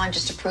Kilmer on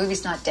just to prove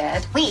he's not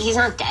dead? Wait, he's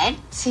not dead?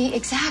 See,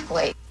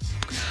 exactly.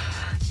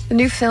 The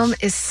new film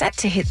is set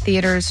to hit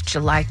theaters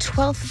July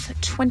 12th,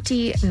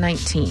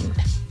 2019.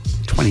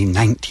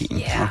 2019.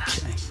 Yeah.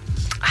 Okay.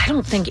 I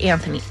don't think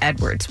Anthony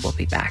Edwards will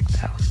be back,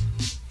 though.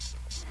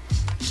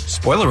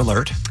 Spoiler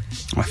alert.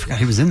 Oh, I forgot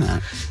he was in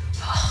that.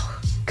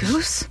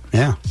 Goose?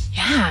 Yeah.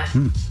 Yeah.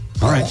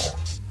 All right.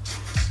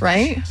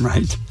 Right?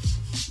 Right.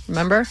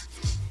 Remember?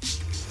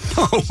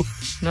 Oh.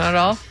 Not at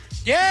all?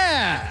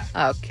 Yeah.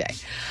 Okay.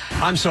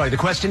 I'm sorry, the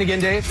question again,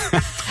 Dave?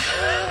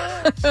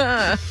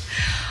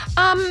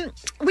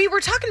 We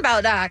were talking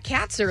about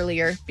cats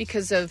earlier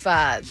because of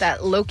that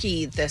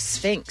Loki, the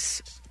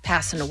Sphinx,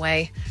 passing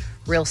away.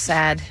 Real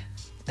sad.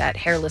 That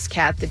hairless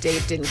cat that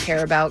Dave didn't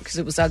care about because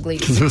it was ugly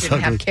because he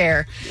didn't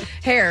have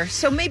hair.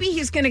 So maybe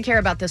he's going to care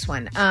about this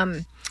one.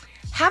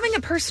 Having a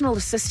personal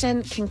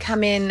assistant can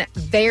come in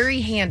very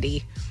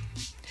handy,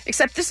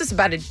 except this is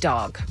about a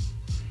dog.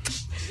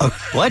 Oh,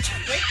 what?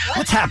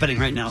 What's happening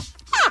right now?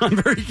 I'm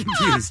very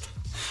confused.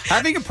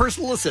 Having a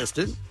personal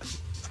assistant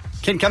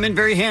can come in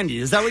very handy.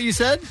 Is that what you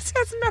said? This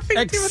has nothing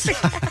to do with the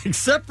cat.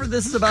 Except for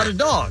this is about a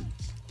dog.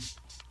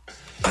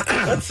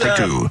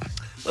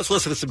 Let's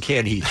listen to some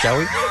canned heat, shall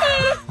we?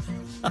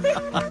 All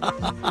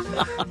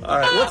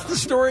right, what's the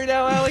story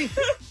now, Allie?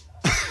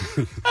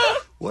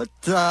 What,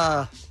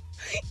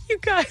 You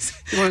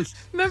guys,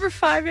 remember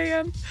 5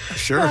 a.m.?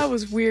 Sure. That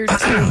was weird,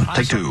 too.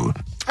 Take two.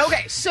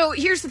 Okay, so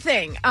here's the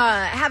thing.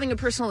 Having a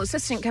personal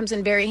assistant comes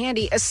in very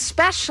handy,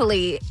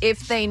 especially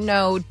if they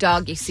know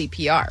doggy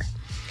CPR.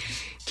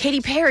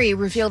 Katy Perry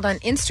revealed on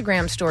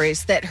Instagram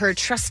stories that her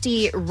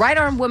trusty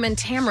right-arm woman,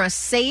 Tamara,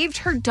 saved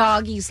her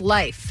doggie's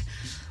life.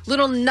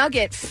 Little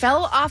Nugget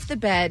fell off the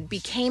bed,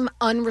 became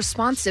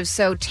unresponsive,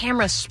 so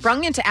Tamara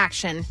sprung into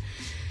action.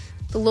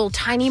 The little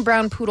tiny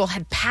brown poodle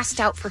had passed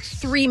out for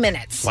 3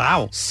 minutes.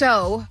 Wow.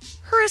 So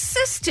her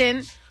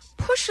assistant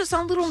pushes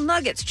on little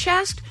Nugget's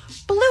chest,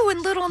 blew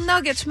in little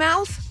Nugget's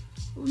mouth.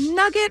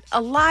 Nugget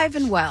alive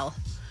and well.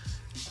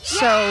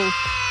 So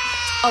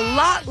a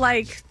lot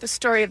like the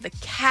story of the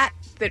cat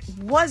that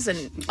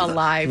wasn't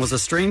alive. Was a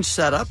strange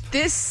setup.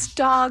 This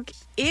dog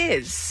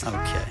is.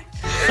 Okay.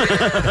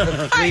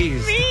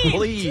 Please.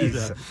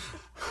 Please.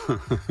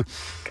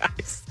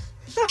 Guys.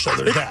 So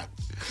there's that.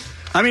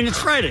 I mean, it's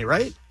Friday,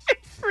 right?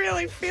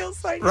 Really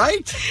feels like Right?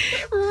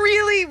 it.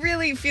 Really,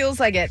 really feels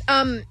like it.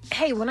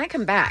 Hey, when I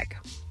come back,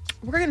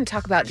 we're going to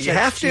talk about You Judge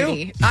have to?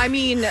 Judy. I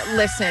mean,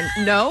 listen,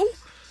 no.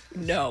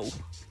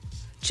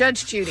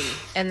 Judge Judy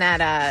and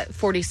that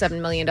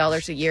 $47 million a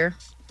year.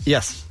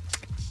 Yes.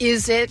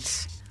 Is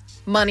it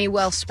money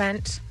well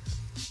spent?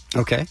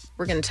 Okay.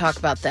 We're going to talk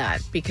about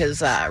that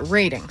because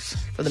ratings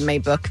for the May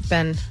book have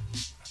been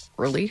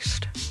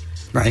released.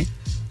 Right.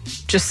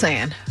 Just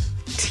saying.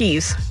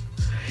 Tease.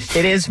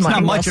 It is It's money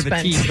not well much of a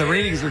spent. tease. The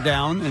ratings are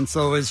down, and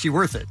so is she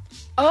worth it?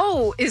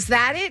 Oh, is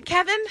that it,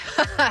 Kevin?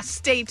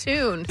 Stay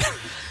tuned.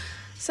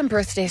 Some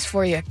birthdays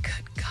for you.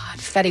 Good God.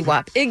 Fetty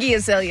Wap, Iggy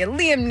Azalea,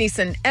 Liam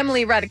Neeson,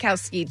 Emily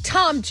Ratajkowski,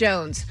 Tom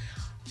Jones.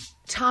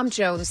 Tom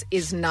Jones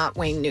is not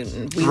Wayne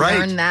Newton. We Right.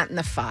 learned that in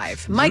the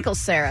 5. Michael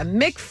Cera,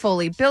 Mick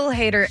Foley, Bill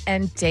Hader,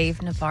 and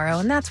Dave Navarro.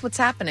 And that's what's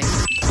happening.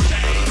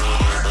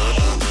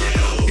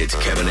 It's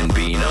Kevin and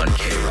Bean on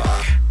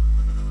K-Rock.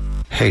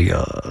 Hey,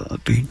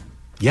 Bean.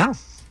 Yeah.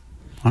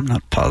 I'm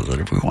not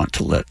positive we want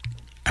to let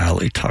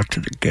Allie talk to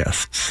the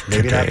guests.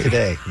 Maybe not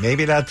today.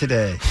 Maybe not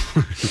today.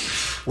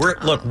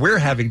 We're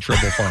having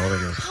trouble following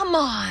her. Come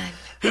on.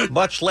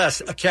 Much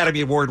less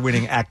Academy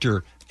Award-winning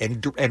actor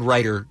and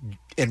writer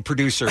and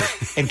producer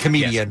and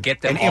comedian Yes,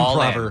 get them and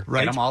all improver. in.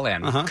 Get them all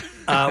in.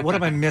 What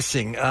am I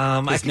missing?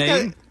 I His think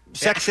name?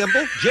 sex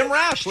symbol? Jim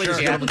Rash, ladies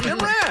and Sure. gentlemen. Jim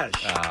Rash.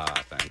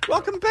 Thank you.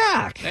 Welcome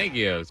back. Thank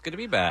you. It's good to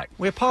be back.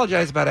 We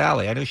apologize about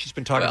Allie. I know she's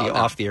been talking to you Well,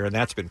 no. off the air, and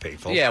that's been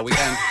painful. Yeah, we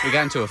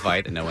got into a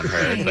fight and no one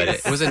heard, but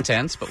it was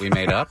intense. But we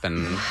made up,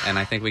 and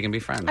I think we can be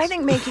friends. I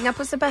think making up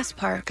was the best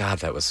part. God,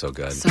 that was so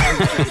good.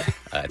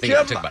 I think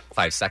Jim, it took about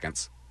 5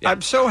 seconds.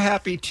 I'm so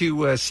happy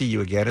to see you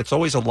again. It's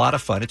always a lot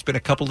of fun. It's been a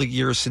couple of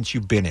years since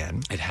you've been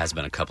in. It has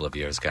been a couple of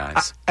years,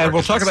 guys. And we'll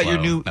Work talk has about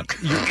been your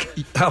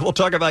slow. we'll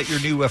talk about your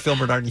new film,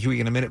 Bernard and Huey,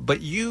 in a minute.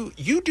 But you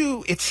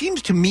do. It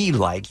seems to me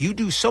like you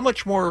do so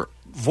much more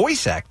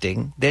voice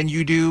acting than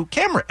you do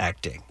camera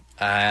acting.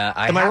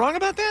 Am I wrong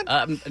about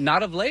that?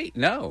 Not of late,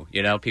 no.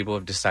 You know, people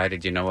have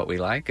decided, what we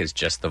like is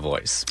just the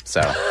voice.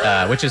 So,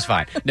 which is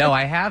fine. No,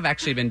 I have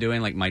actually been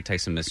doing like Mike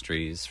Tyson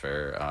Mysteries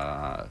for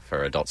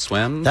Adult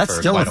Swim. That's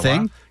for still quite a thing?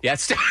 while. Yeah,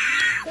 it's still.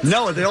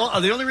 No, the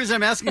only reason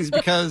I'm asking is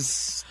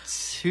because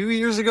 3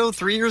 years ago,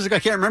 I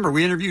can't remember,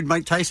 we interviewed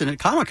Mike Tyson at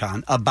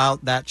Comic-Con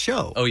about that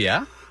show. Oh,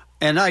 yeah?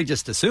 And I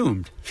just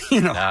assumed,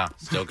 you know,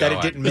 still that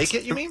it didn't make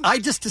it, you mean? I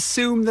just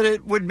assumed that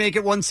it would make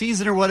it one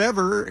season or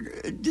whatever.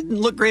 It didn't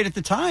look great at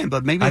the time,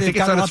 but maybe I they've think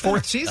it's got on a its lot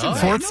fourth better. season. Oh,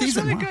 Fourth yeah, season.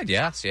 It's really Wow. good.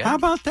 Yes, yeah. How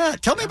about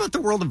that? Tell me about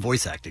the world of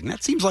voice acting.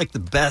 That seems like the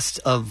best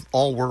of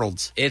all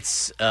worlds.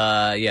 It's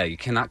you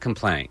cannot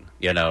complain.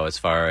 You know, as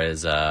far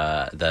as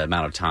the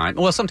amount of time.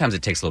 Well, sometimes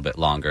it takes a little bit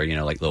longer. You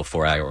know, like little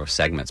 4-hour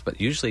segments. But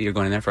usually, you're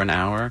going in there for an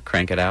hour,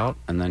 crank it out,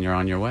 and then you're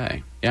on your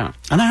way. Yeah,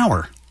 an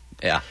hour.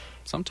 Yeah,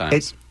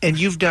 sometimes. And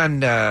you've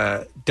done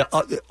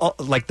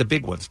like the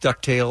big ones,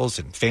 DuckTales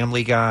and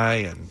Family Guy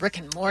and Rick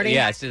and Morty.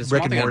 Yeah, I did a small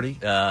Rick and thing Morty.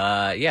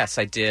 Yes,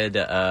 I did.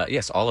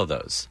 Yes, all of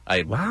those.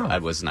 I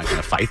was not going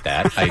to fight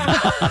that.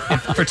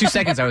 For 2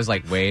 seconds, I was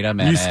like, "Wait a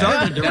minute." You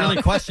started to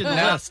really question the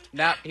list.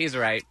 No, he's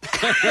right.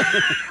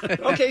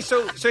 Okay,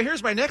 so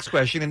here's my next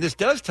question, and this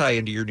does tie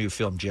into your new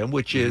film, Jim,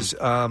 which is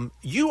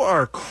you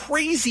are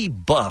crazy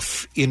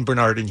buff in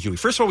Bernard and Huey.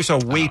 First of all, we saw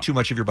way too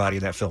much of your body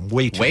in that film.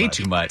 Way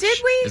too much. Did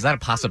we? Is that a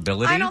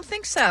possibility? I don't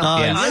think so.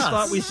 Yes. I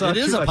thought we saw it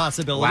is too a much.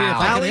 possibility. Wow. If I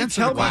can Allie,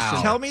 answer the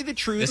question. tell me the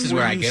truth. This is Were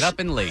where I you get up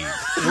and leave.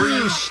 Were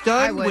you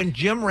stunned when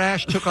Jim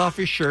Rash took off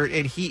his shirt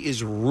and he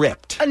is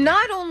ripped?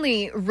 Not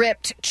only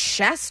ripped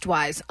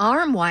chest-wise,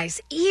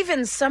 arm-wise,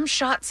 even some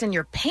shots in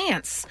your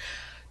pants.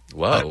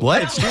 Whoa.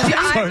 What?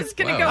 I was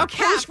going to go Whoa.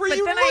 cap, but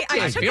then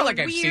I took feel a like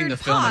I've seen weird the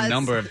film pause. a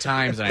number of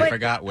times and I But-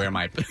 forgot where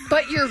my.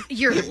 But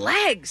your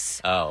legs.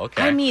 Oh,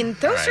 okay. I mean,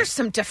 those All right. are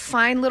some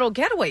defined little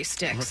getaway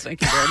sticks. Well,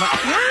 thank you very much.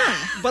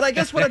 But I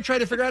guess what I'm trying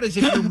to figure out is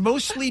if you're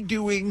mostly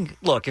doing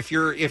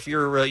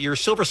your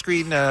silver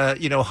screen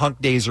hunk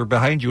days are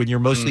behind you and you're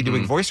mostly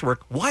doing voice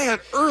work, why on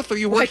earth are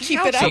you working keep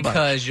out it so up? much?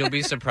 Because you'll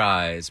be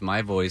surprised.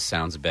 My voice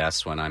sounds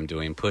best when I'm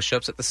doing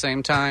push-ups at the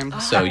same time.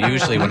 So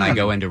usually when I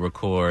go in to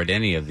record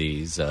any of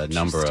these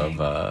number of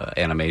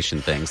animation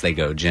things, they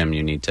go, Jim,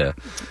 you need to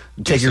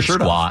do Take your some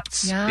shirt off.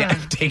 squats. Yeah.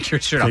 Take your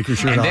shirt Take off. your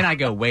shirt and off. then I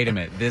go, wait a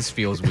minute, this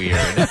feels weird.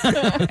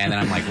 And then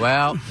I'm like,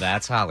 well,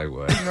 that's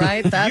Hollywood.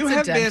 Right? That's you a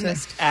have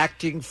dentist. been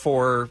acting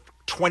for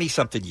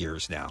 20-something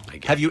years now.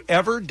 Have you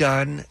ever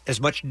done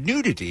as much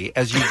nudity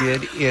as you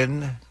did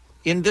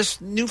in this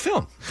new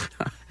film?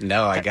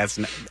 No, I guess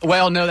not.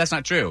 Well, no, that's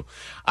not true.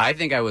 I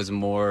think I was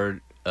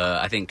more...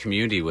 I think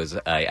Community was...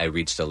 I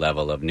reached a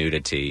level of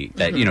nudity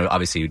that,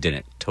 obviously you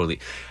didn't totally...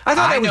 I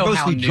thought that was know mostly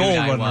how nude Joel I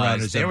running around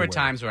was. his There were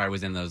underwear. times where I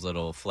was in those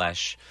little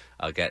flesh...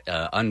 I'll get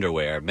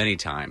underwear many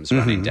times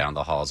running down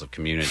the halls of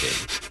Community.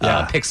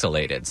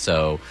 Pixelated.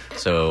 So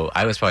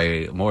I was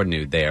probably more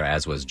nude there,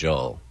 as was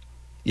Joel.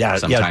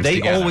 Sometimes They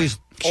together.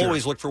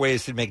 always look for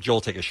ways to make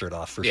Joel take his shirt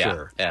off, for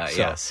sure. Yeah, So,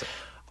 yes.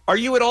 Are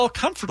you at all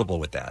comfortable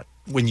with that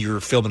when you're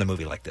filming a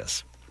movie like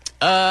this?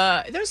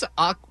 There's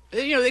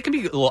it can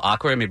be a little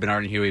awkward. I mean,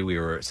 Bernard and Huey, we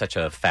were such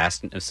a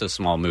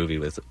small movie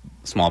with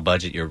small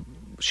budget. You're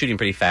shooting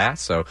pretty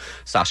fast. So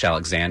Sasha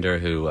Alexander,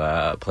 who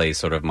plays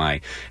sort of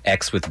my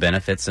ex with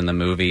benefits in the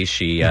movie,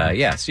 she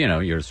yes,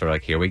 you're sort of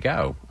like, here we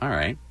go. All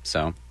right.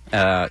 So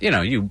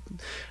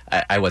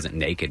I wasn't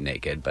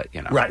naked, but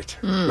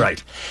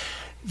Right.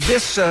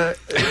 This tell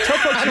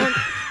folks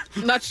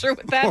I'm not sure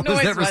what that What noise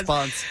was that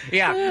response?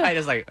 Yeah, I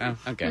just like, oh,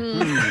 okay.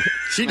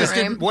 She just All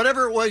right. didn't.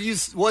 Whatever it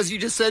was you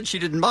just said she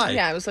didn't buy.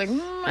 Yeah, I was like,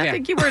 I Yeah.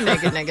 think you were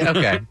naked.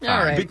 Okay.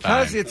 All right.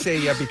 because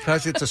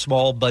it's a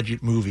small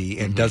budget movie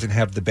and doesn't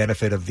have the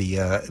benefit of the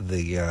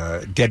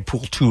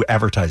Deadpool 2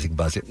 advertising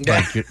budget.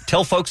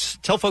 Tell folks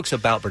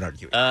about Bernard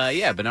Huey.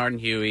 Bernard and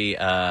Huey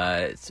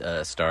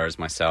stars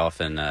myself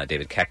and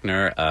David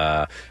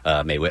Koechner,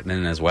 Mae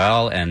Whitman as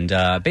well, and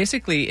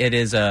basically it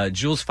is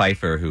Jules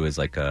Pfeiffer, who is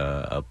like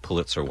a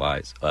Pulitzer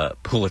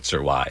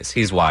Wise.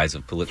 He's wise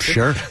of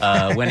Pulitzer.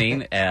 Sure.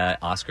 Winning,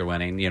 Oscar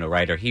winning,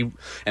 writer. He and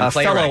A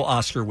playwright. fellow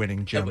Oscar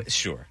winning Jim.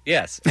 Sure.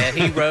 Yes.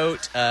 He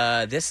wrote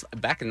this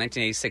back in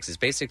 1986. It's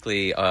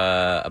basically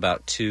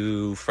about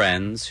two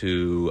friends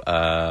who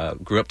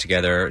grew up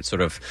together,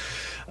 sort of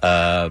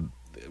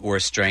were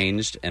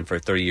estranged, and for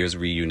 30 years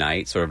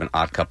reunite, sort of an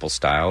Odd Couple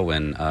style,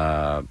 when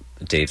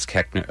Dave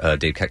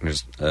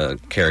Koechner's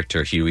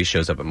character Huey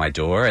shows up at my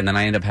door, and then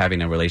I end up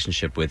having a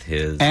relationship with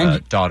his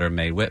daughter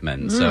Mae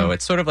Whitman. So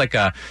it's sort of like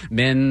a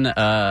men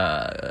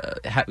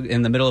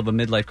in the middle of a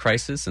midlife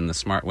crisis, and the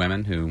smart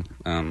women who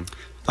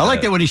I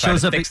like that when he try to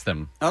shows up. fix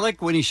them. I like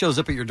when he shows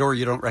up at your door.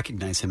 You don't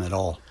recognize him at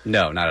all.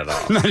 No, not at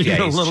all. Not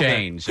even a He's little bit.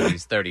 changed.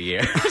 He's 30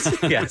 years.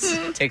 Yes,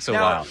 it takes a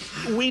while.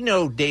 We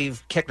know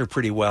Dave Koechner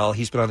pretty well.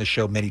 He's been on the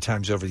show many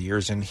times over the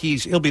years, and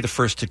he'll be the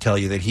first to tell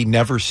you that he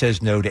never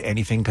says no to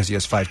anything because he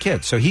has 5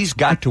 kids. So he's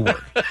got to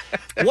work.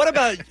 What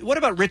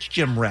about Rich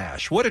Jim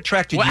Rash? What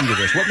attracted you to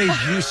this? What made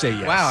you say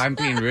yes? Wow, I'm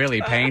being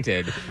really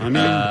painted. I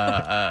mean,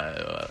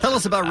 tell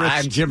us about Rich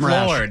I'm Jim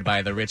Rash. floored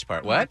by the rich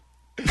part. What?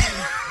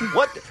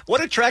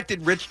 What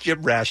attracted Rich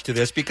Jim Rash to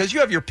this? Because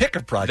you have your pick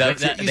of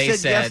projects. You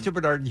said yes to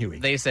Bernard and Huey.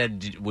 They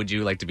said, "Would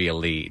you like to be a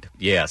lead?"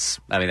 Yes.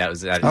 I mean, that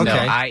was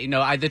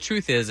Okay. The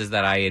truth is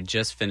that I had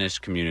just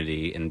finished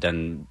Community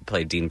and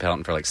played Dean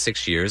Pelton for like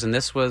 6 years, and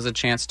this was a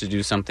chance to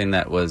do something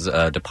that was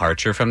a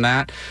departure from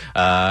that.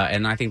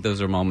 And I think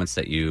those are moments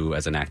that you,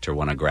 as an actor,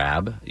 want to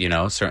grab. You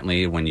know,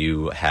 certainly when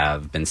you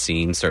have been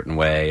seen a certain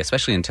way,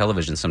 especially in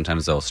television,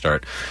 sometimes they'll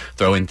start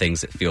throwing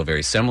things that feel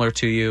very similar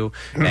to you,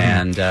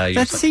 and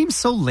That seems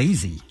so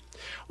lazy.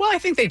 Well, I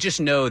think they just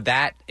know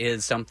that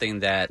is something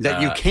that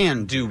you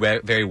can do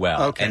very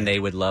well, Okay. and they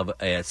would love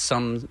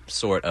some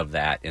sort of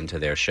that into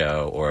their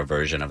show or a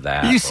version of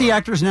that. You see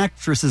actors and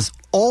actresses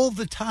all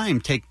the time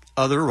take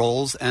other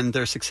roles, and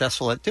they're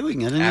successful at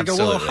doing it. And you go,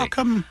 well, how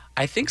come?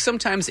 I think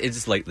sometimes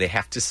it's like they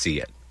have to see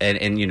it.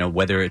 And you know,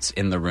 whether it's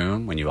in the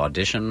room when you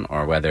audition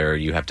or whether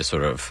you have to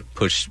sort of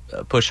push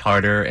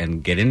harder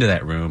and get into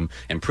that room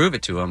and prove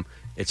it to them,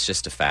 it's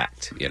just a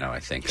fact, you know, I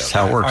think. That's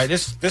how it works. All right,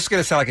 this is going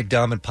to sound like a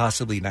dumb and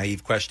possibly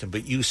naive question,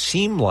 but you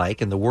seem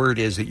like, and the word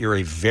is that you're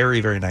a very,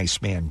 very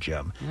nice man,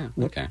 Jim.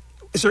 Yeah, okay.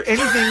 Is there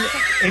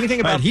anything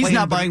about he's playing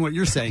not buying what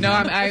you're saying. No,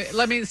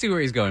 let me see where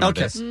he's going with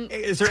this.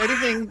 Is there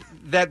anything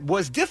that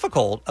was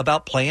difficult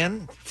about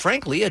playing,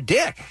 frankly, a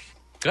dick?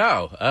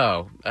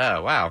 Oh,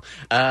 wow.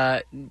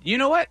 You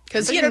know what?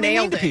 Because you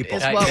nailed it,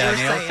 is what we're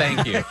saying.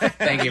 Thank you.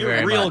 Thank you You're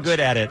very much. real good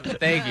at it.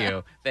 Thank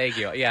you.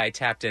 Yeah, I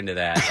tapped into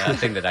that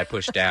thing that I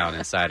pushed down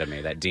inside of me,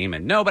 that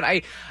demon. No, but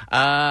I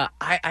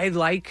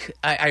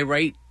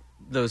write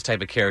those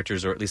type of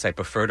characters, or at least I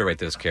prefer to write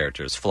those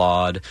characters.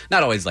 Flawed,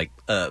 not always like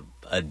a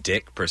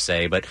dick per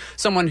se, but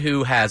someone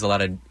who has a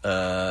lot of,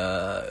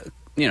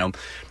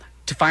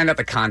 to find out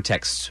the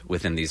context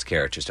within these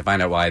characters, to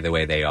find out why the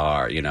way they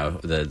are, you know,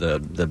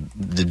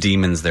 the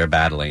demons they're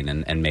battling,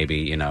 and maybe,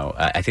 you know,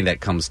 I think that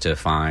comes to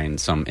find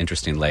some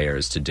interesting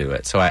layers to do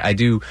it. So I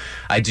do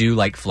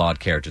like flawed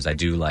characters. I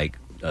do like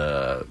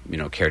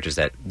characters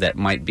that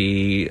might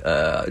be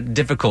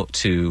difficult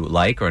to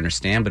like or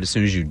understand, but as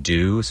soon as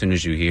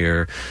you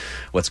hear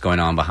what's going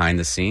on behind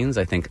the scenes,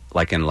 I think,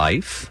 like in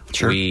life,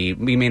 we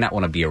may not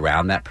want to be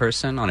around that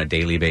person on a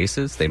daily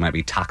basis. They might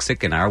be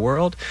toxic in our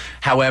world.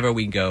 However,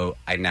 we go,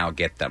 I now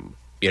get them,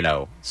 you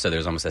know, so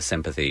there's almost a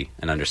sympathy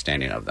and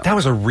understanding of them. That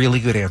was a really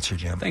good answer,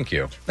 Jim. Thank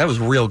you. That was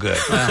real good.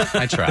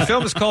 I tried. The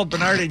film is called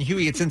Bernard and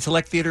Huey. It's in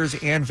select theaters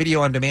and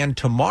video on demand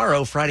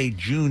tomorrow, Friday,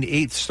 June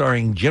 8th,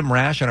 starring Jim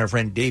Rash and our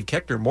friend Dave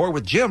Keckner. More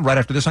with Jim right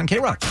after this on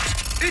K-Rock.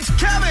 It's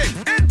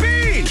Kevin and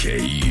Bean.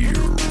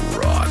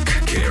 K-Rock.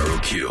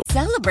 KROQ.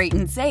 Celebrate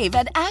and save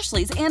at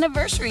Ashley's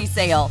Anniversary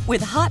Sale.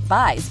 With Hot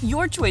Buys,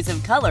 your choice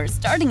of colors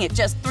starting at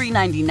just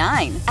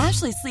 $3.99.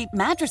 Ashley Sleep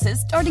mattresses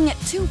starting at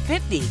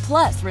 $2.50.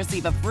 Plus,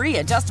 receive a free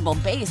adjustable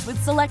base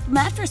with select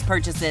mattress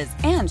purchases.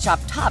 And shop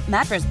top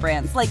mattress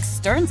brands like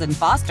Stearns &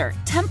 Foster,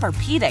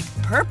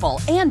 Tempur-Pedic,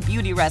 Purple, and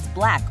Beautyrest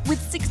Black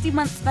with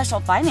 60-month special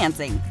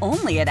financing.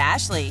 Only at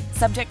Ashley.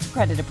 Subject to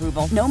credit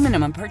approval. No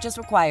minimum purchase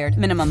required.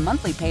 Minimum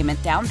monthly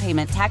payment, down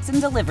payment, tax, and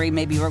delivery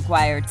may be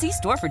required. See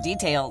store for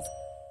details.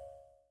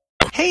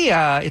 Hey,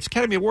 it's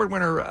Academy Award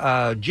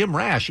winner Jim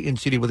Rash in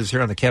studio with us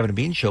here on the Kevin and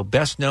Bean Show,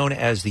 best known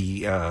as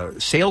the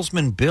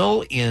salesman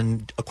Bill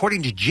in,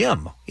 according to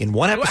Jim, in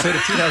one episode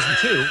of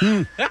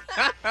 2002.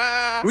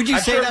 Would you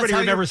I'm say sure that's everybody how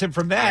remembers him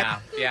from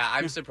that? Yeah,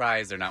 I'm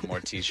surprised there are not more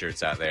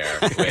T-shirts out there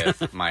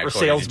with my Or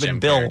according to salesman Jim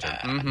Bill.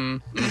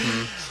 character.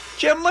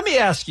 Jim, let me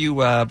ask you,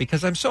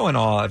 because I'm so in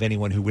awe of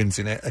anyone who wins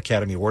an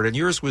Academy Award, and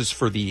yours was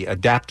for the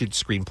adapted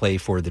screenplay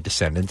for The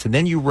Descendants, and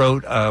then you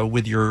wrote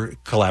with your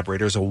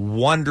collaborators a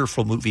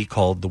wonderful movie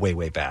called The Way,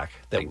 Way Back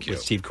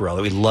with Steve Carell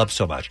that we love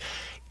so much.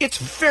 It's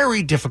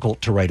very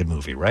difficult to write a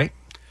movie, right?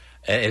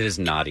 It is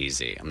not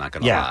easy. I'm not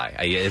going to lie.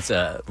 It's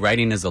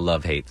writing is a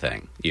love-hate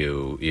thing.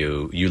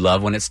 You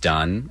love when it's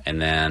done,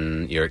 and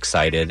then you're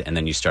excited, and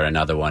then you start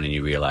another one, and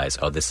you realize,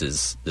 oh, this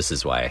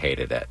is why I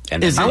hated it.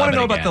 And then I you want to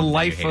love know it about the again,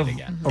 life and you of hate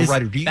it again. a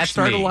writer. Do you That's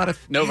start me. a lot of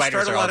no do you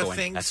writers start a are all lot of going,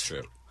 things? That's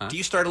true. Huh? Do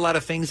you start a lot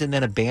of things and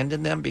then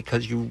abandon them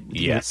because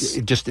Yes.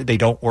 they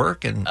don't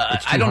work? And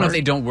it's too I don't know if hard?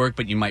 they don't work,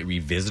 but you might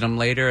revisit them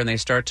later and they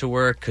start to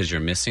work because you're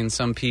missing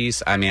some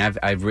piece. I mean,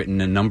 I've written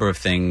a number of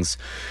things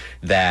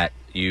that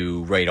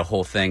you write a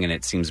whole thing and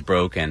it seems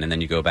broken, and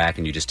then you go back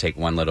and you just take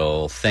one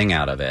little thing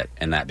out of it,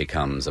 and that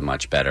becomes a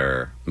much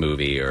better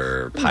movie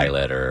or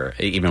pilot. Or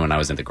even when I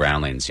was in the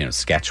Groundlings, you know,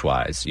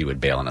 sketch-wise, you would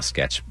bail on a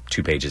sketch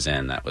 2 pages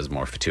in that was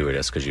more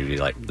fortuitous because you'd be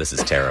like, this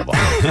is terrible.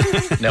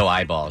 No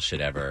eyeball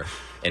should ever,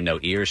 and no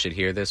ear should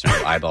hear this, or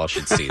no eyeball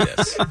should see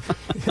this.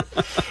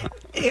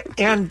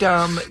 And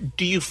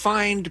do you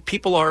find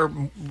people are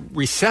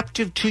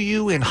receptive to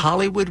you in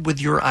Hollywood with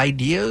your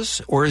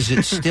ideas? Or is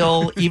it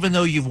still, even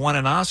though you've won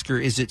an Oscar,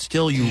 is it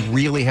still you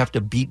really have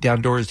to beat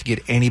down doors to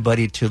get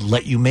anybody to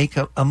let you make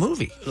a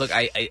movie? Look,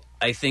 I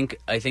think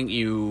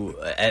you,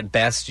 at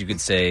best, you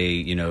could say,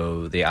 you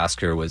know, the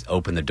Oscar was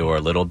open the door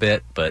a little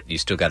bit, but you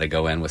still got to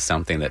go in with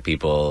something that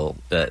people,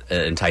 that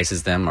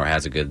entices them or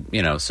has a good,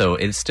 you know, so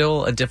it's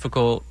still a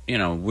difficult, you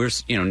know,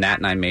 Nat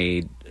and I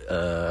made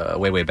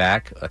way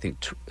back. I think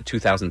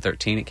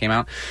 2013 it came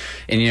out,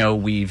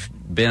 and we've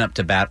been up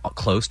to bat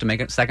close to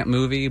make a second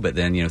movie, but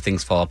then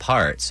things fall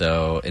apart.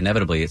 So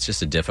inevitably, it's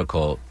just a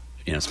difficult,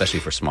 especially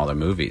for smaller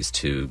movies,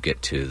 to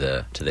get to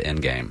the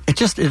end game.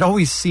 It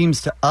always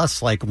seems to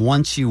us like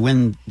once you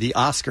win the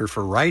Oscar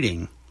for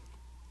writing,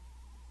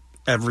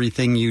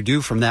 everything you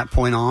do from that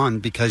point on,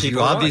 because you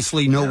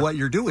obviously know what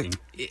you're doing.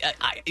 Look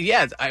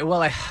at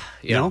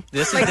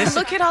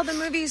all the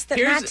movies that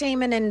Matt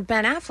Damon and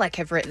Ben Affleck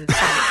have written.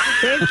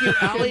 Thank you,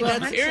 Allie.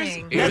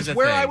 Here's That's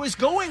where thing. I was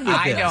going with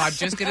I this. know. I'm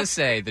just gonna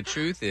say the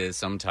truth is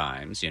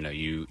sometimes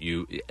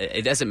you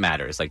it doesn't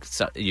matter. It's like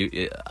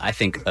I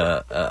think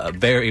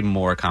very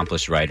more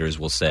accomplished writers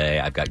will say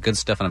I've got good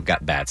stuff and I've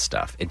got bad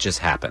stuff. It just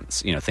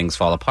happens. Things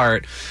fall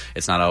apart.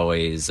 It's not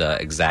always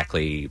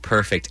exactly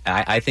perfect.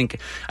 I think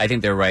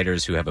there are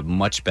writers who have a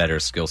much better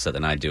skill set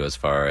than I do as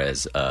far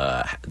as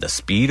the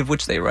speed of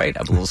which they write.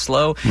 I'm a little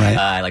slow. Right.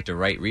 I like to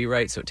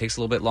rewrite, so it takes a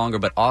little bit longer.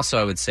 But also,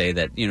 I would say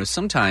that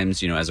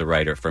sometimes as a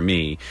writer, for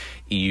me,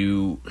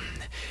 you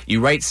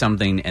write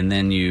something and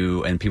then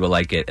and people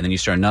like it, and then you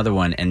start another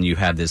one and you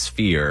have this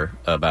fear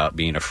about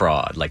being a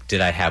fraud. Like,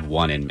 did I have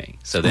one in me?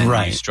 So then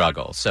you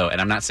struggle. So,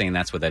 and I'm not saying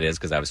that's what that is,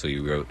 because obviously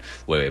you wrote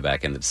way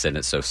back in the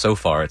sentence. So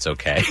far it's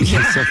okay.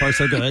 So far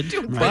so good.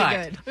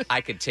 But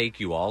I could take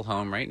you all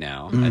home right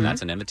now, Mhm. and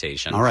that's an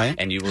invitation. All right.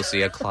 And you will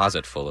see a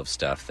closet full of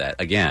stuff that,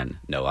 again,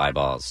 no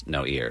eyeballs,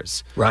 no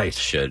ears. Right.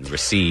 Should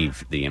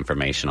receive the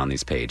information on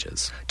these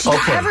pages. Do you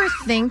ever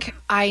think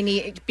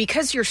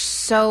because you're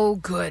so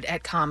good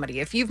at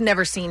comedy, if you've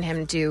never seen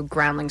him do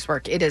Groundling's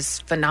work, it is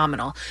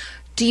phenomenal.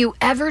 Do you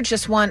ever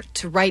just want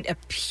to write a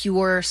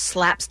pure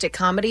slapstick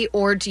comedy,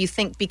 or do you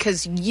think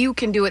because you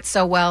can do it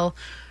so well,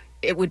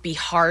 it would be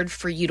hard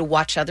for you to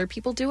watch other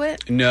people do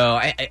it? No,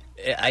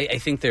 I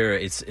think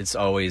it's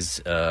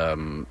always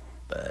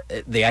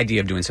the idea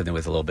of doing something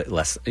with a little bit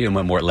less,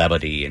 more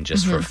levity and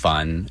just for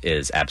fun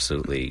is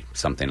absolutely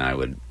something I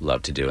would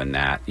love to do. And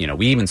that,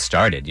 we even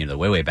started, the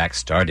way back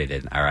started,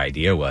 and our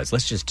idea was,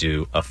 let's just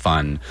do a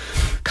fun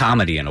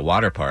comedy in a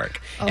water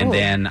park. And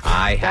then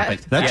I happened...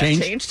 That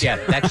changed? Yeah,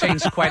 that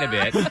changed quite a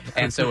bit.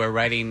 And so we're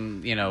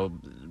writing,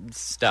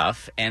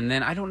 stuff, and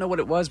then I don't know what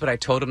it was, but I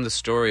told him the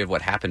story of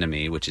what happened to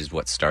me, which is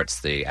what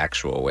starts the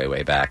actual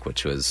way back,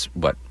 which was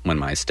when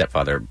my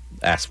stepfather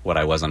asked what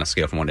I was on a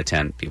scale from 1 to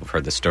 10. People have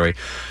heard this story,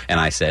 and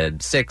I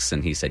said 6,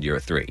 and he said you're a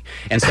 3.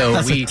 And so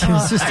it's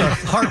just a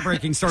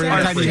heartbreaking story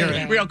every time you hear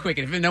it. Real quick,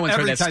 if no one's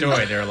heard that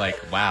story, they're like,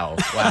 wow,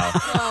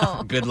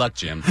 good luck,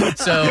 Jim.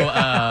 So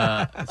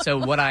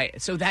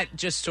that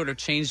just sort of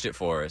changed it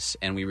for us,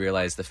 and we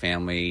realized the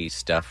family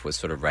stuff was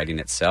sort of writing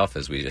itself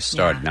as we just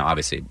started. Now,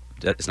 obviously,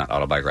 it's not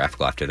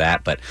autobiographical after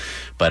that, but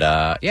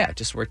it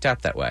just worked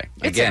out that way.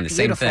 It's Again, a the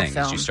same beautiful thing.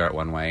 film. You start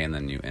one way and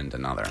then you end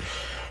another.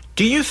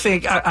 Do you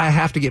think, I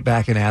have to get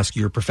back and ask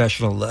your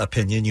professional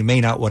opinion. You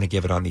may not want to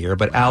give it on the air,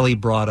 but Allie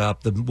brought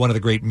up one of the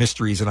great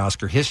mysteries in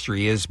Oscar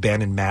history is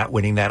Ben and Matt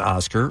winning that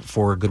Oscar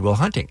for Good Will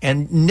Hunting,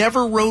 and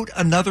never wrote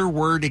another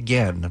word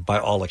again, by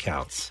all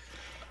accounts.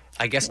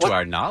 I guess to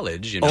our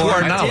knowledge. To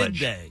our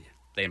knowledge.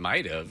 They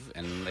might have,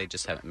 and they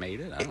just haven't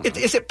made it. I don't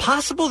know. Is it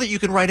possible that you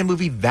can write a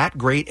movie that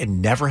great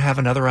and never have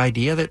another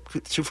idea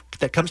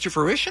that comes to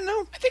fruition,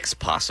 though? I think it's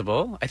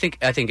possible. I think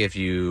if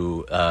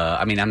you,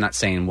 I'm not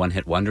saying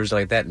one-hit wonders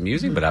like that in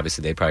music, but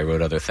obviously they probably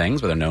wrote other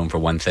things, but they're known for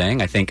one thing.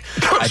 I think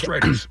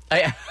Ghostwriters.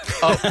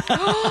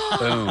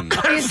 Boom.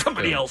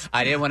 Somebody else.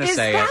 I didn't want to Is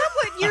say that it.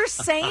 what you're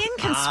saying,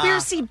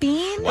 Conspiracy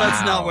Bean? Wow.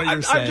 That's not what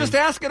you're saying. I'm just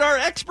asking our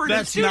expert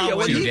in studio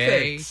what he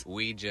Today, thinks.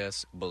 we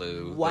just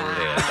blew the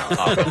lid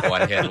off of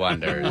one-hit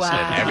wonders,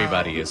 and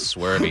everybody is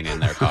swerving in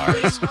their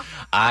cars.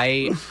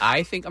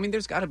 I think,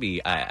 there's got to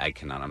be, I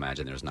cannot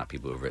imagine there's not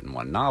people who have written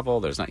one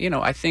novel. There's not,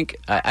 I think,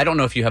 I don't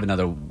know if you have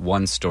another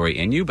one story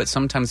in you, but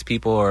sometimes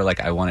people are like,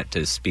 I want it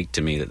to speak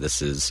to me that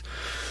this is,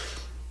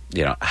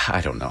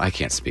 I don't know. I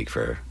can't speak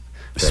for...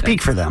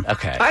 Speak for them.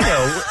 Okay. I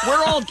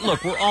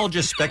know. We're all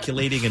just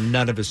speculating and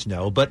none of us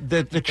know. But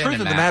the truth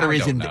of the matter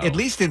is, at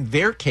least in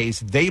their case,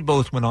 they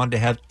both went on to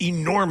have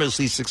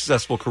enormously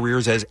successful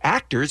careers as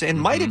actors and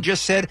might have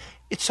just said,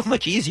 it's so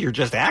much easier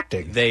just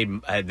acting. They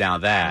now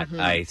that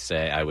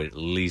I would at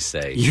least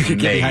say you could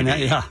get behind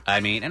maybe. that,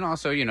 yeah. And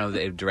also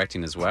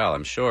directing as well,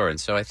 I'm sure.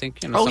 And so I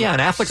think and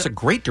Affleck's a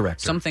great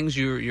director. Some things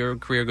your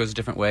career goes a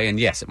different way, and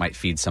yes, it might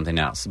feed something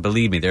else.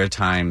 Believe me, there are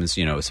times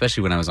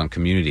especially when I was on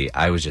Community,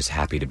 I was just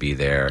happy to be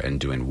there and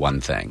doing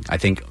one thing. I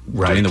think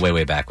doing the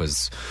way back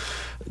was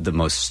the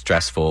most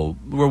stressful,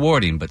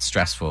 rewarding but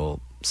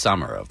stressful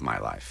summer of my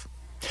life.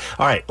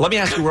 All right, let me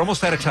ask you, we're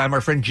almost out of time.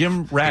 Our friend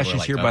Jim Rash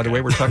is here, by the way.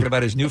 We're talking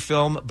about his new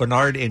film,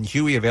 Bernard and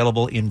Huey,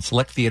 available in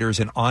select theaters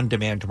and on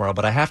demand tomorrow.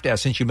 But I have to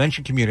ask, since you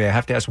mentioned Community, I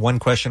have to ask one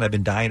question I've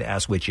been dying to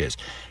ask, which is,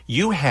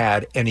 you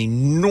had an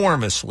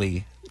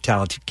enormously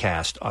talented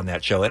cast on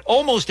that show, and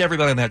almost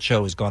everybody on that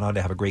show has gone on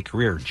to have a great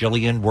career.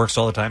 Jillian works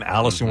all the time,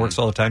 Allison works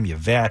all the time,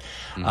 Yvette,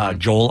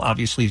 Joel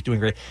obviously is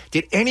doing great.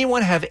 Did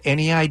anyone have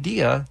any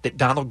idea that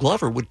Donald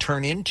Glover would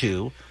turn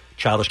into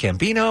Childish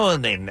Gambino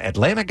and then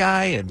Atlanta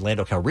guy and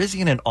Lando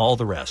Calrissian and all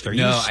the rest. Are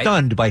you No,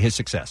 stunned by his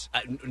success?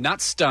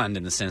 Not stunned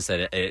in the sense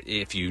that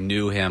if you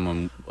knew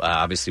him,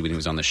 obviously when he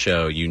was on the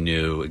show, you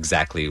knew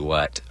exactly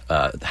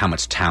how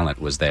much talent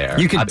was there.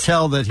 You could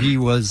tell that he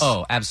was.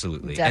 Oh,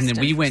 absolutely. And then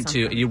we went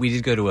we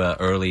did go to an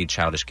early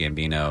Childish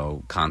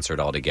Gambino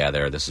concert all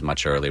together. This is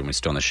much earlier when we were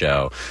still on the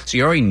show, so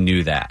you already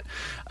knew that.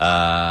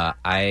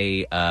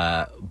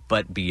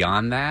 But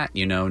beyond that,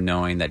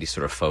 knowing that he's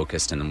sort of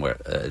focused in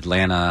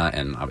Atlanta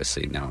and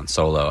obviously now in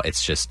Solo,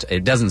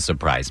 it doesn't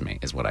surprise me,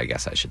 is what I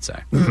guess I should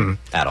say,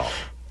 at all.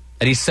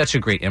 And he's such a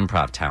great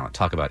improv talent.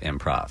 Talk about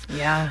improv.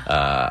 Yeah.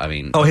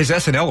 His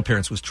SNL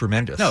appearance was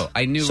tremendous. No,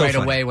 I knew So right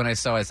funny. away when I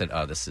saw it, I said,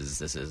 oh, this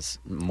is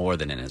more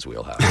than in his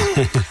wheelhouse.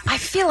 I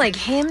feel like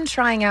him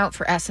trying out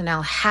for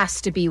SNL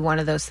has to be one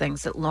of those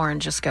things that Lauren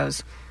just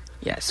goes,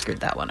 yeah, I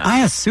screwed that one up.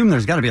 I assume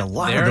there's got to be a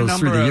lot There of are a those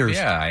through number the of- years.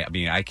 Yeah,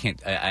 I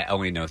can't. I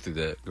only know through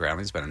the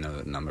Grammys, but I know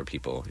that a number of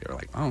people you're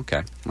like, oh,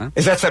 okay. Well.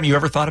 Is that something you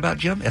ever thought about,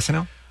 Jim?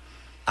 SNL?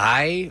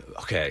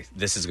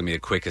 This is going to be the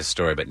quickest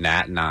story, but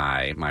Nat and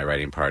I, my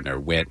writing partner,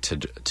 went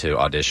to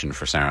audition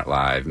for Saturday Night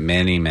Live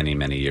many, many,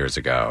 many years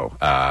ago.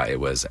 It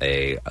was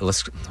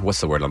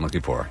what's the word I'm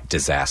looking for?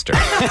 Disaster.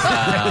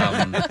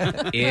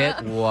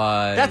 It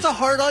was. That's a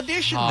hard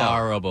audition, though.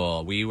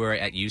 Horrible. We were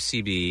at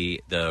UCB,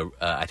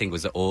 I think it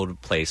was the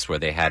old place where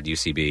they had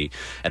UCB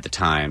at the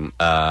time.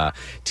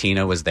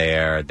 Tina was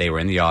there. They were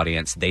in the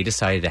audience. They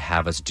decided to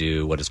have us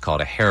do what is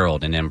called a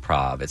herald in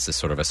improv. It's this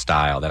sort of a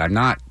style that I'm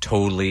not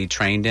totally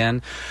trained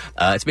in.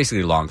 It's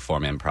basically long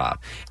form improv,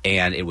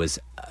 and it was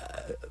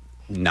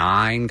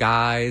 9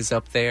 guys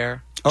up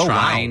there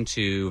trying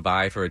to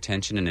vie for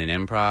attention in an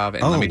improv.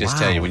 And let me just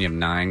tell you, when you have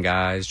 9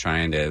 guys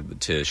trying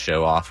to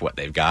show off what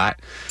they've got,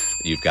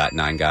 you've got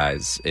 9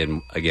 guys.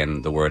 And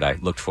again, the word I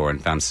looked for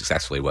and found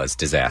successfully was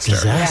disaster.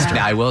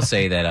 Now, I will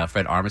say that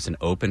Fred Armisen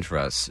opened for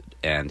us,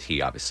 and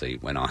he obviously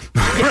went on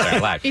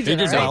live. He did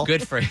well.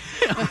 Good for him.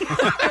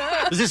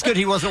 Is this good?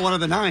 He wasn't one of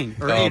the 9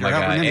 or 8 Oh or my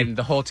however god! many. And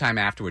the whole time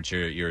afterwards,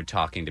 you're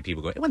talking to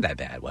people going, "It wasn't that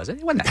bad, was it?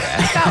 It wasn't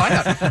that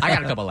bad. No, I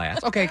got a couple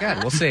laughs. Okay, good.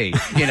 We'll see."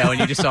 And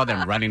you just saw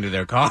them running to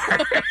their car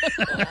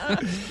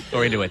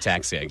or into a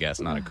taxi, I guess,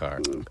 not a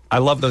car. I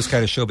love those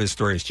kind of showbiz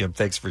stories, Jim.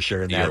 Thanks for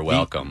sharing that. You're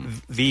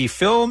welcome. The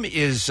film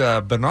is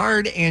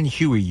Bernard and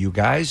Huey, you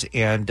guys,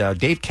 and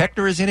Dave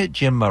Koechner is in it.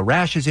 Jim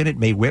Rash is in it.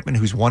 Mae Whitman,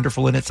 who's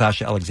wonderful in it.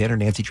 Sasha Alexander,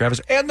 Nancy Travis,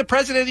 and the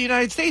President of the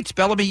United States,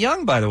 Bellamy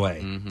Young, by the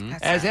way,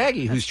 as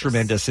Aggie, who's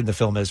tremendous in the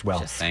film as well.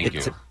 Thank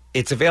you.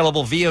 It's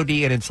available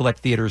VOD and in select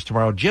theaters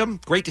tomorrow. Jim,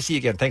 great to see you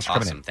again. Thanks for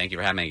coming in. Thank you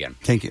for having me again.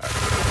 Thank you.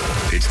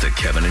 It's the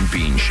Kevin and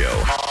Bean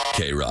Show.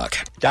 K-Rock.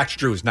 Dr.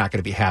 Drew is not going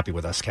to be happy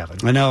with us, Kevin.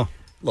 I know.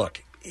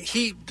 Look,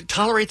 he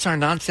tolerates our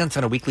nonsense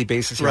on a weekly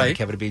basis here on the Right.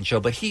 Kevin and Bean Show,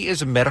 but he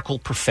is a medical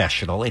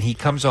professional, and he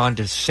comes on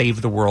to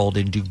save the world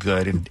and do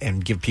good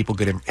and give people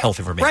good health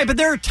information. Right, but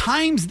there are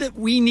times that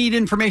we need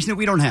information that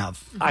we don't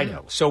have. I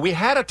know. So we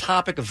had a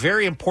topic, a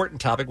very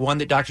important topic, one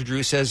that Dr.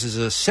 Drew says is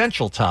an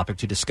essential topic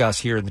to discuss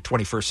here in the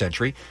 21st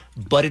century,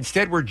 but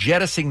instead we're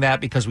jettisoning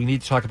that because we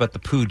need to talk about the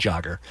poo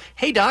jogger.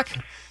 Hey, Doc.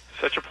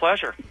 Such a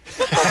pleasure. I'm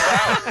so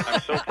proud.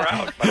 I'm so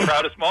proud. My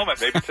proudest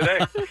moment, maybe today.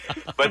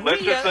 But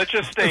let's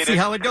just state Let's see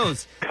how it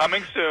goes.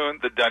 Coming soon,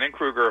 the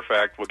Dunning-Kruger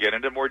effect. We'll get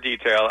into more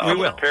detail. We I'm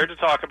will. prepared to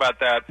talk about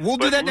that. We'll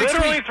do But that next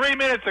literally week. 3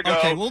 minutes ago.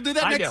 Okay, we'll do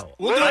that I next. know.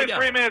 We'll do Literally it.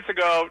 3 minutes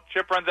ago,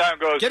 Chip runs out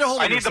and goes, Get a hold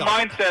of I need the yourself."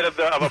 mindset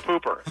of a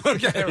pooper.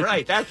 Okay,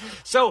 right.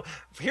 So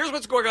here's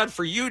what's going on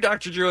for you,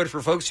 Dr. Drew, and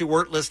for folks who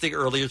weren't listening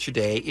earlier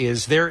today,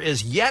 is there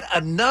is yet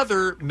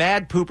another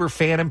mad pooper,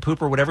 phantom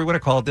pooper, whatever you want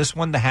to call it. This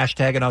one, the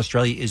hashtag in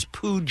Australia is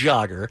poo jogger,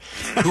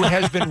 who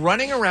has been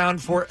running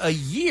around for a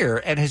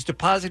year and has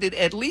deposited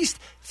at least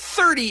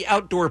 30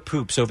 outdoor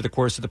poops over the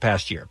course of the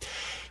past year.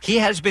 He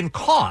has been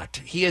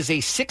caught. He is a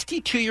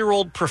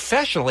 62-year-old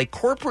professional, a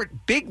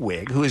corporate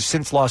bigwig, who has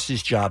since lost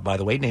his job, by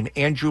the way, named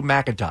Andrew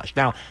McIntosh.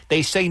 Now,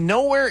 they say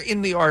nowhere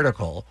in the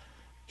article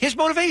his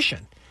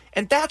motivation.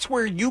 And that's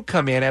where you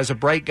come in as a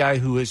bright guy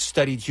who has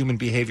studied human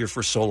behavior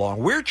for so long.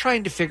 We're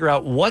trying to figure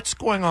out what's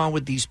going on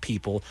with these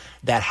people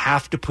that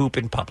have to poop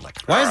in public.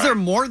 Why is there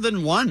more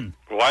than one?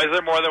 Why is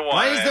there more than one?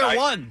 Why is there And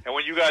one? And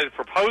when you guys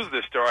proposed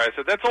this story, I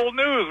said, that's old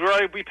news.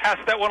 We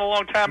passed that one a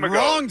long time ago.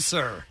 Wrong,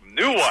 sir.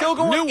 New one. Still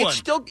going, New one.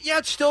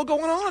 It's still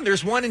going on.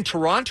 There's one in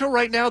Toronto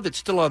right now that's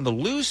still on the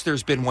loose.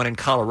 There's been one in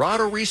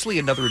Colorado recently,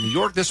 another in New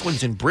York. This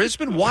one's in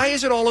Brisbane. Why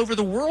is it all over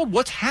the world?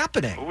 What's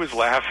happening? Who was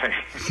laughing?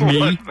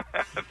 Me?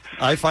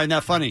 I find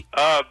that funny.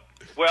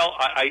 Well,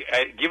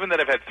 I given that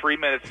I've had 3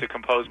 minutes to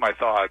compose my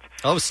thoughts.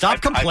 Oh,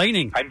 stop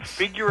complaining. I'm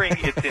figuring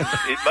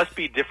it must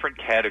be different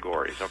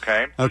categories,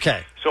 okay?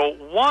 Okay. So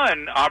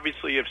one,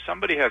 obviously, if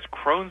somebody has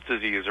Crohn's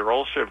disease or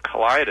ulcerative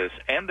colitis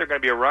and they're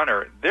going to be a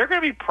runner, they're going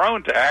to be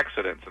prone to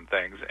accidents and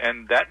things,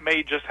 and that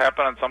may just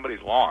happen on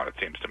somebody's lawn, it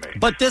seems to me.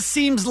 But this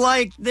seems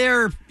like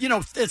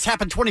it's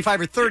happened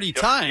 25 or 30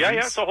 times.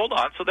 Yeah, so hold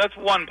on. So that's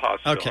one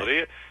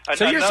possibility. Okay.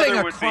 So you're saying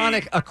Another would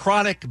be- a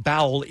chronic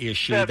bowel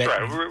issue. That's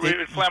right.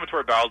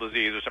 Inflammatory bowel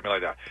disease or something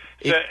like that.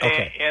 So,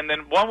 and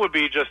then one would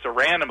be just a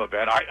random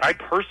event. I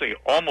personally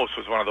almost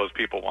was one of those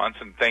people once,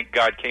 and thank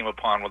God came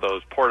upon one of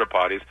those porta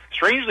potties.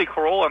 Strangely,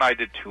 Corolla and I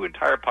did 2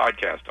 entire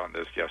podcasts on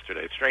this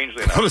yesterday.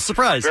 Strangely enough. I was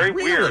surprised. Very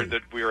Really? weird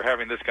that we were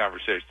having this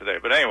conversation today.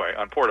 But anyway,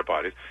 on porta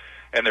potties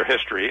and their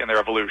history and their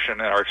evolution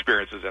and our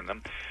experiences in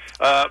them.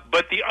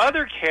 But the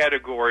other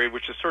category,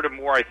 which is sort of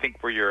more, I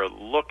think, where you're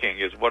looking,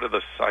 is what are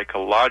the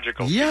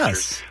psychological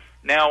features.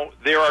 Now,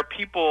 there are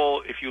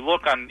people, if you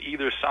look on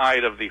either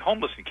side of the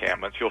homeless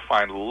encampments, you'll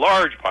find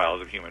large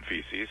piles of human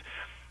feces.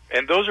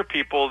 And those are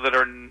people that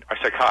are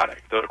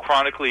psychotic, that are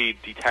chronically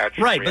detached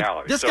from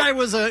reality. But this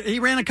guy he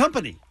ran a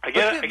company. I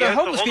get it. The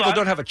homeless people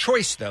don't have a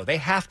choice, though. They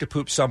have to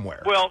poop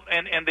somewhere. Well,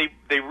 and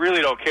they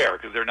really don't care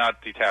because they're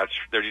not detached.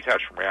 They're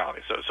detached from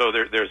reality. So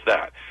there's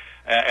that.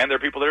 And there are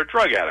people that are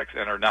drug addicts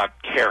and are not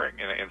caring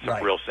in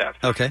some real sense.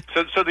 Okay.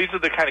 So these are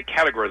the kind of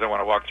categories I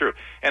want to walk through.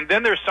 And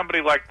then there's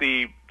somebody like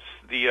the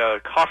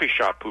coffee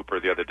shop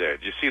pooper the other day.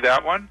 Did you see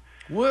that one?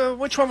 Well,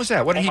 which one was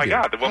that? What did he do? Oh,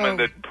 my God. The woman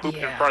that pooped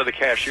in front of the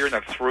cashier and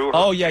then threw her.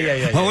 Oh, yeah.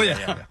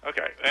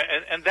 Okay.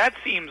 And that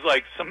seems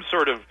like some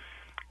sort of,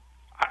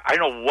 I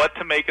don't know what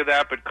to make of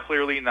that, but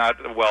clearly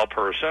not a well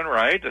person,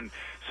 right? And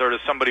sort of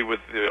somebody with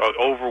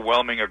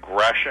overwhelming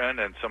aggression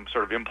and some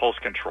sort of impulse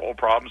control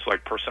problems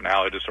like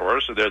personality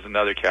disorder. So there's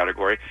another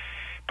category.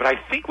 But I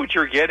think what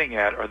you're getting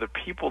at are the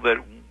people that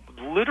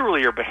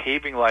literally are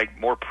behaving like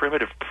more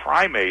primitive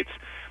primates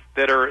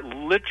that are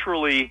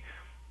literally,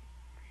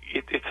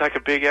 it's like a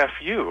big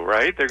FU,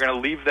 right? They're going to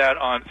leave that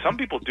on, some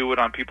people do it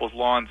on people's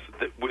lawns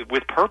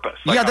with purpose.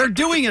 Like they're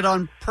doing it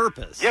on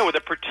purpose. Yeah, with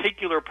a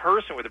particular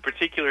person, with a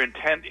particular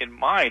intent in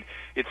mind.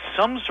 It's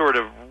some sort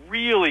of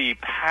really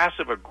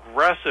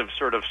passive-aggressive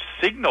sort of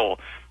signal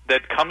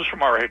that comes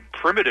from our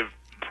primitive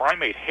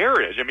primate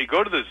heritage. I mean,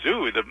 go to the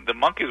zoo, the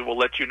monkeys will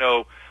let you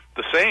know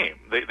the same.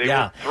 They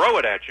will throw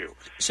it at you.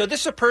 So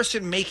this is a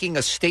person making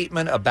a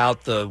statement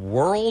about the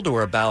world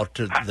or about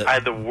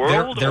the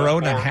world, their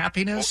own or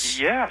unhappiness?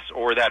 Yes,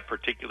 or that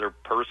particular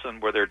person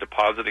where they're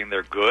depositing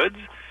their goods.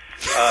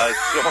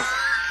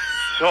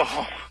 So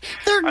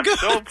I'm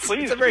so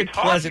pleased. It's a very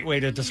pleasant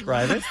way to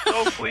describe it.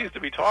 So pleased to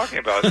be talking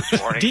about it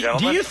this morning,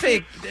 gentlemen. Do you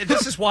think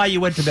this is why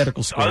you went to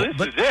medical school?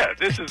 This is it.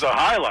 This is a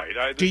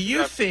highlight. Do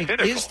you think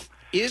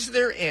is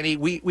there any?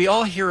 We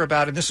all hear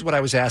about, and this is what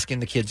I was asking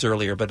the kids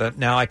earlier, but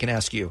now I can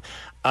ask you: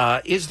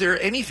 is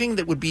there anything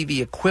that would be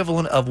the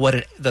equivalent of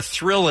what the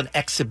thrill an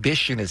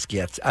exhibitionist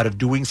gets out of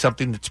doing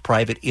something that's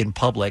private in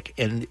public?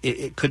 And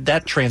could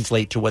that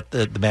translate to what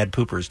the Mad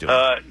Pooper is doing?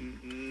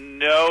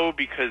 No,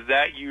 because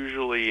that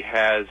usually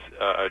has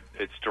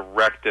it's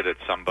directed at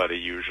somebody.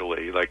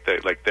 Usually,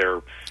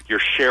 you're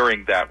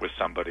sharing that with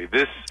somebody.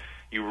 This.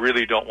 You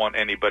really don't want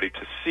anybody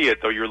to see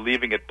it, though you're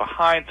leaving it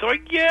behind. So I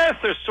guess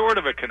there's sort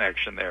of a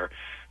connection there,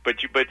 but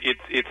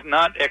it's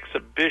not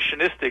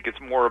exhibitionistic.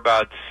 It's more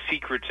about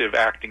secretive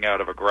acting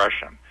out of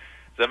aggression.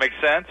 Does that make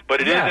sense? But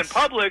it is in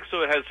public,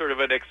 so it has sort of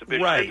an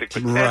exhibitionistic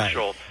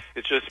potential. Right.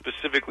 It's just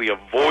specifically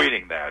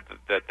avoiding that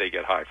they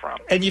get high from.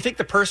 And you think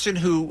the person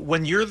who,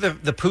 when you're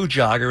the poo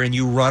jogger and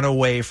you run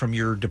away from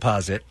your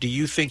deposit, do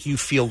you think you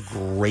feel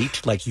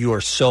great, like you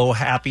are so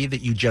happy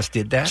that you just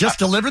did that? Just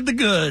delivered the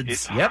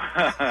goods. Yep.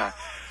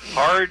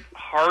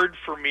 Hard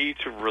for me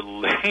to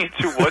relate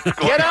to what's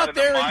going on. Get out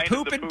there and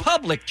poop in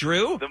public,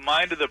 Drew. The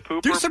mind of the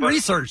pooper. Do some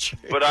research.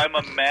 But I'm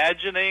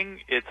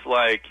imagining it's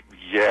like,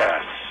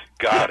 yes,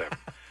 got him.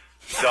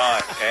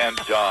 Done and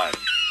done.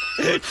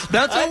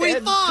 That's what we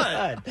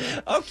thought.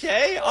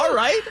 Okay, all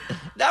right.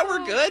 Now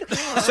we're good.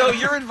 So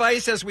your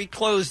advice as we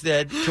close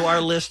then to our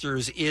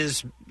listeners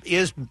is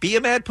be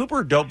a mad pooper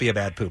or don't be a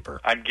mad pooper?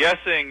 I'm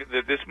guessing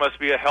that this must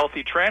be a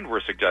healthy trend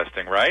we're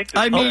suggesting, right?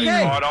 I mean,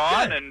 caught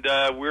on,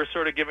 and we're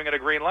sort of giving it a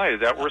green light.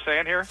 Is that what we're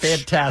saying here?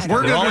 Fantastic.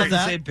 We're good all with on the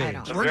that. same page.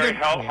 It's a very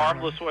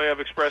harmless way of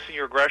expressing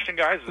your aggression,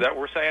 guys. Is that what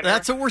we're saying?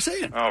 That's what we're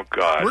saying. Oh,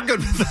 God. We're good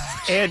with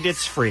that. And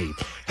it's free.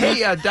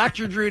 Hey,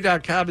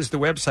 drdrew.com is the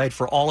website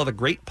for all of the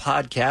great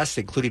podcasts,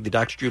 including the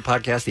Dr. Drew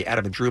podcast, the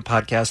Adam and Drew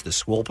podcast, the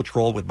Swole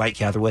Patrol with Mike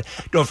Catherwood.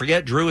 Don't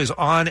forget, Drew is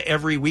on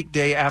every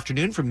weekday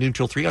afternoon from noon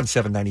till 3 on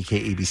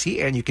 790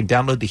 KABC, and you can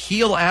download the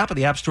Heal app in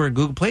the App Store and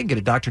Google Play and get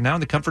a doctor now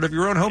in the comfort of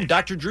your own home.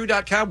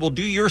 DrDrew.com will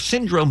do your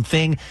syndrome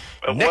thing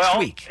next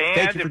week.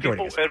 Thank you for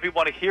joining us. And if you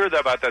want to hear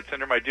about that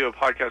syndrome, I do a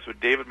podcast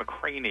with David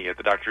McCraney at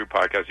the Dr. Drew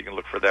podcast. You can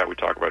look for that. We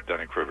talk about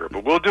Dunning-Kruger.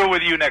 But we'll do it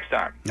with you next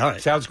time. All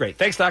right. Sounds great.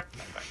 Thanks, Doc.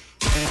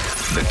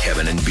 The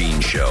Kevin and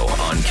Bean Show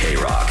on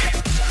K-Rock.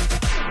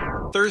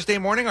 Thursday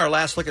morning, our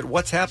last look at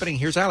what's happening.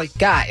 Here's Allie.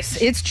 Guys,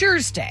 it's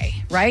Jersey Day,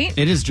 right?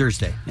 It is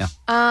Jersey Day, yeah.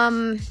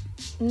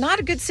 Not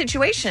a good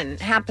situation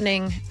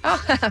happening. Oh,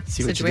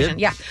 See what you situation,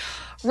 did? yeah.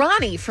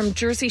 Ronnie from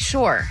Jersey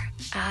Shore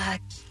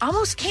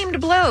almost came to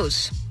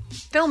blows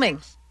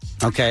filming.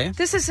 Okay.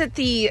 This is at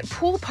the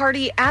pool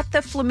party at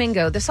the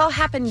Flamingo. This all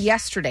happened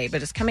yesterday,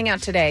 but it's coming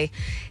out today.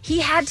 He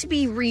had to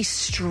be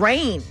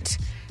restrained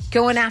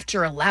going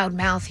after a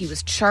loudmouth. He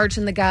was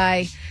charging the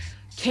guy.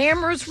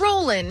 Cameras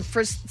rolling.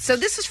 So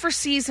this is for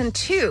season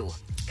 2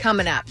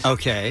 coming up.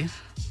 Okay.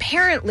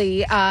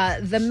 Apparently,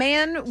 the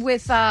man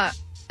with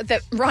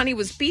that Ronnie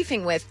was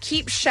beefing with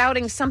keeps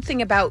shouting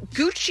something about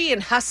Gucci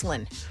and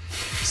hustlin'.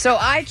 So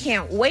I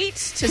can't wait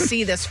to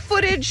see this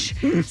footage.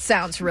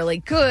 Sounds really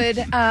good.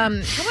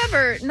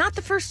 However, not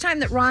the first time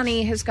that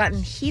Ronnie has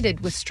gotten heated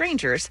with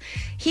strangers.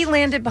 He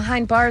landed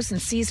behind bars in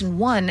season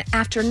 1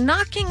 after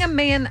knocking a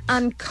man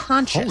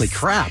unconscious. Holy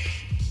crap.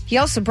 He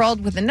also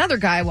brawled with another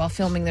guy while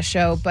filming the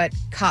show, but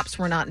cops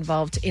were not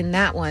involved in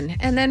that one.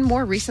 And then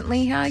more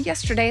recently,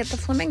 yesterday at the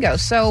Flamingo.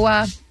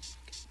 So,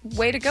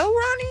 way to go,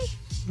 Ronnie.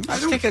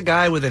 Let's take a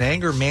guy with an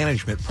anger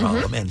management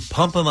problem and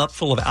pump him up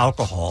full of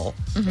alcohol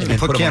And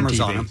put him cameras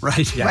TV. on him,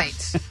 right? Yeah.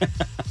 Right.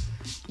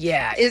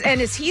 Yeah. And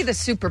is he the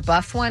super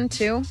buff one,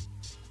 too?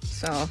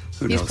 So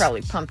Who he's knows?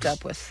 probably pumped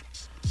up with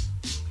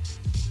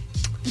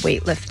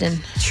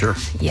weightlifting. Sure.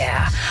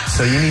 Yeah.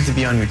 So you need to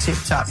be on your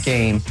tip-top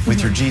game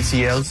with your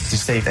GTLs to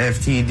stay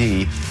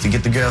FTD to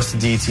get the girls to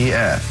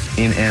DTF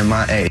in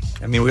MIA.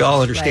 I mean, we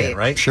all understand,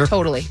 right? Sure.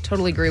 Totally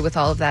agree with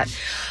all of that.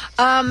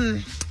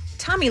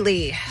 Tommy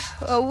Lee,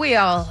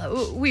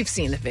 we've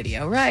seen the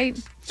video, right?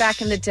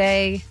 Back in the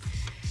day,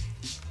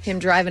 him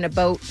driving a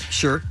boat.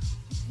 Sure.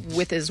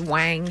 With his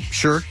wang.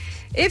 Sure.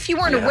 If you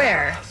weren't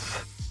aware,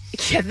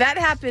 that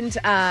happened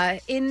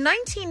in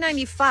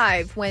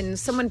 1995 when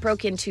someone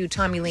broke into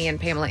Tommy Lee and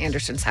Pamela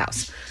Anderson's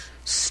house,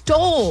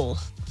 stole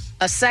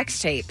a sex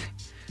tape,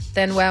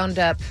 then wound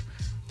up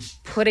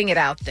putting it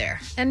out there.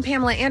 And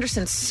Pamela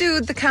Anderson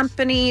sued the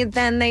company.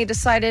 Then they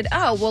decided,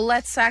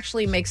 let's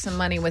actually make some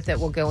money with it.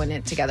 We'll go in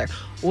it together.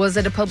 Was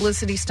it a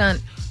publicity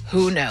stunt?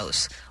 Who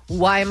knows?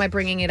 Why am I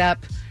bringing it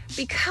up?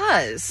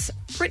 Because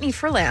Brittany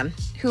Furlan,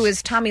 who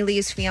is Tommy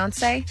Lee's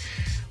fiance,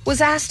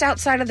 was asked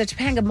outside of the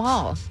Topanga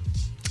Mall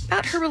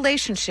about her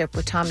relationship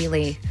with Tommy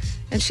Lee.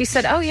 And she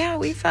said,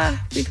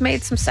 we've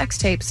made some sex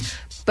tapes,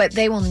 but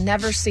they will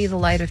never see the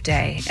light of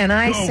day. And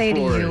I say to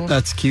you,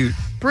 That's cute.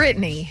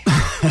 Brittany,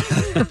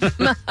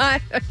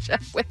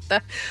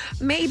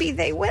 maybe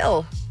they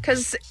will.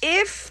 Because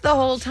if the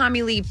whole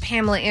Tommy Lee,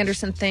 Pamela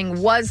Anderson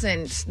thing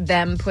wasn't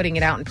them putting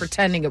it out and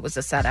pretending it was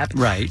a setup,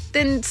 Right.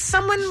 then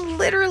someone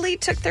literally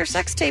took their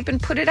sex tape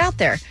and put it out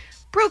there,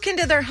 broke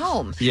into their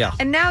home. Yeah.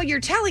 And now you're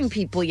telling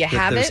people you That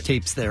have there's it.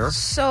 tapes there.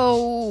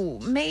 So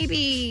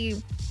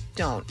maybe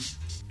don't.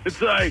 It's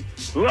like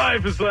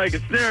life is like a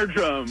snare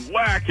drum.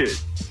 Whack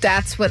it.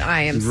 That's what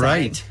I am saying.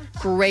 Right.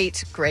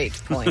 Great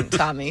point,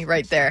 Tommy,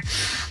 right there.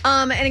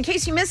 And in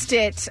case you missed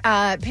it,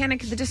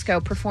 Panic at the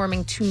Disco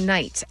performing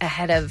tonight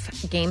ahead of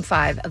Game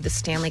 5 of the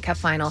Stanley Cup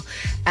Final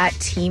at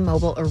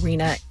T-Mobile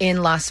Arena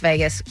in Las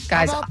Vegas.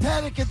 Guys, How about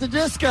Panic at the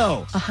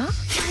Disco?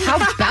 how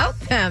about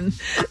them?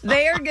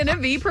 They are going to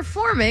be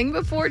performing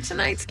before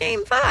tonight's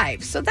Game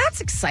 5. So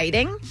that's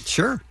exciting,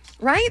 Sure.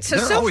 right? So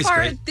They're always far,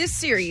 great. this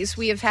series,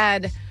 we have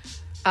had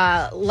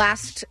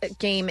last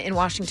game in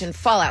Washington,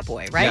 Fall Out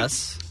Boy, right?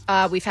 Yes.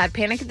 We've had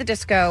Panic at the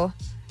Disco,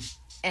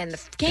 and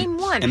Game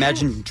 1.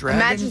 Imagine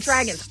Dragons. Imagine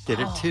Dragons did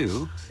it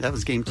too. That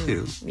was game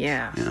 2.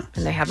 Yeah. Yeah.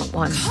 And they haven't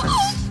won since.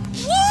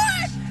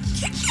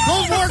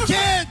 Cold War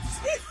Kids!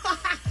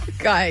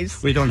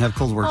 Guys. We don't have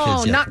Cold War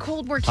Kids yet. not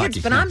Cold War Kids,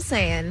 Hockey, but no. I'm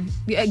saying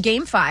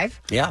Game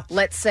 5. Yeah.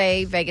 Let's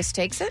say Vegas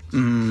takes it.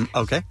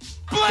 Okay.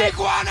 Blink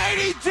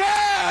 182!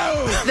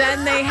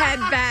 Then they head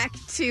back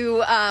to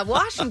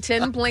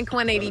Washington. Blink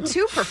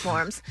 182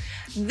 performs.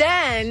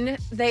 Then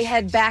they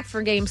head back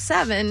for Game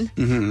 7.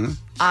 Mm-hmm.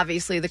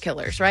 Obviously, the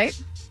Killers, right?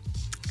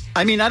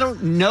 I mean, I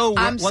don't know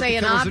I'm what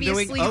saying the Killers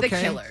obviously are doing. the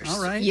Okay. Killers.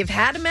 All right. You've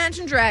had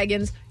Imagine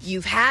Dragons.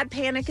 You've had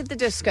Panic at the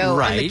Disco. And the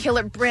Right.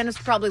 Killer Brandon's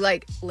probably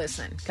like,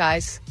 listen,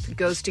 guys, if it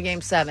goes to Game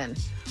 7,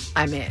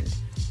 I'm in.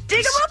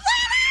 Digable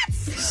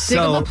Planets!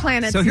 Digable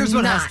Planets. So here's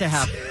what not. has to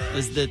happen: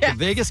 is that the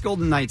Vegas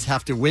Golden Knights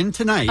have to win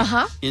tonight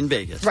in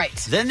Vegas. Right.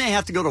 Then they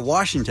have to go to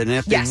Washington and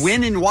have to Yes.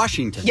 win in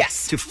Washington.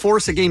 Yes. To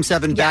force a Game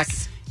 7 back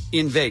Yes.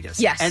 in Vegas.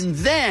 Yes. And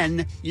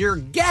then you're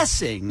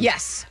guessing.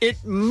 Yes.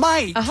 It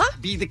might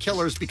be the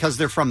Killers because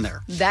they're from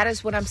there. That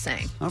is what I'm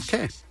saying.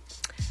 Okay.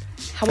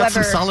 However, That's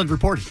some solid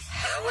reporting.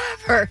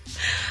 However,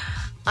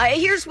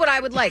 here's what I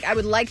would like. I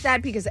would like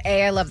that because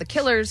A, I love the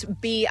Killers.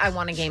 B, I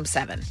want a Game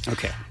 7.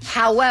 Okay.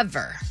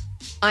 However,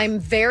 I'm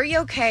very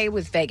okay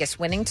with Vegas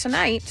winning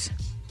tonight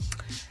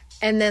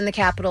and then the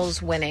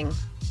Capitals winning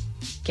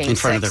Game 6 In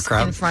front of their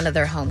crowd? in front of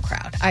their home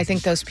crowd. I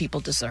think those people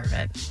deserve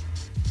it.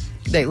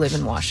 They live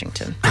in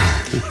Washington.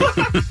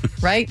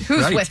 Right?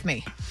 Who's Right. with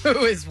me?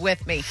 Who is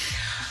with me?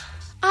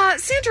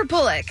 Sandra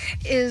Bullock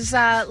is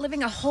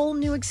living a whole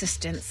new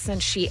existence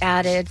since she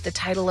added the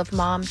title of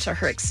mom to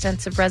her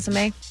extensive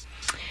resume.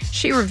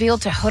 She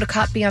revealed to Hoda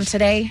Kotb on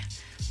Today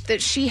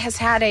that she has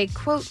had a,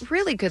 quote,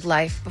 really good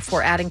life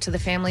before adding to the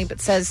family, but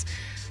says,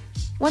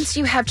 once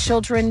you have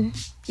children,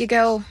 you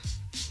go,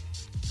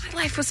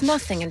 my life was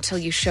nothing until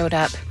you showed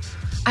up.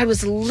 I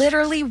was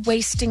literally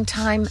wasting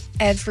time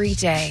every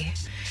day,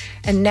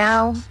 and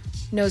now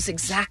knows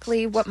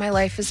exactly what my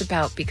life is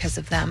about because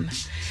of them.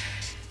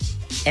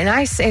 And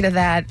I say to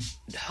that,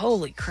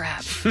 holy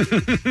crap.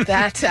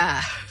 That's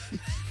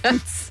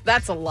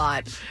a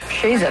lot.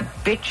 She's a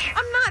bitch.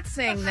 I'm not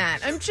saying that.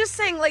 I'm just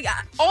saying, like,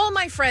 all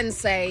my friends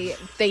say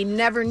they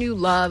never knew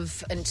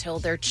love until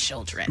their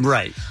children.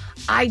 Right.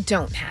 I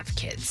don't have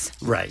kids.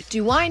 Right.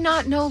 Do I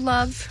not know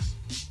love?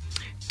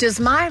 Does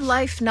my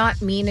life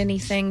not mean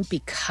anything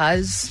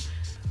because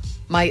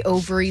my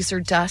ovaries are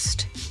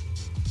dust?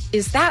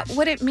 Is that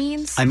what it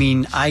means? I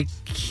mean, I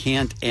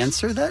can't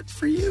answer that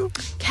for you.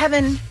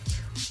 Kevin,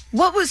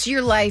 what was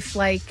your life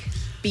like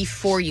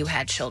before you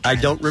had children? I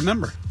don't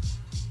remember.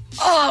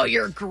 Oh,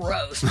 you're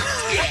gross.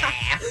 Yeah.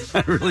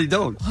 I really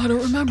don't. I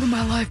don't remember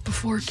my life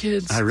before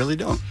kids. I really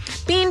don't.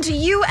 Bean, do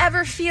you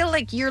ever feel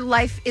like your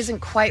life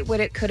isn't quite what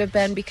it could have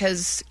been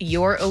because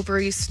your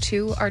ovaries,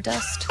 too, are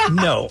dust?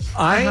 No,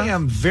 I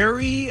am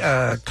very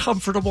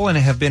comfortable and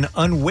have been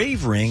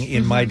unwavering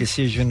in my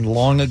decision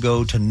long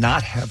ago to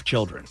not have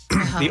children.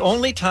 The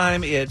only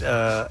time and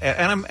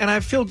I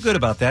feel good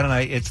about that.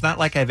 And it's not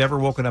like I've ever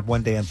woken up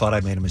one day and thought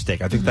I made a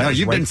mistake. I think that No, was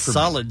you've right been for me.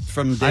 solid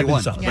from day I've been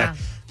one. solid, Yeah. right.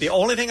 The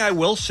only thing I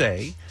will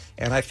say,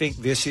 and I think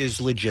this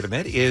is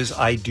legitimate, is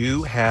I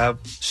do have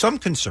some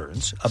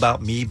concerns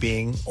about me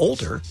being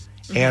older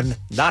and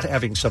not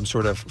having some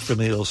sort of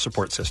familial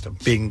support system,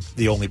 being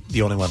the only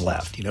one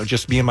left. You know,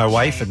 just me and my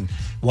wife, and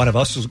one of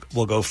us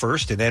will go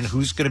first, and then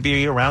who's going to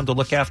be around to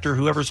look after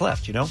whoever's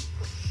left, you know?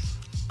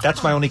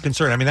 That's my only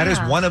concern. I mean, that is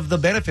one of the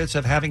benefits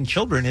of having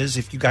children is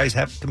if you guys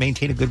have to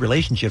maintain a good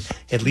relationship,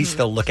 at least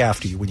they'll look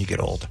after you when you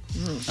get old.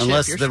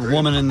 Unless the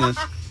woman in the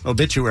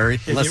obituary,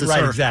 unless it's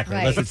right, her. exactly.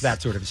 Right. Unless it's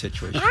that sort of a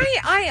situation.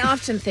 I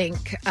often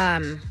think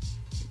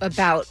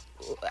about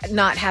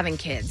not having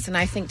kids, and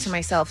I think to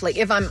myself, like,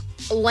 if I'm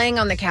laying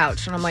on the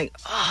couch and I'm like,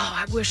 oh,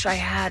 I wish I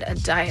had a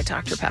Diet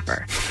Dr.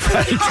 Pepper.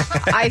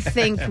 I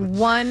think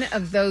one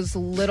of those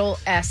little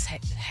S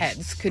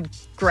heads could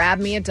grab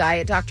me a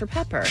Diet Dr.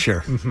 Pepper.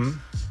 Sure.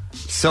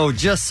 So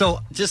just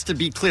to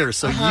be clear,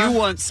 so you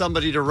want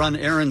somebody to run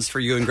errands for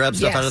you and grab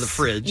stuff Yes. out of the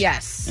fridge.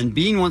 Yes. And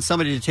Bean wants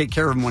somebody to take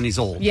care of him when he's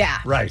old. Yeah.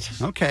 Right.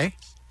 Okay.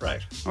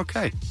 Right.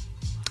 Okay.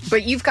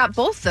 But you've got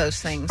both those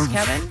things,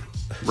 Kevin.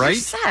 Right?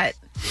 You're set.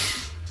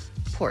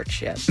 Poor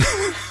Chip.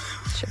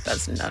 Chip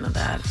has none of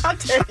that. I'll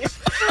tell you.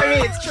 I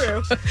mean, it's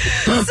true.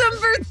 Some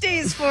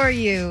birthdays for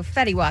you.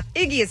 Fetty Wap,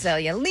 Iggy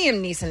Azalea,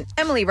 Liam Neeson,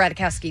 Emily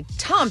Ratajkowski,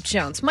 Tom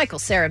Jones, Michael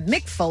Cera,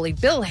 Mick Foley,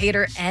 Bill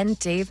Hader, and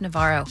Dave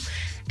Navarro.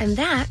 And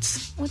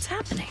that's what's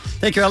happening.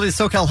 Thank you, Ellie. The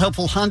SoCal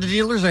Helpful Honda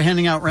dealers are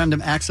handing out random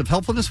acts of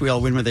helpfulness. We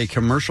all win with a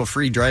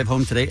commercial-free drive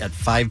home today at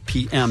 5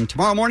 p.m.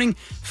 Tomorrow morning,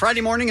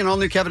 Friday morning, an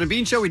all-new Kevin and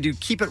Bean show. We do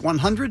Keep It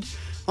 100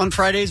 on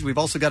Fridays. We've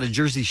also got a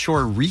Jersey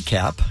Shore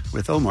recap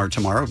with Omar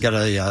tomorrow. We've got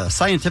a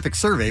scientific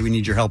survey we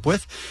need your help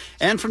with.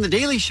 And from The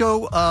Daily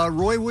Show,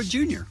 Roy Wood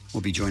Jr.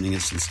 will be joining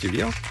us in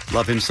studio.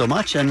 Love him so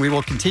much. And we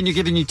will continue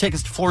giving you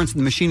tickets to Florence and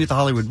the Machine at the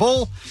Hollywood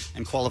Bowl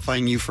and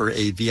qualifying you for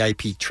a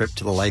VIP trip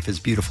to the Life is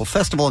Beautiful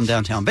Festival in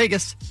downtown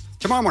Vegas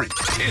tomorrow morning.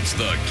 It's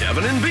the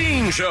Kevin and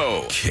Bean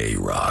Show.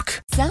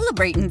 K-Rock.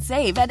 Celebrate and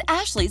save at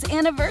Ashley's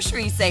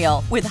Anniversary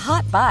Sale. With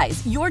Hot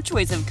Buys, your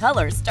choice of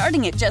colors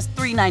starting at just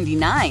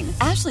 $3.99.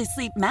 Ashley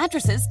Sleep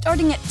mattresses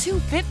starting at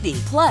 $2.50.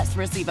 Plus,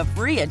 receive a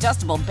free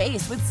adjustable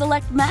base with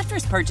select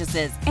mattress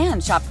purchases.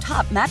 And shop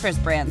top mattress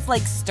brands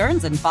like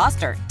Stearns &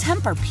 Foster,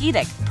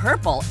 Tempur-Pedic,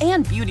 Purple,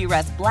 and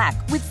Beautyrest Black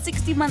with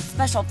 60-month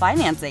special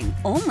financing.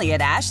 Only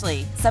at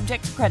Ashley.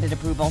 Subject to credit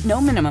approval. No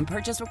minimum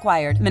purchase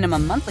required.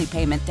 Minimum monthly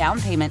payment,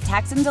 down payment,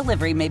 tax, and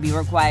delivery may be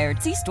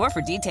required. See store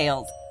for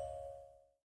details.